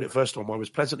really enjoyed it first time. I was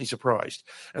pleasantly surprised,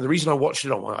 and the reason I watched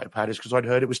it on my iPad is because I'd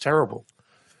heard it was terrible,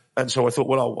 and so I thought,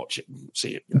 well, I'll watch it and see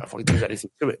it, if I there's anything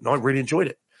to it, and I really enjoyed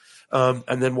it.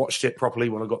 And then watched it properly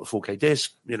when I got the 4K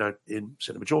disc, in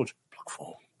Cinema George, plug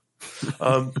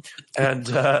 4.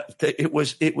 It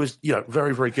was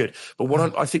very, very good. But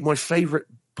what I think my favorite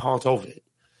part of it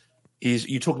is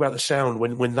you talk about the sound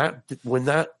when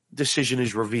that decision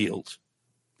is revealed.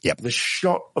 Yep. The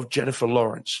shot of Jennifer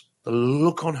Lawrence, the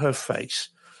look on her face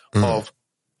of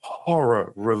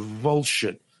horror,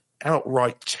 revulsion,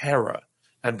 outright terror,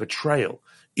 and betrayal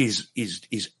is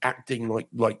acting like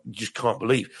you just can't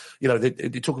believe. They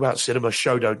talk about cinema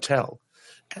show don't tell,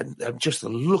 and just the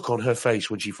look on her face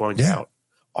when she finds out,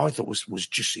 I thought was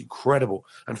just incredible.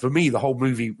 And for me, the whole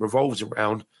movie revolves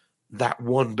around that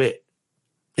one bit.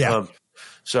 Yeah.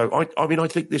 So I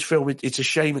think this film, it's a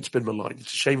shame it's been maligned.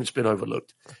 It's a shame it's been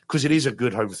overlooked because it is a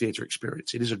good home theater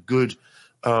experience. It is it's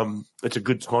a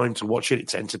good time to watch it.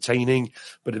 It's entertaining,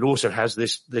 but it also has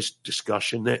this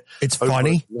discussion that it's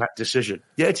funny. That decision.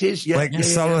 Yeah, it is. Yeah. Like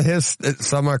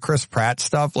some of Chris Pratt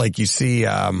stuff, like you see,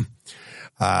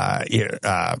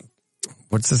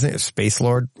 what's his name? Space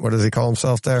Lord. What does he call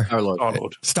himself there?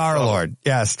 Star-Lord. Star-Lord.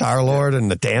 Yeah. Star-Lord and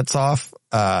the dance off.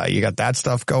 You got that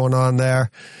stuff going on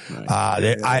there.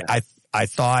 I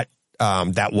thought,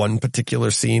 that one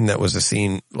particular scene that was a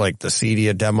scene like the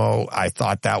Cedia demo, I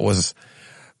thought that was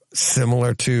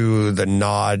similar to the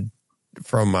nod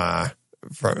from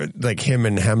like him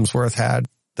and Hemsworth had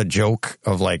the joke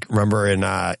of like, remember in,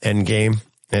 Endgame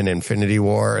and Infinity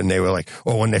War, and they were like,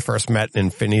 when they first met in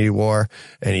Infinity War,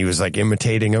 and he was like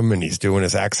imitating him and he's doing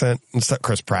his accent and stuff,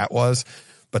 Chris Pratt was.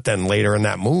 But then later in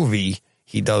that movie,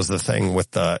 he does the thing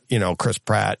with the, Chris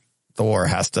Pratt, Thor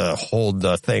has to hold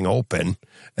the thing open.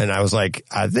 And I was like,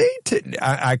 are they,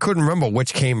 I couldn't remember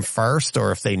which came first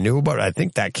or if they knew about it. I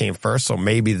think that came first. So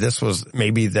maybe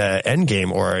the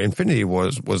Endgame or Infinity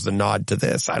was the nod to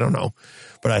this. I don't know,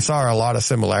 but I saw a lot of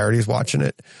similarities watching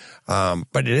it.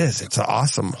 But it's an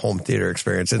awesome home theater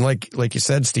experience. And like you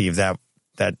said, Steve, that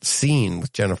scene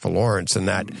with Jennifer Lawrence and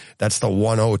that's the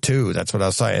 102. That's what I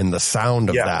was saying. And the sound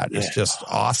of that is just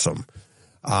awesome.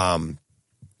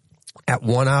 At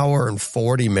 1 hour and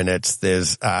 40 minutes,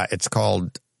 there's, it's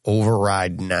called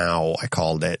Override Now, I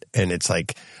called it. And it's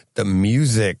like the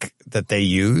music that they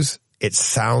use, it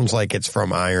sounds like it's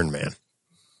from Iron Man.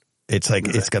 It's like,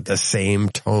 it's got the same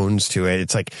tones to it.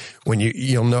 It's like when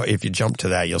you'll know if you jump to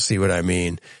that, you'll see what I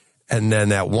mean. And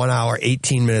then at 1 hour,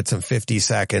 18 minutes and 50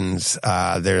 seconds,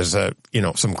 there's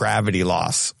some gravity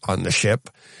loss on the ship,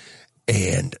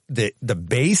 and the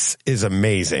bass is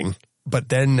amazing. But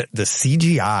then the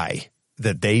CGI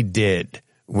that they did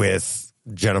with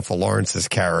Jennifer Lawrence's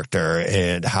character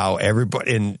and how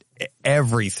everything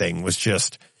was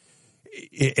just,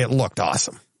 it looked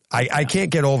awesome. I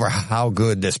can't get over how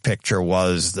good this picture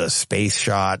was, the space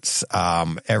shots,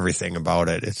 everything about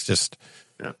it. It's just,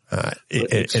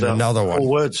 it's another one.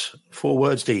 4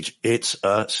 words, Deej. It's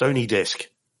a Sony disc.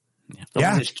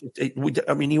 Yeah.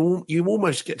 You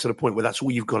almost get to the point where that's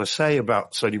all you've got to say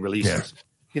about Sony releases.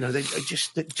 Yeah.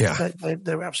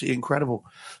 They're absolutely incredible.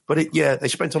 But they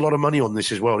spent a lot of money on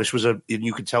this as well. This was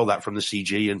you could tell that from the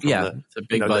CG and from it's a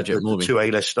big budget movie. The 2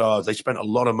 A-list stars. They spent a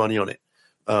lot of money on it.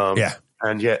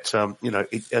 And yet,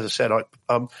 as I said,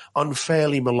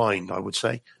 unfairly maligned, I would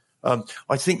say.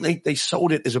 I think they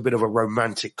sold it as a bit of a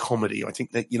romantic comedy. I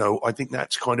think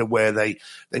that's kind of where they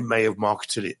may have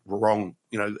marketed it wrong.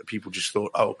 People just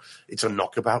thought, it's a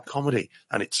knockabout comedy,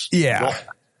 and it's not.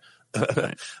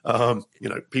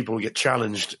 People get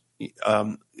challenged,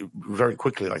 very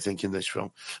quickly, I think, in this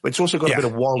film. But it's also got Yeah. a bit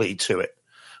of Wall-E to it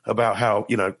about how,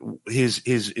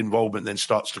 his involvement then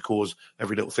starts to cause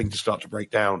every little thing to start to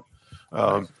break down.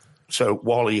 So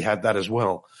Wall-E had that as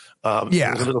well. There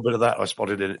was a little bit of that I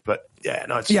spotted in it, but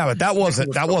but that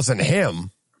wasn't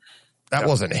him. That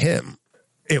wasn't him.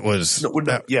 It was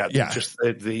just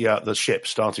the ship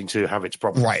starting to have its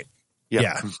problems. Right.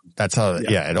 Yeah. That's how,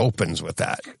 it opens with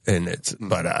that. And it's,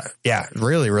 but,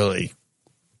 really, really,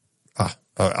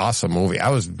 awesome movie. I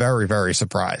was very, very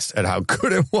surprised at how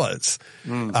good it was,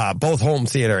 both home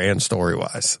theater and story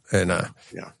wise. And,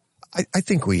 I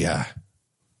think we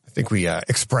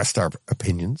expressed our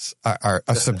opinions, our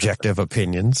subjective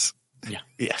opinions. Yeah.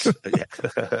 Yes.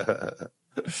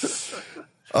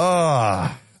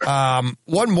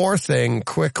 One more thing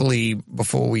quickly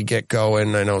before we get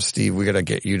going. I know, Steve, we got to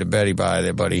get you to Betty Bye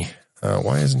there, buddy.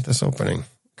 Why isn't this opening?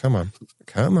 Come on.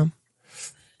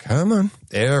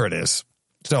 There it is.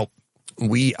 So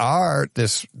we are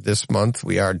this month,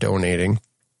 we are donating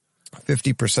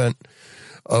 50%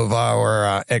 of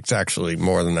our, it's actually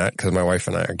more than that because my wife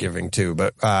and I are giving too,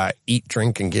 but, eat,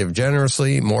 drink, and give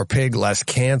generously. More pig, less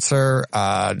cancer.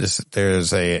 This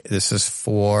is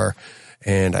for,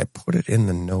 and I put it in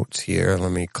the notes here.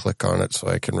 Let me click on it so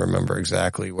I can remember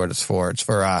exactly what it's for. It's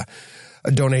for a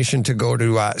donation to go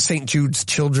to St. Jude's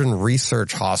Children's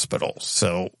Research Hospital.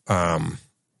 So,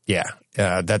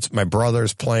 that's my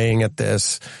brother's playing at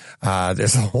this.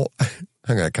 There's a whole,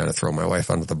 I'm going to kind of throw my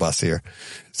wife under the bus here.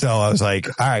 So I was like,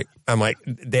 all right,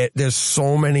 there's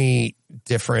so many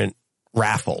different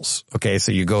raffles. Okay.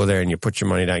 So you go there and you put your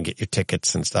money down, get your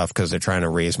tickets and stuff because they're trying to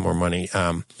raise more money.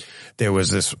 There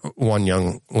was this one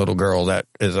young little girl that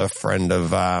is a friend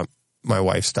of, my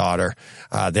wife's daughter.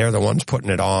 They're the ones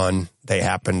putting it on. They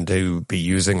happen to be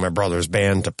using my brother's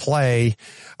band to play.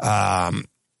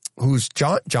 Who's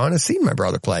John has seen my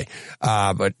brother play.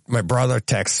 But my brother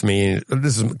texts me,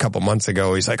 this is a couple months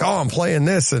ago. He's like, oh, I'm playing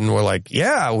this. And we're like,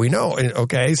 yeah, we know.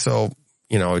 Okay. So,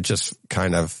 just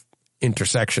kind of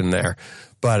intersection there.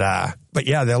 But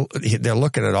yeah, they're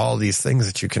looking at all these things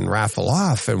that you can raffle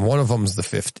off. And one of them's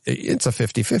it's a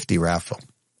 50-50 raffle.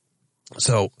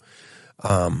 So,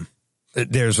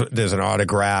 there's an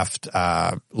autographed,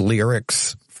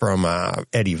 lyrics from,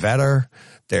 Eddie Vedder.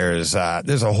 There's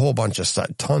a whole bunch of stuff,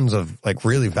 tons of like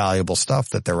really valuable stuff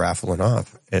that they're raffling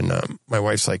off. And, my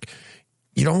wife's like,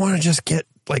 you don't want to just get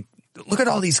like, look at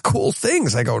all these cool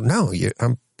things. I go, no,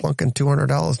 I'm plunking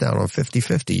 $200 down on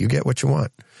 50-50. You get what you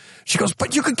want. She goes,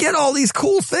 but you could get all these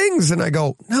cool things. And I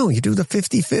go, no, you do the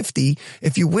 50-50.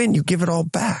 If you win, you give it all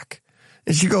back.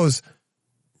 And she goes,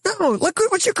 no, look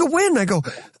at what you could win. I go,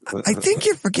 I think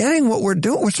you're forgetting what we're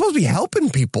doing. We're supposed to be helping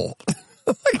people.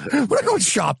 Like, we're not going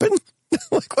shopping.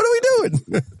 Like, what are we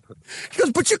doing? She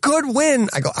goes, but you could win.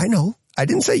 I go, I know. I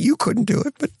didn't say you couldn't do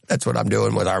it, but that's what I'm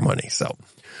doing with our money. So,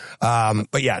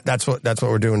 but yeah, that's what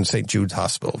we're doing at St. Jude's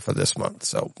Hospital for this month.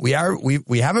 So we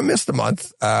haven't missed a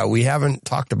month. We haven't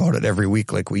talked about it every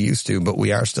week like we used to, but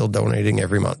we are still donating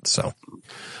every month. So,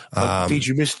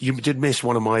 you did miss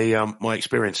one of my, my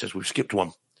experiences. We've skipped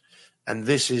one. And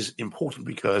this is important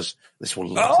because this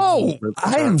will. Oh,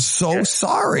 I am so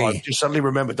sorry. I just suddenly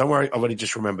remembered. Don't worry, I've only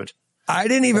just remembered. I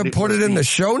didn't even put it in the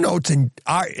show notes, and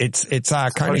it's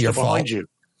kind of your fault. Behind you.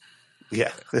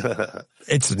 Yeah,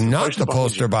 it's not the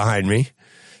poster behind me.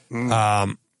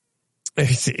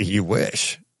 You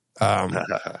wish.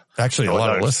 Actually, a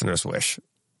lot of listeners wish.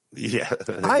 Yeah,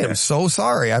 I am so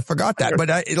sorry. I forgot that, but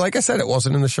like I said, it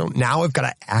wasn't in the show. Now I've got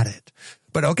to add it.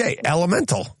 But okay,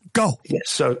 Elemental. Go. Yeah,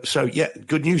 so yeah,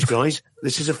 good news, guys.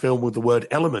 This is a film with the word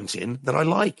element in that I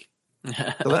like.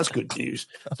 So that's good news.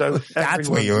 So that's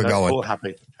where you were going. All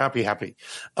happy.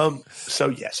 So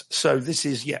yes. So this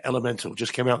is, Elemental.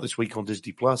 Just came out this week on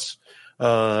Disney Plus.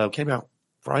 Came out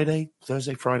Thursday,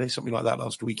 Friday, something like that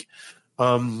last week.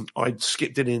 I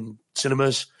skipped it in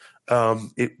cinemas.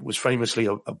 It was famously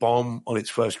a bomb on its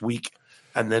first week,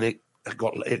 and then it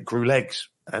grew legs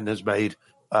and has made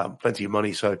plenty of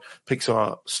money. So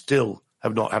Pixar still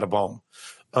have not had a bomb.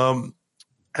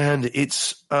 And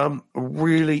it's a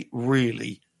really,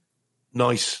 really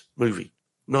nice movie.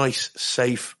 Nice,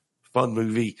 safe, fun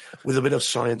movie with a bit of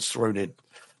science thrown in.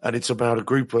 And it's about a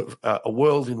group of a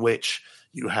world in which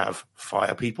you have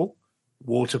fire people,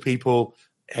 water people,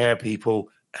 air people,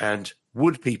 and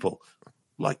wood people,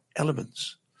 like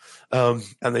elements. And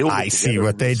they all I see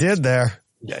what they did there.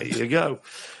 There you go.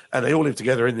 And they all live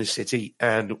together in this city,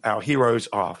 and our heroes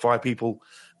are fire people,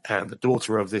 and the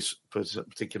daughter of this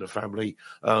particular family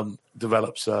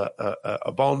develops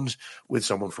a bond with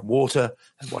someone from water.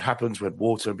 And what happens when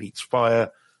water meets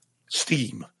fire?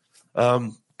 Steam.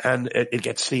 And and it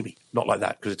gets steamy. Not like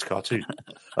that because it's a cartoon.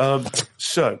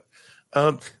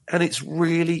 And it's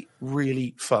really,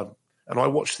 really fun. And I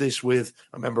watched this with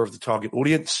a member of the target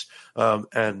audience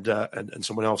and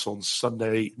someone else on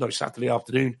Saturday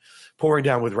afternoon, pouring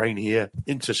down with rain here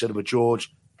into Cinema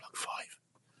George, like 5.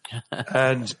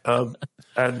 and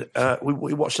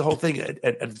we watched the whole thing at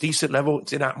a decent level.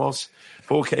 It's in Atmos,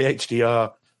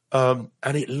 4K HDR,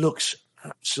 and it looks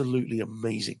absolutely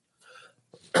amazing.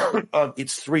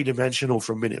 It's 3-dimensional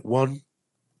from minute one.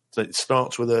 So it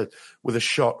starts with a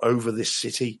shot over this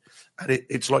city, and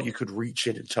it's like you could reach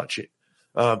in and touch it.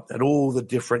 And all the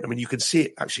different, I mean, you can see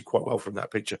it actually quite well from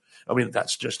that picture. I mean,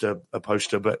 that's just a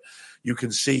poster, but you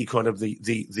can see kind of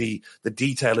the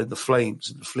detail in the flames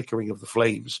and the flickering of the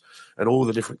flames and all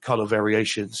the different color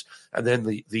variations. And then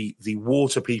the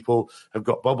water people have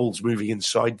got bubbles moving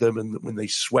inside them. And when they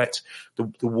sweat,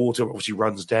 the water obviously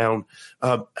runs down.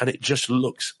 And it just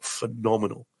looks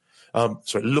phenomenal.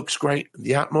 So it looks great.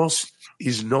 The Atmos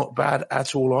is not bad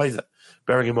at all either.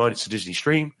 Bearing in mind it's a Disney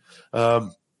stream,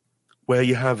 where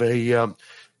you have the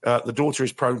daughter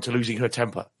is prone to losing her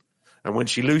temper. And when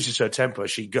she loses her temper,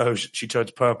 she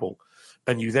turns purple,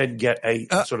 and you then get a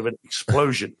sort of an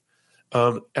explosion.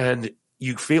 And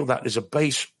you feel that there's a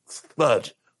bass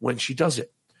thud when she does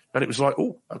it. And it was like,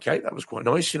 oh, okay, that was quite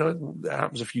nice. You know, that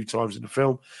happens a few times in the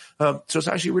film. So it's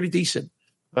actually really decent.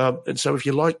 And so if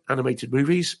you like animated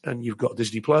movies and you've got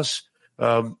Disney Plus,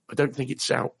 I don't think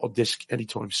it's out on disc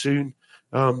anytime soon.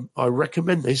 I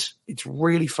recommend this. It's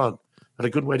really fun and a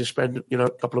good way to spend, a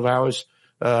couple of hours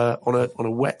on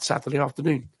a wet Saturday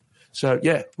afternoon. So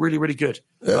yeah, really, really good.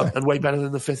 And way better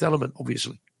than The Fifth Element,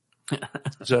 obviously.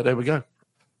 So there we go.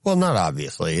 Well, not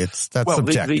obviously. That's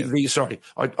subjective.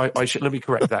 Let me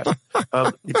correct that.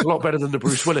 It's a lot better than the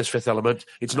Bruce Willis Fifth Element.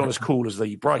 It's not as cool as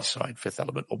the Brightside Fifth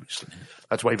Element, obviously.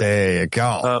 That's way better. There you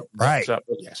go. Right.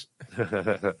 Yes.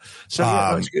 So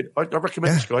yeah, that's good. I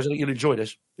recommend this, guys. I think you'll enjoy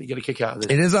this. You get a kick out of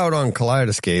this. It is out on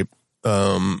Kaleidoscape.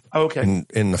 Okay.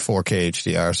 In the 4K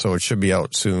HDR, so it should be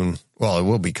out soon. Well, it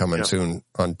will be coming soon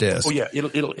on disc. Oh yeah,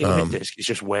 it'll hit disc. It's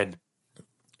just when.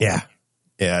 Yeah.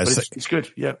 Yeah. It's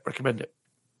good. Yeah, recommend it.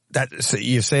 So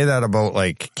you say that about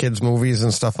like kids movies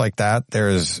and stuff like that.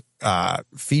 There's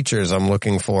features I'm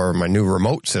looking for my new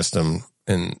remote system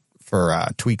for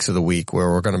Tweaks of the Week, where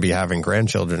we're going to be having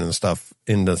grandchildren and stuff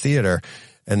in the theater,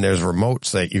 and there's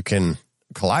remotes that you can.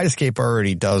 Kaleidoscape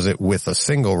already does it with a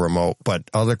single remote, but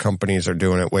other companies are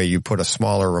doing it where you put a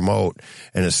smaller remote,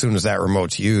 and as soon as that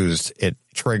remote's used, it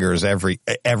triggers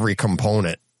every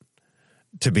component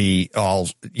to be all,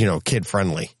 kid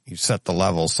friendly. You set the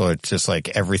level, so it's just like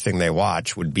everything they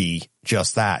watch would be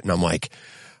just that. And I'm like,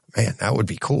 man, that would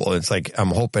be cool. It's like, I'm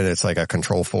hoping it's like a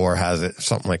Control 4 has it,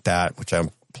 something like that, which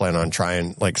I'm planning on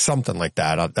trying, like something like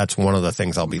that. That's one of the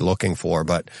things I'll be looking for,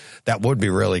 but that would be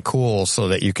really cool so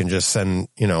that you can just send,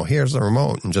 here's the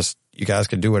remote, and just, you guys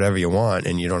can do whatever you want,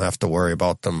 and you don't have to worry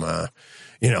about them,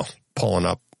 pulling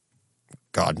up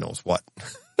God knows what.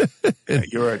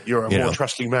 You're a more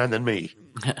trusting man than me.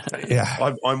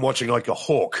 Yeah, I'm watching like a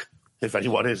hawk. If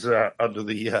anyone is under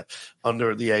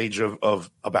the age of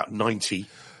about 90,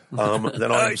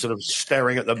 then I'm sort of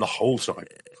staring at them the whole time.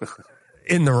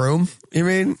 In the room, you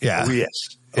mean? Yeah. Oh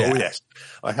yes. Yeah. Oh yes.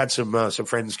 I had some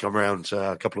friends come around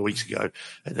a couple of weeks ago,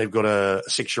 and they've got a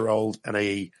 6-year-old and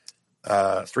a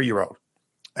 3-year-old,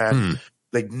 and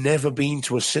they'd never been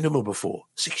to a cinema before.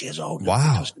 6 years old.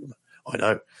 Wow. I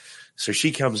know. So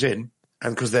she comes in,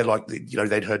 and because they're like,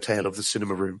 they'd heard tale of the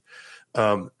cinema room.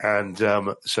 So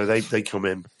they come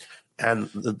in, and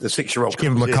the 6-year-old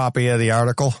give them a copy of the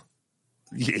article.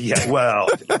 Yeah, well,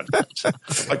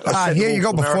 here you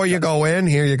go. Before you go in,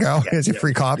 here you go. Here's your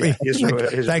free copy. Here's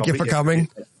Thank you for coming.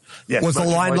 Yes, was the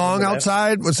line long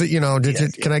outside? Was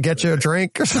it, can I get you a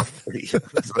drink or something?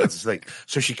 That's the thing.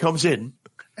 So she comes in,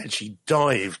 and she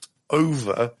dived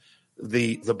over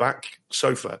the back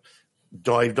sofa,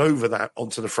 dived over that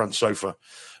onto the front sofa.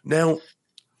 Now,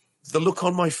 the look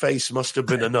on my face must have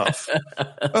been enough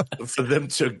for them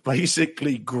to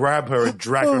basically grab her and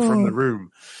drag her from the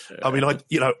room. I mean, I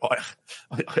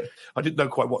didn't know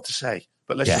quite what to say,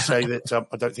 but let's just say that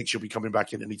I don't think she'll be coming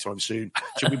back in anytime soon.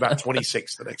 She'll be about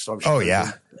 26 the next time.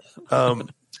 Yeah.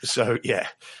 So yeah,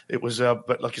 it was.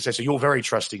 But like I said, so you're very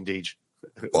trusting, Deej.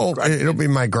 Well, it'll be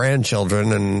my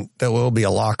grandchildren, and there will be a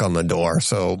lock on the door.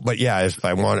 So, but yeah, if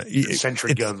I want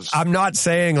Sentry guns. I'm not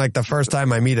saying like the first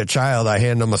time I meet a child, I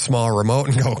hand them a small remote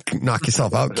and go, knock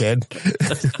yourself out, kid.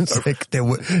 It's like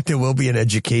there will be an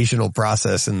educational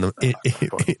process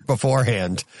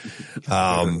beforehand.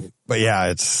 But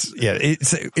yeah,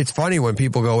 it's funny when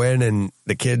people go in and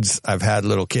the kids, I've had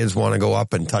little kids want to go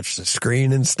up and touch the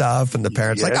screen and stuff. And the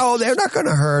parents like, oh, they're not going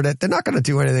to hurt it. They're not going to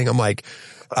do anything. I'm like,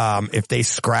 if they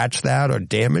scratch that or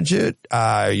damage it,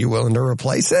 are you willing to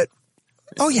replace it?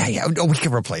 Oh yeah. Oh, we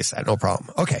can replace that. No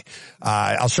problem. Okay.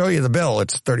 I'll show you the bill.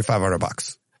 It's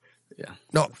 $3,500. Yeah.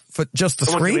 No, for just the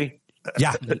screen.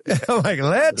 Yeah. I'm like,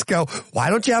 let's go. Why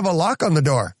don't you have a lock on the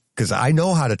door? Because I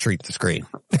know how to treat the screen.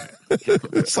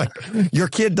 It's like your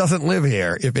kid doesn't live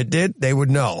here. If it did, they would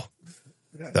know.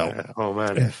 So. Oh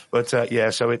man. Yeah. But so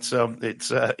it's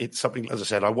something, as I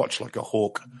said, I watch like a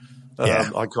hawk.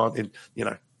 I can't,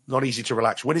 not easy to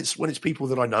relax. When it's people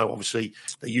that I know, obviously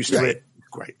they're used to it.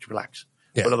 Great, relax.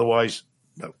 Yeah. But otherwise,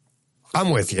 no.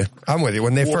 I'm with you.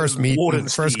 When they first meet,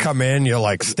 first come in, you'll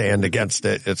like stand against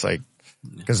it. It's like,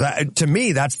 because to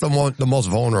me, that's the most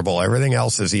vulnerable. Everything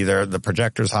else is either the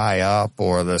projector's high up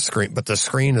or the screen, but the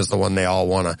screen is the one they all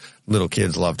want to, little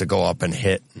kids love to go up and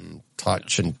hit and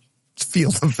touch and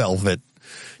feel the velvet.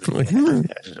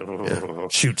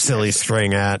 Shoot silly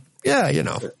string at. Yeah,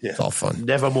 it's all fun.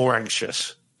 Never more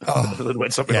anxious than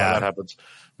when something like that happens.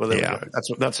 Well, there we go.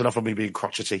 That's enough of me being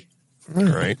crotchety. All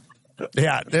right.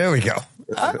 Yeah, there we go.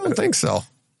 I don't think so.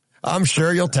 I'm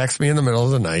sure you'll text me in the middle of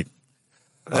the night.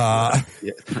 At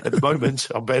the moment,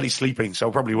 I'm barely sleeping, so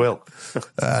I probably will.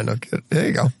 No good. There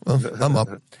you go. Well, I'm up.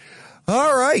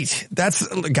 All right.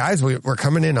 Guys, we're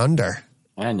coming in under.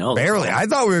 I know. Barely. I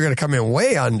thought we were going to come in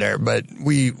way under, but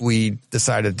we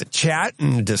decided to chat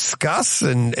and discuss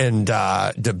and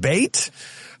debate.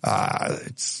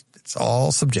 It's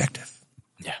all subjective.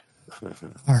 Yeah.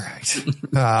 All right.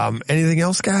 Anything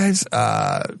else, guys?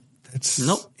 Nope.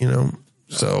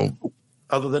 So.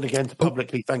 Other than again to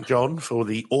publicly thank John for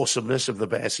the awesomeness of The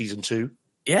Bear season 2.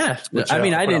 Yeah, I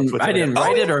mean, I didn't write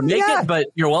it or make it, but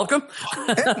you're welcome.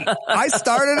 I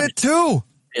started it too.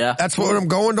 Yeah, that's what I'm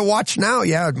going to watch now.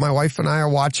 Yeah, my wife and I are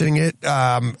watching it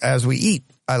as we eat.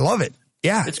 I love it.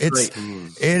 Yeah, it's great.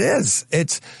 It is.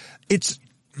 It's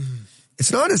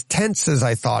not as tense as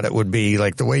I thought it would be.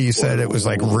 Like the way you said it was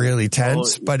like really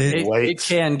tense, but it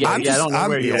can get. I don't know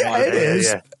where you want it. It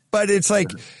is, but it's like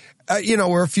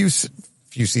we're a few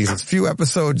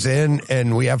episodes in,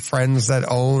 and we have friends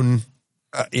that own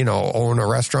a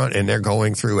restaurant, and they're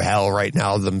going through hell right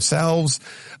now themselves.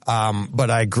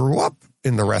 But I grew up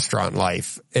in the restaurant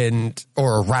life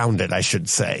or around it, I should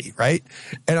say. Right.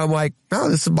 And I'm like, no,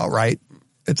 this is about right.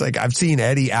 It's like, I've seen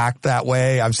Eddie act that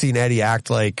way. I've seen Eddie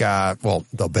act like,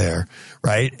 the bear.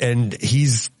 Right. And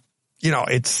he's,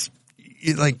 it's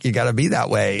like, you gotta be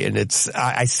that way. And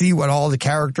I see what all the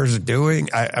characters are doing.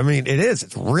 I mean,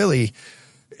 it's really,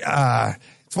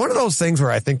 it's one of those things where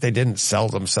I think they didn't sell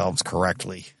themselves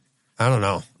correctly. I don't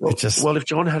know. Well, if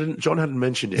John hadn't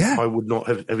mentioned it, I would not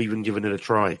have even given it a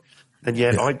try. And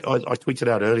yet I tweeted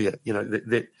out earlier,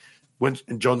 that when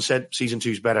John said season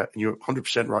 2 is better, and you're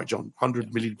 100% right, John,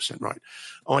 100 million% right.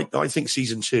 I think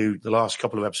season 2, the last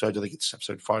couple of episodes, I think it's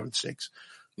episode 5 and 6,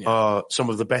 are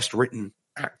some of the best written,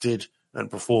 acted,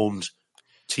 and performed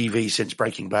TV since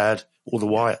Breaking Bad or The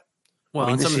Wire. Well,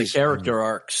 and some of the character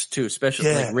arcs too,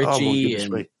 especially like Richie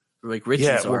and like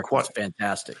Richie's arc was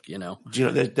fantastic.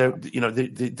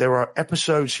 There are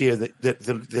episodes here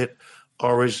that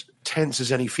are as tense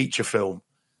as any feature film,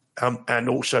 and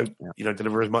also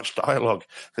deliver as much dialogue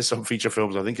as some feature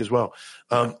films, I think, as well.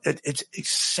 It's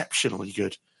exceptionally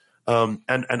good.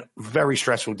 And very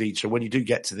stressful indeed. So when you do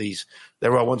get to these,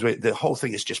 there are ones where the whole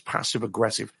thing is just passive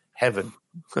aggressive heaven.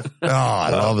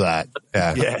 I love that.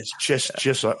 Yeah, it's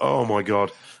just like, oh my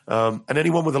God. And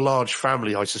anyone with a large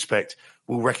family, I suspect,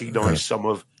 will recognize some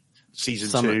of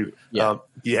season 2.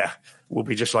 Will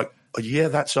be just like, oh, yeah,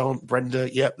 that's Aunt Brenda.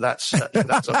 Yep, that's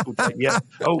Uncle Dan. Yeah.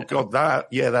 Oh God,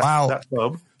 that's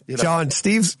Bob. John,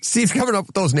 Steve's coming up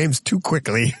with those names too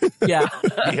quickly. Yeah.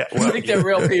 I think they're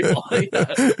real people.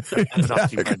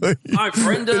 Exactly. Aunt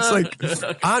Brenda. It's like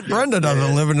Aunt Brenda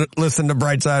doesn't listen to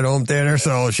Brightside Home Theater,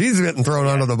 so she's getting thrown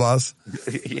under the bus.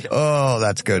 Oh,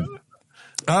 that's good.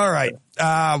 All right.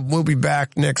 We'll be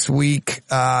back next week.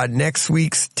 Next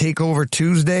week's Takeover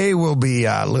Tuesday will be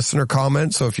listener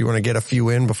comments. So if you want to get a few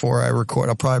in before I record,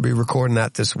 I'll probably be recording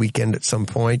that this weekend at some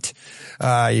point.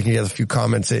 You can get a few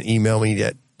comments and email me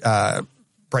at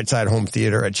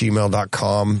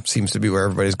brightsidehometheater@gmail.com. Seems to be where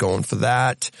everybody's going for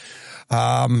that.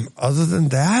 Other than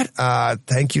that,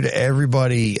 thank you to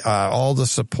everybody, all the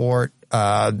support,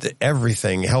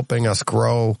 everything helping us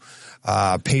grow.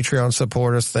 Patreon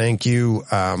supporters, thank you.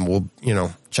 We'll,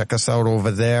 check us out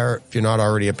over there. If you're not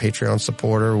already a Patreon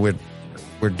supporter,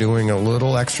 we're doing a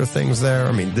little extra things there.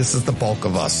 I mean, this is the bulk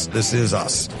of us. This is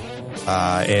us.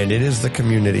 And it is the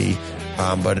community.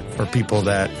 But for people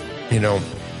that,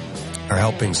 are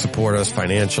helping support us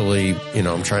financially,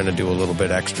 I'm trying to do a little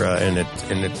bit extra, and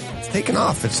it's taken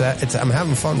off. I'm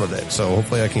having fun with it. So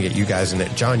hopefully I can get you guys in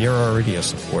it. John, you're already a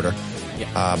supporter.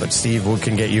 Yeah. But Steve, we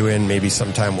can get you in. Maybe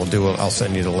sometime I'll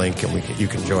send you the link, and you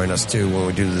can join us too when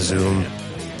we do the Zoom.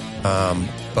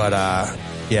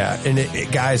 Yeah.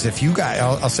 And guys, if you guys,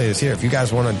 I'll say this here, if you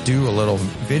guys want to do a little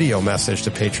video message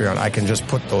to Patreon, I can just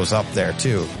put those up there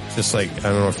too. Just like,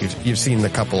 I don't know if you've seen the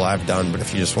couple I've done, but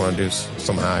if you just want to do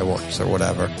some high ones or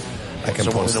whatever, I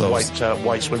can post those.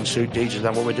 White swimsuit, Deej, is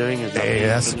that what we're doing? Is that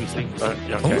yes. What you think?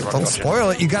 Don't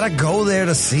spoil it. You got to go there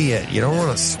to see it. You don't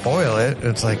want to spoil it.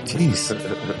 It's like, geez. So,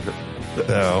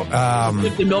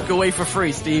 give the milk away for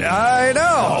free, Steve. I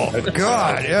know.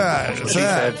 God, yeah.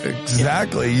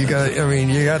 Exactly.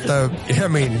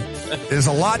 There's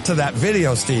a lot to that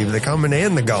video, Steve. The coming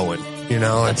and the going.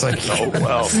 It's like,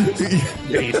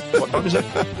 what was it?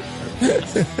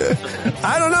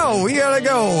 I don't know. We gotta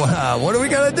go. What do we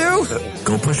gotta do?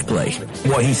 Go push play.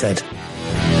 What he said.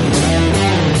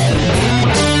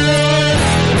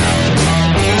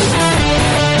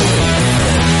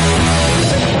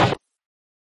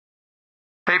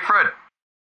 Hey, Fred.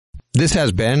 This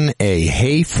has been a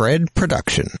Hey Fred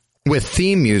production with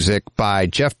theme music by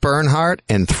Jeff Bernhardt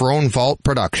and Throne Vault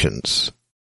Productions.